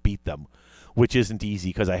learn how to beat them, which isn't easy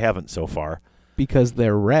because I haven't so far. Because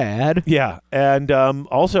they're rad. Yeah, and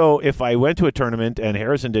also, if I went to a tournament and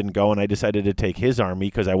Harrison didn't go and I decided to take his army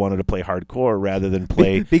because I wanted to play hardcore rather than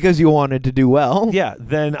play... because you wanted to do well. Yeah,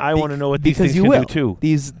 then I want to know what these because things you can will. do,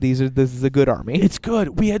 too. This is a good army. It's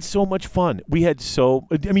good. We had so much fun.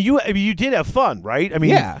 You did have fun, right? I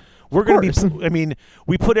mean, yeah. We're going course. to be... I mean,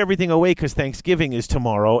 we put everything away because Thanksgiving is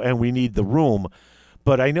tomorrow and we need the room.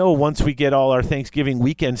 But I know once we get all our Thanksgiving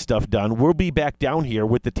weekend stuff done, we'll be back down here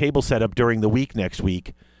with the table set up during the week next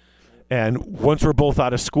week. And once we're both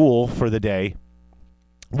out of school for the day,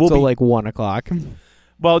 like 1 o'clock.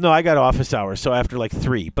 Well, no, I got office hours, so after like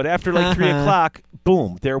 3. But after like 3 o'clock,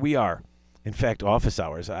 boom, there we are. In fact, office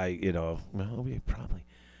hours, we probably...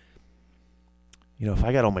 if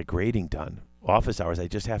I got all my grading done, office hours, I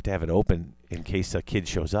just have to have it open in case a kid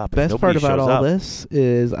shows up. Best part about all this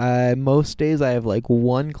is most days I have like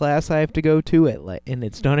one class I have to go to and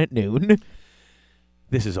it's done at noon.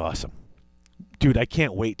 This is awesome. Dude, I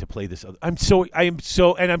can't wait to play this. I'm so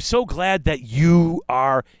glad that you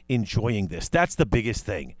are enjoying this. That's the biggest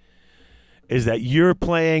thing. Is that you're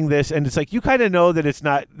playing this and it's like you kind of know that it's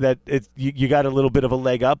not that it's you got a little bit of a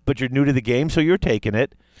leg up, but you're new to the game, so you're taking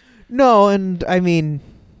it. No, and I mean,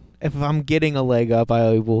 if I'm getting a leg up,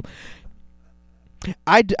 I will.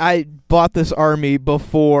 I bought this army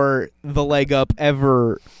before the leg up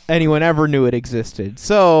anyone ever knew it existed.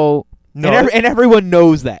 So and everyone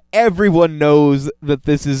knows that. Everyone knows that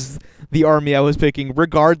this is the army I was picking,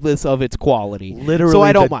 regardless of its quality. Literally, so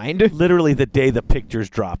I don't mind. Literally, the day the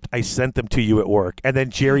pictures dropped, I sent them to you at work, and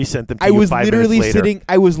then Jerry sent them to you 5 minutes later.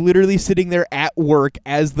 I was literally sitting there at work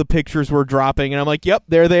as the pictures were dropping, and I'm like, "Yep,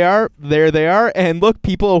 there they are, there they are." And look,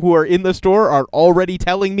 people who are in the store are already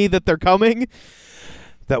telling me that they're coming.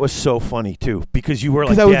 That was so funny too, because you were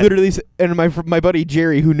like, because I was literally, and my buddy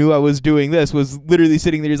Jerry, who knew I was doing this, was literally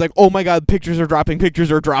sitting there. He's like, "Oh my God, pictures are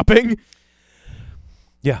dropping."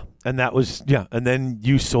 Yeah, and that was and then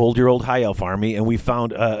you sold your old high elf army, and we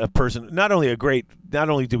found a person, not only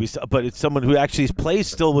do we, but it's someone who actually plays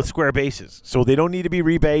still with square bases, so they don't need to be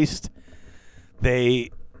rebased.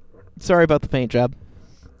 Sorry about the paint job.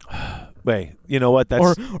 Wait, you know what?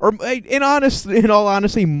 That's or in all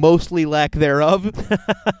honesty, mostly lack thereof.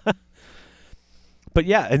 But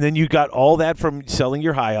yeah, and then you got all that from selling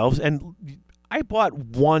your high elves, and I bought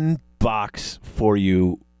one box for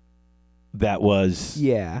you that was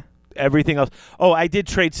Yeah. everything else. Oh, I did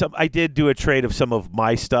do a trade of some of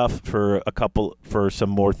my stuff for some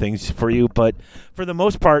more things for you, but for the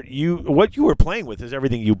most part, what you were playing with is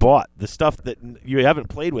everything you bought. The stuff that you haven't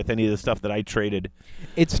played with, any of the stuff that I traded.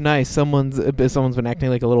 It's nice. Someone's been acting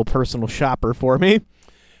like a little personal shopper for me.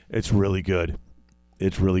 It's really good.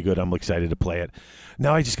 It's really good. I'm excited to play it.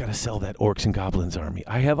 Now I just got to sell that Orcs and Goblins army.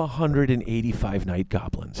 I have 185 Night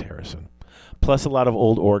Goblins, Harrison. Plus a lot of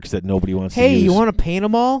old orcs that nobody wants to use. Hey, you want to paint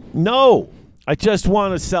them all? No, I just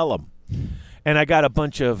want to sell them. And I got a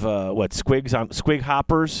bunch of squig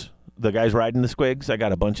hoppers. The guys riding the squigs. I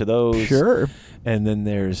got a bunch of those. Sure. And then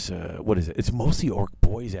there's what is it? It's mostly orc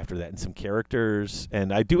boys after that, and some characters.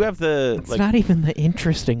 And I do have It's not even the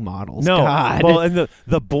interesting models. No, God. well, and the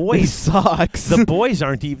They boys sucks. the boys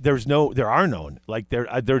aren't even. There are none. Like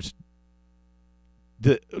there's.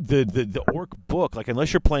 The orc book, like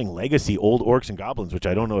unless you're playing Legacy, old orcs and goblins, which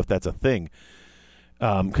I don't know if that's a thing,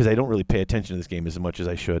 because I don't really pay attention to this game as much as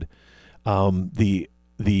I should.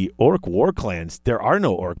 The orc war clans, there are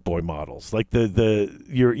no orc boy models. Like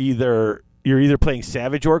you're either playing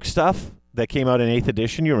Savage Orc stuff that came out in 8th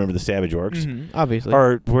edition. You remember the Savage Orcs, obviously.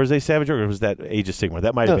 or was they Savage Orc, or was that Age of Sigmar?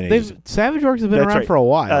 That might have been Age of Sigmar. Savage Orcs have been That's around right. for a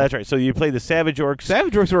while. That's right. So you play the Savage Orcs.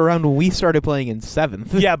 Savage Orcs were around when we started playing in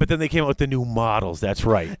 7th. Yeah, but then they came out with the new models. That's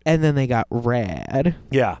right. And then they got rad.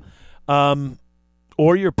 Yeah.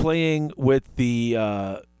 Or you're playing with the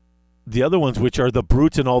other ones, which are the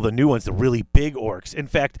brutes and all the new ones, the really big orcs. In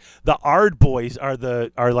fact, the Ard boys are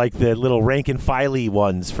like the little rank and filey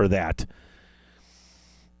ones for that.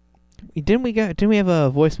 Didn't we have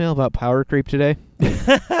a voicemail about power creep today?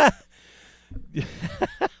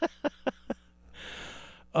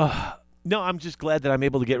 No, I'm just glad that I'm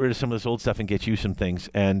able to get rid of some of this old stuff and get you some things,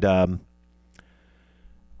 and I'm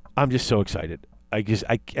just so excited.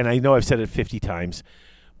 I know I've said it 50 times,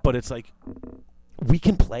 but it's like we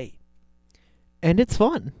can play. And it's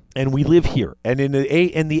fun. And we live here. And in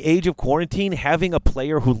the age of quarantine, having a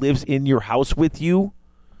player who lives in your house with you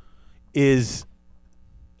is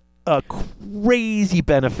a crazy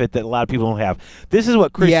benefit that a lot of people don't have. This is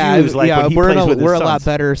what Chris Hughes like when he plays with his we're sons. a lot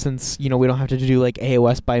better since we don't have to do like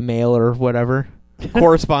AOS by mail or whatever.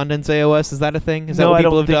 Correspondence AOS, is that a thing? Is that No, what I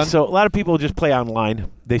people don't have think done? so. A lot of people just play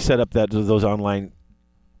online. They set up those online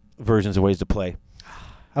versions of ways to play.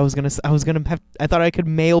 I thought I could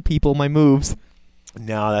mail people my moves.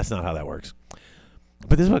 No, that's not how that works.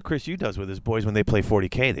 But this is what Chris Hughes does with his boys when they play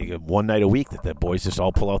 40K. They get one night a week that the boys just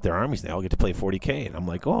all pull out their armies. They all get to play 40K. And I'm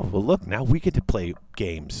like, oh, well, look, now we get to play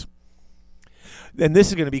games. And this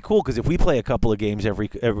is going to be cool because if we play a couple of games if we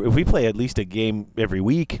play at least a game every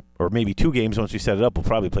week, or maybe 2 games once we set it up, we'll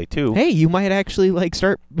probably play 2. Hey, you might actually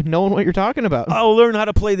start knowing what you're talking about. I'll learn how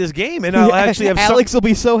to play this game, and I'll actually have Alex will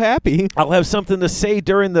be so happy. I'll have something to say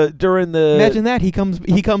during the. Imagine that he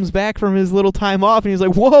comes back from his little time off, and he's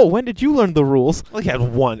like, "Whoa, when did you learn the rules?" Well, yeah,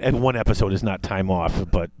 one episode is not time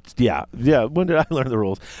off, but yeah. When did I learn the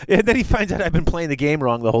rules? And then he finds out I've been playing the game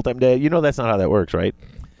wrong the whole time. You know that's not how that works, right?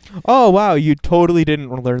 Oh wow, you totally didn't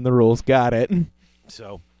learn the rules. Got it.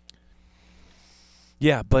 So,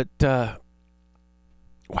 yeah, but wow,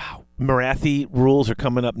 Marathi rules are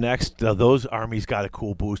coming up next. Those armies got a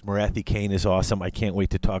cool boost. Marathi Kane is awesome. I can't wait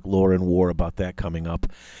to talk lore and war about that coming up.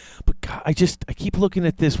 But God, I keep looking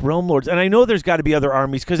at this Realm Lords, and I know there's got to be other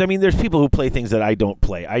armies because there's people who play things that I don't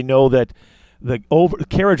play. I know that the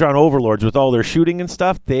Caradron Overlords with all their shooting and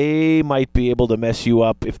stuff, they might be able to mess you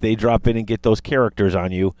up if they drop in and get those characters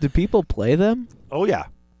on you. Do people play them? Oh yeah.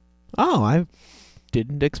 Oh, I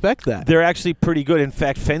didn't expect that. They're actually pretty good. In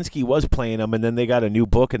fact, Fensky was playing them, and then they got a new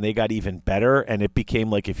book, and they got even better. And it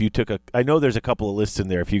became like if you took I know there's a couple of lists in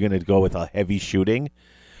there if you're going to go with a heavy shooting,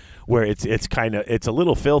 where it's a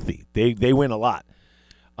little filthy. They win a lot.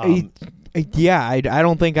 Yeah, I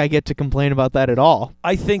don't think I get to complain about that at all.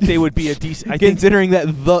 I think they would be a decent. Considering that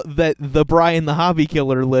the Brian the Hobby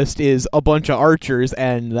Killer list is a bunch of archers,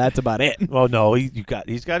 and that's about it. Well, no, he's got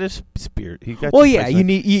his spear. You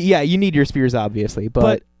need your spears, obviously,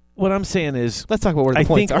 but what I'm saying is, let's talk about where the I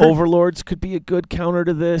points think are. Overlords could be a good counter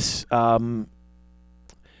to this. I'm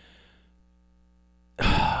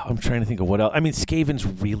trying to think of what else. I mean, Skaven's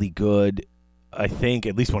really good. I think,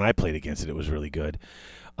 at least when I played against it was really good.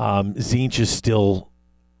 Tzeentch is still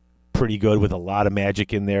pretty good with a lot of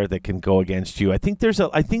magic in there that can go against you. I think there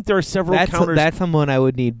are several counters. That's someone I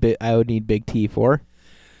would need Big T for.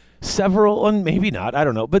 several, and maybe not, I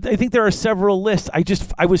don't know, but I think there are several lists.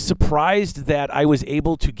 I was surprised that I was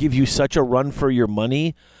able to give you such a run for your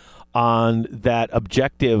money on that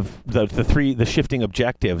objective, the shifting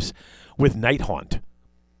objectives with Night Haunt.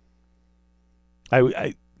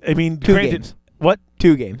 I mean, Two granted, games. what?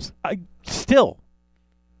 2 games. I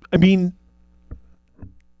mean,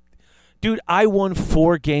 dude, I won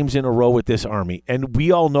 4 games in a row with this army, and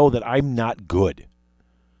we all know that I'm not good.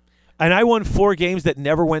 And I won 4 games that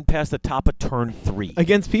never went past the top of turn 3.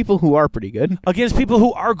 Against people who are pretty good. Against people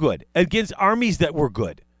who are good. Against armies that were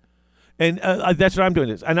good. And that's what I'm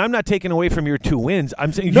doing. And I'm not taking away from your 2 wins.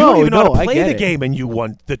 I'm saying you don't even know how to play the game, and you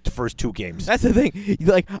won the first 2 games. That's the thing.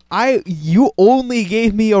 Like you only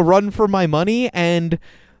gave me a run for my money, and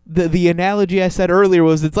the analogy I said earlier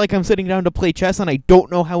was it's like I'm sitting down to play chess and I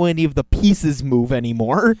don't know how any of the pieces move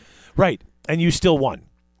anymore. Right. And you still won.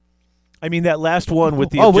 I mean, that last one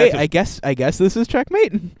with the objective. objective. I guess this is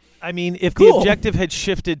checkmate. I mean, if Cool. the objective had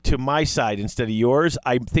shifted to my side instead of yours,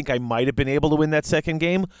 I think I might have been able to win that second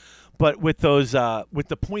game. But with those, with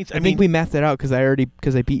the points, I think we mathed it out because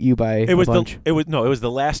I beat you by a bunch. It was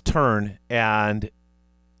the last turn, and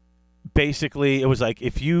basically it was like,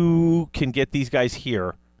 if you can get these guys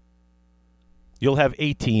here, you'll have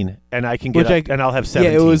 18, and I can and I'll have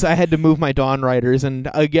 17. Yeah, it was. I had to move my Dawn Riders, and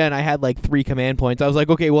again, I had like 3 command points. I was like,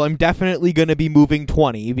 okay, well, I'm definitely going to be moving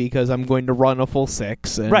 20 because I'm going to run a full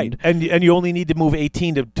 6. And right, and you only need to move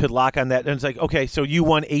 18 to lock on that, and it's like, okay, so you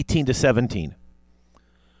won 18 to 17.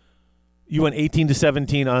 You went 18 to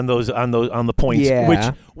 17 on the points, Yeah.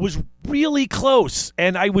 which was really close,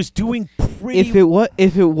 and I was doing pretty.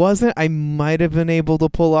 If it wasn't, I might have been able to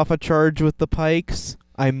pull off a charge with the pikes.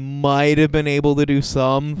 I might have been able to do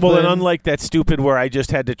some. Well, and unlike that stupid where I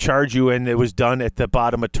just had to charge you and it was done at the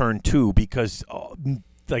bottom of turn 2 because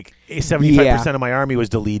like 75% of my army was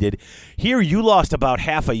deleted. Here, you lost about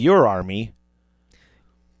half of your army.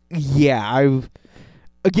 Yeah,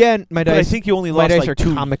 Again, my dice. But I think you only lost my dice like are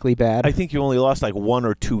 2. comically bad. I think you only lost like 1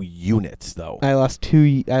 or 2 units, though. I lost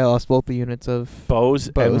 2. I lost both the units of Bows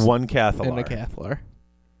and 1 Cathalar. and a Cathlar.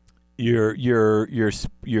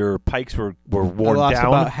 Your pikes were worn I lost down.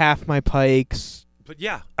 about half my pikes. But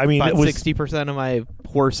yeah, I mean, About it was 60% of my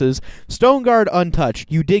horses. Stone Guard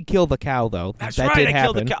untouched. You did kill the cow, though. That's that right. did I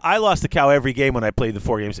happen. killed the cow. I lost the cow every game when I played the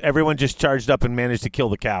 4 games. Everyone just charged up and managed to kill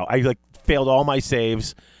the cow. I failed all my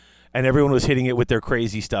saves, and everyone was hitting it with their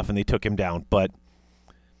crazy stuff, and they took him down. But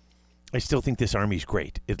I still think this army's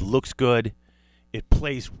great. It looks good. It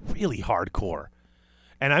plays really hardcore,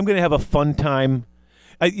 and I'm going to have a fun time.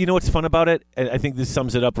 You know what's fun about it? And I think this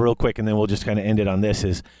sums it up real quick, and then we'll just kind of end it on this,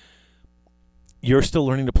 is you're still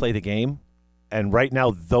learning to play the game. And right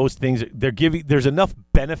now, those things, there's enough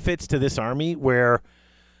benefits to this army where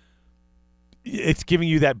it's giving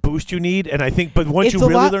you that boost you need. And I think, but once you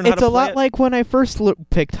really learn how to play it's a lot like when I first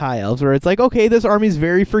picked High Elves, where it's like, okay, this army's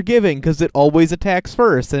very forgiving because it always attacks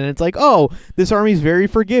first. And it's like, oh, this army's very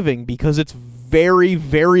forgiving because it's very,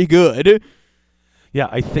 very good. Yeah,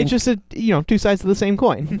 I think it's just 2 sides of the same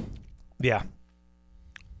coin. Yeah.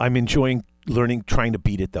 I'm enjoying trying to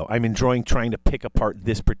beat it, though. I'm enjoying trying to pick apart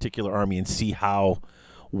this particular army and see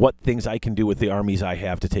what things I can do with the armies I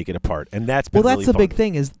have to take it apart. And that's been that's really the fun. big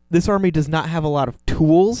thing, is this army does not have a lot of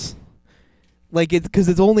tools. Because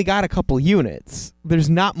it's only got a couple units. There's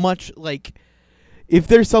not much, if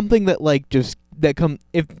there's something that,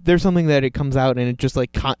 if there's something that it comes out and it just,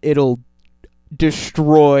 it'll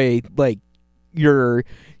destroy,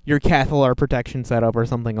 your Cathalar protection setup or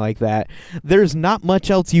something like that. There's not much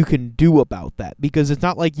else you can do about that because it's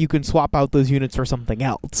not like you can swap out those units for something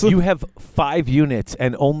else. You have 5 units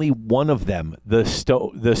and only one of them, the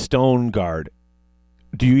Stone Guard.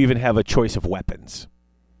 Do you even have a choice of weapons?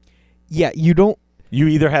 Yeah, you don't. You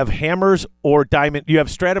either have hammers or diamond. You have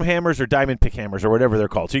stratum hammers or diamond pick hammers or whatever they're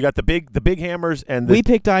called. So you got the big hammers and we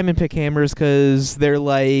pick diamond pick hammers because they're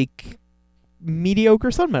mediocre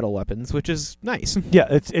sunmetal weapons, which is nice. Yeah,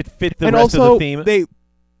 it fit the and rest also, of the theme. They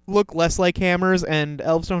look less like hammers, and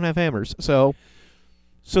elves don't have hammers. So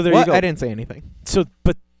there you go. I didn't say anything.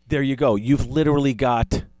 But there you go. You've literally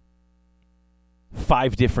got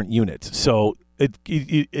 5 different units. So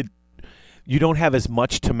you don't have as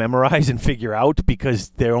much to memorize and figure out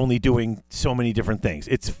because they're only doing so many different things.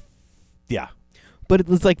 But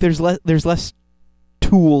it's like there's less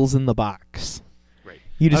tools in the box.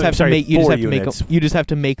 You just have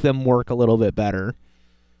to make them work a little bit better.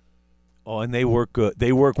 Oh, and they work good.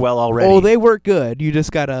 They work well already. Oh, they work good. You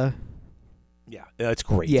just gotta. Yeah, that's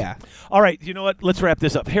great. Yeah. All right, you know what? Let's wrap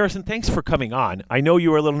this up. Harrison, thanks for coming on. I know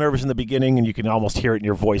you were a little nervous in the beginning, and you can almost hear it in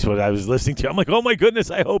your voice when I was listening to you. I'm like, oh my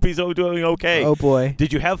goodness, I hope he's doing okay. Oh boy,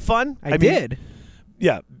 did you have fun? I did.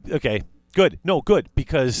 Yeah. Okay. Good. No, good.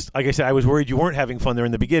 Because, like I said, I was worried you weren't having fun there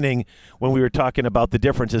in the beginning when we were talking about the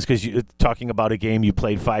differences, because you talking about a game you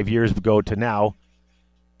played 5 years ago to now,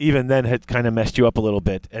 even then had kind of messed you up a little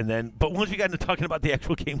bit. And then, but once we got into talking about the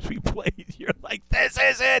actual games we played, you're like, this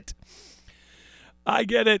is it. I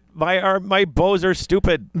get it. My bows are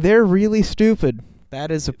stupid. They're really stupid. That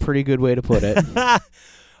is a pretty good way to put it.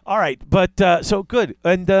 All right. But so good.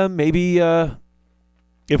 And maybe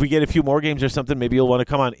if we get a few more games or something, maybe you'll want to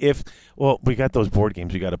come on. We got those board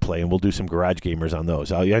games we got to play, and we'll do some Garage Gamers on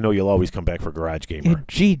those. I know you'll always come back for Garage Gamer.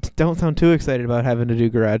 Gee, don't sound too excited about having to do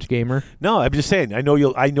Garage Gamer. No, I'm just saying. I know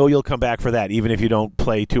you'll come back for that, even if you don't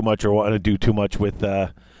play too much or want to do too much with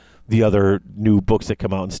the other new books that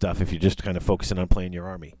come out and stuff. If you're just kind of focusing on playing your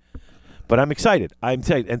army. But I'm excited. And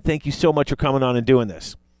thank you so much for coming on and doing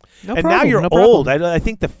this. No and problem, now you're no old. problem. I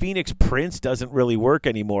think the Phoenix Prince doesn't really work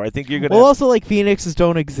anymore. I think you're gonna. Well, also like Phoenixes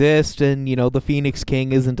don't exist, and the Phoenix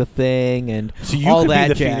King isn't a thing, and So you all could that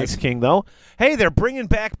be the jazz. Phoenix King, though. Hey, they're bringing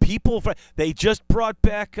back people. They just brought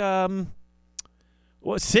back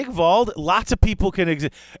Sigvald. Lots of people can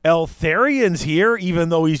exist. Eltharion's here, even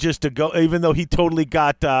though he's just even though he totally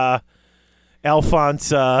got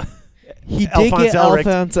Alphonse. He did Alphonse get Elric.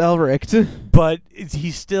 Alphonse Elric, But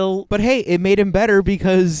he's still. but hey, it made him better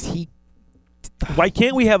because he. Why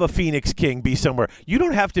can't we have a Phoenix King be somewhere? You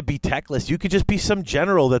don't have to be Teclis. You could just be some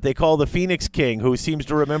general that they call the Phoenix King who seems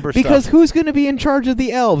to remember Because stuff. who's going to be in charge of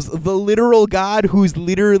the elves? The literal god who's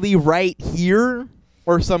literally right here,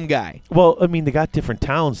 or some guy? Well, I mean, they got different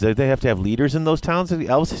towns. They have to have leaders in those towns. The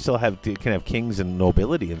elves still can have kings and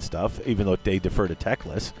nobility and stuff, even though they defer to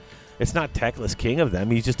Teclis. It's not Teclis king of them.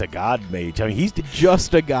 He's just a god mage. I mean, he's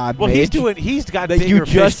Just a god. well. mage. He's got that bigger you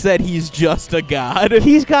just fish. said he's just a god.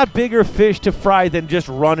 He's got bigger fish to fry than just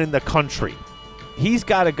running the country. He's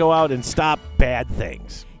got to go out and stop bad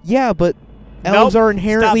things. Yeah, but elves Nope, are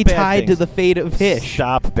inherently stop bad tied to things. the fate of fish.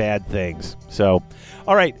 Stop bad things. So,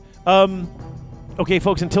 all right. Okay,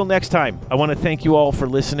 folks, until next time, I want to thank you all for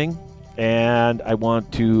listening. And I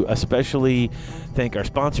want to especially thank our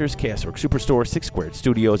sponsors, Chaos Orc Superstore, Six Squared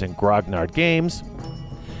Studios, and Grognard Games.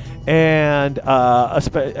 And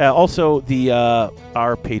also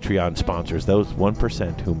our Patreon sponsors, those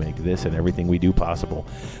 1% who make this and everything we do possible.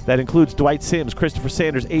 That includes Dwight Sims, Christopher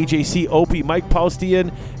Sanders, AJC, Opie, Mike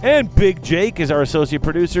Paustian, and Big Jake as our associate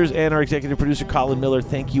producers, and our executive producer, Colin Miller.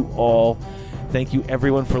 Thank you all. Thank you,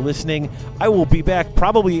 everyone, for listening. I will be back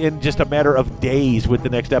probably in just a matter of days with the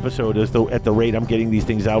next episode, at the rate I'm getting these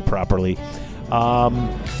things out properly.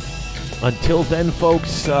 Until then,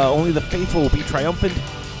 folks, only the faithful will be triumphant.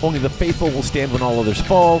 Only the faithful will stand when all others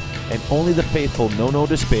fall, and only the faithful know no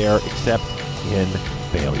despair except in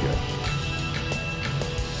failure.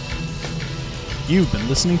 You've been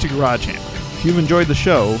listening to Garage Hammer. If you've enjoyed the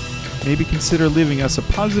show, maybe consider leaving us a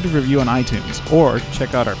positive review on iTunes, or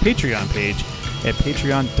check out our Patreon page at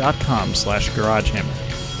patreon.com/garagehammer.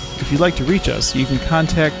 If you'd like to reach us, you can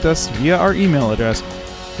contact us via our email address,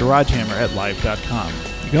 garagehammer@live.com.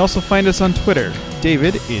 You can also find us on Twitter.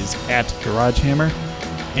 David is @garagehammer,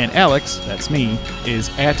 and Alex, that's me, is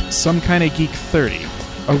 @SomeKindaGeek30.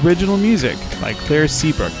 Original music by Claire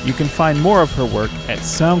Seabrook. You can find more of her work at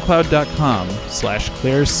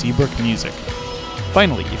soundcloud.com/Claire Seabrook Music.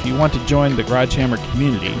 Finally, if you want to join the Garage Hammer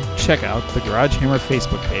community, check out the Garage Hammer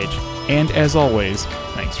Facebook page. And as always,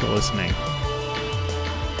 thanks for listening.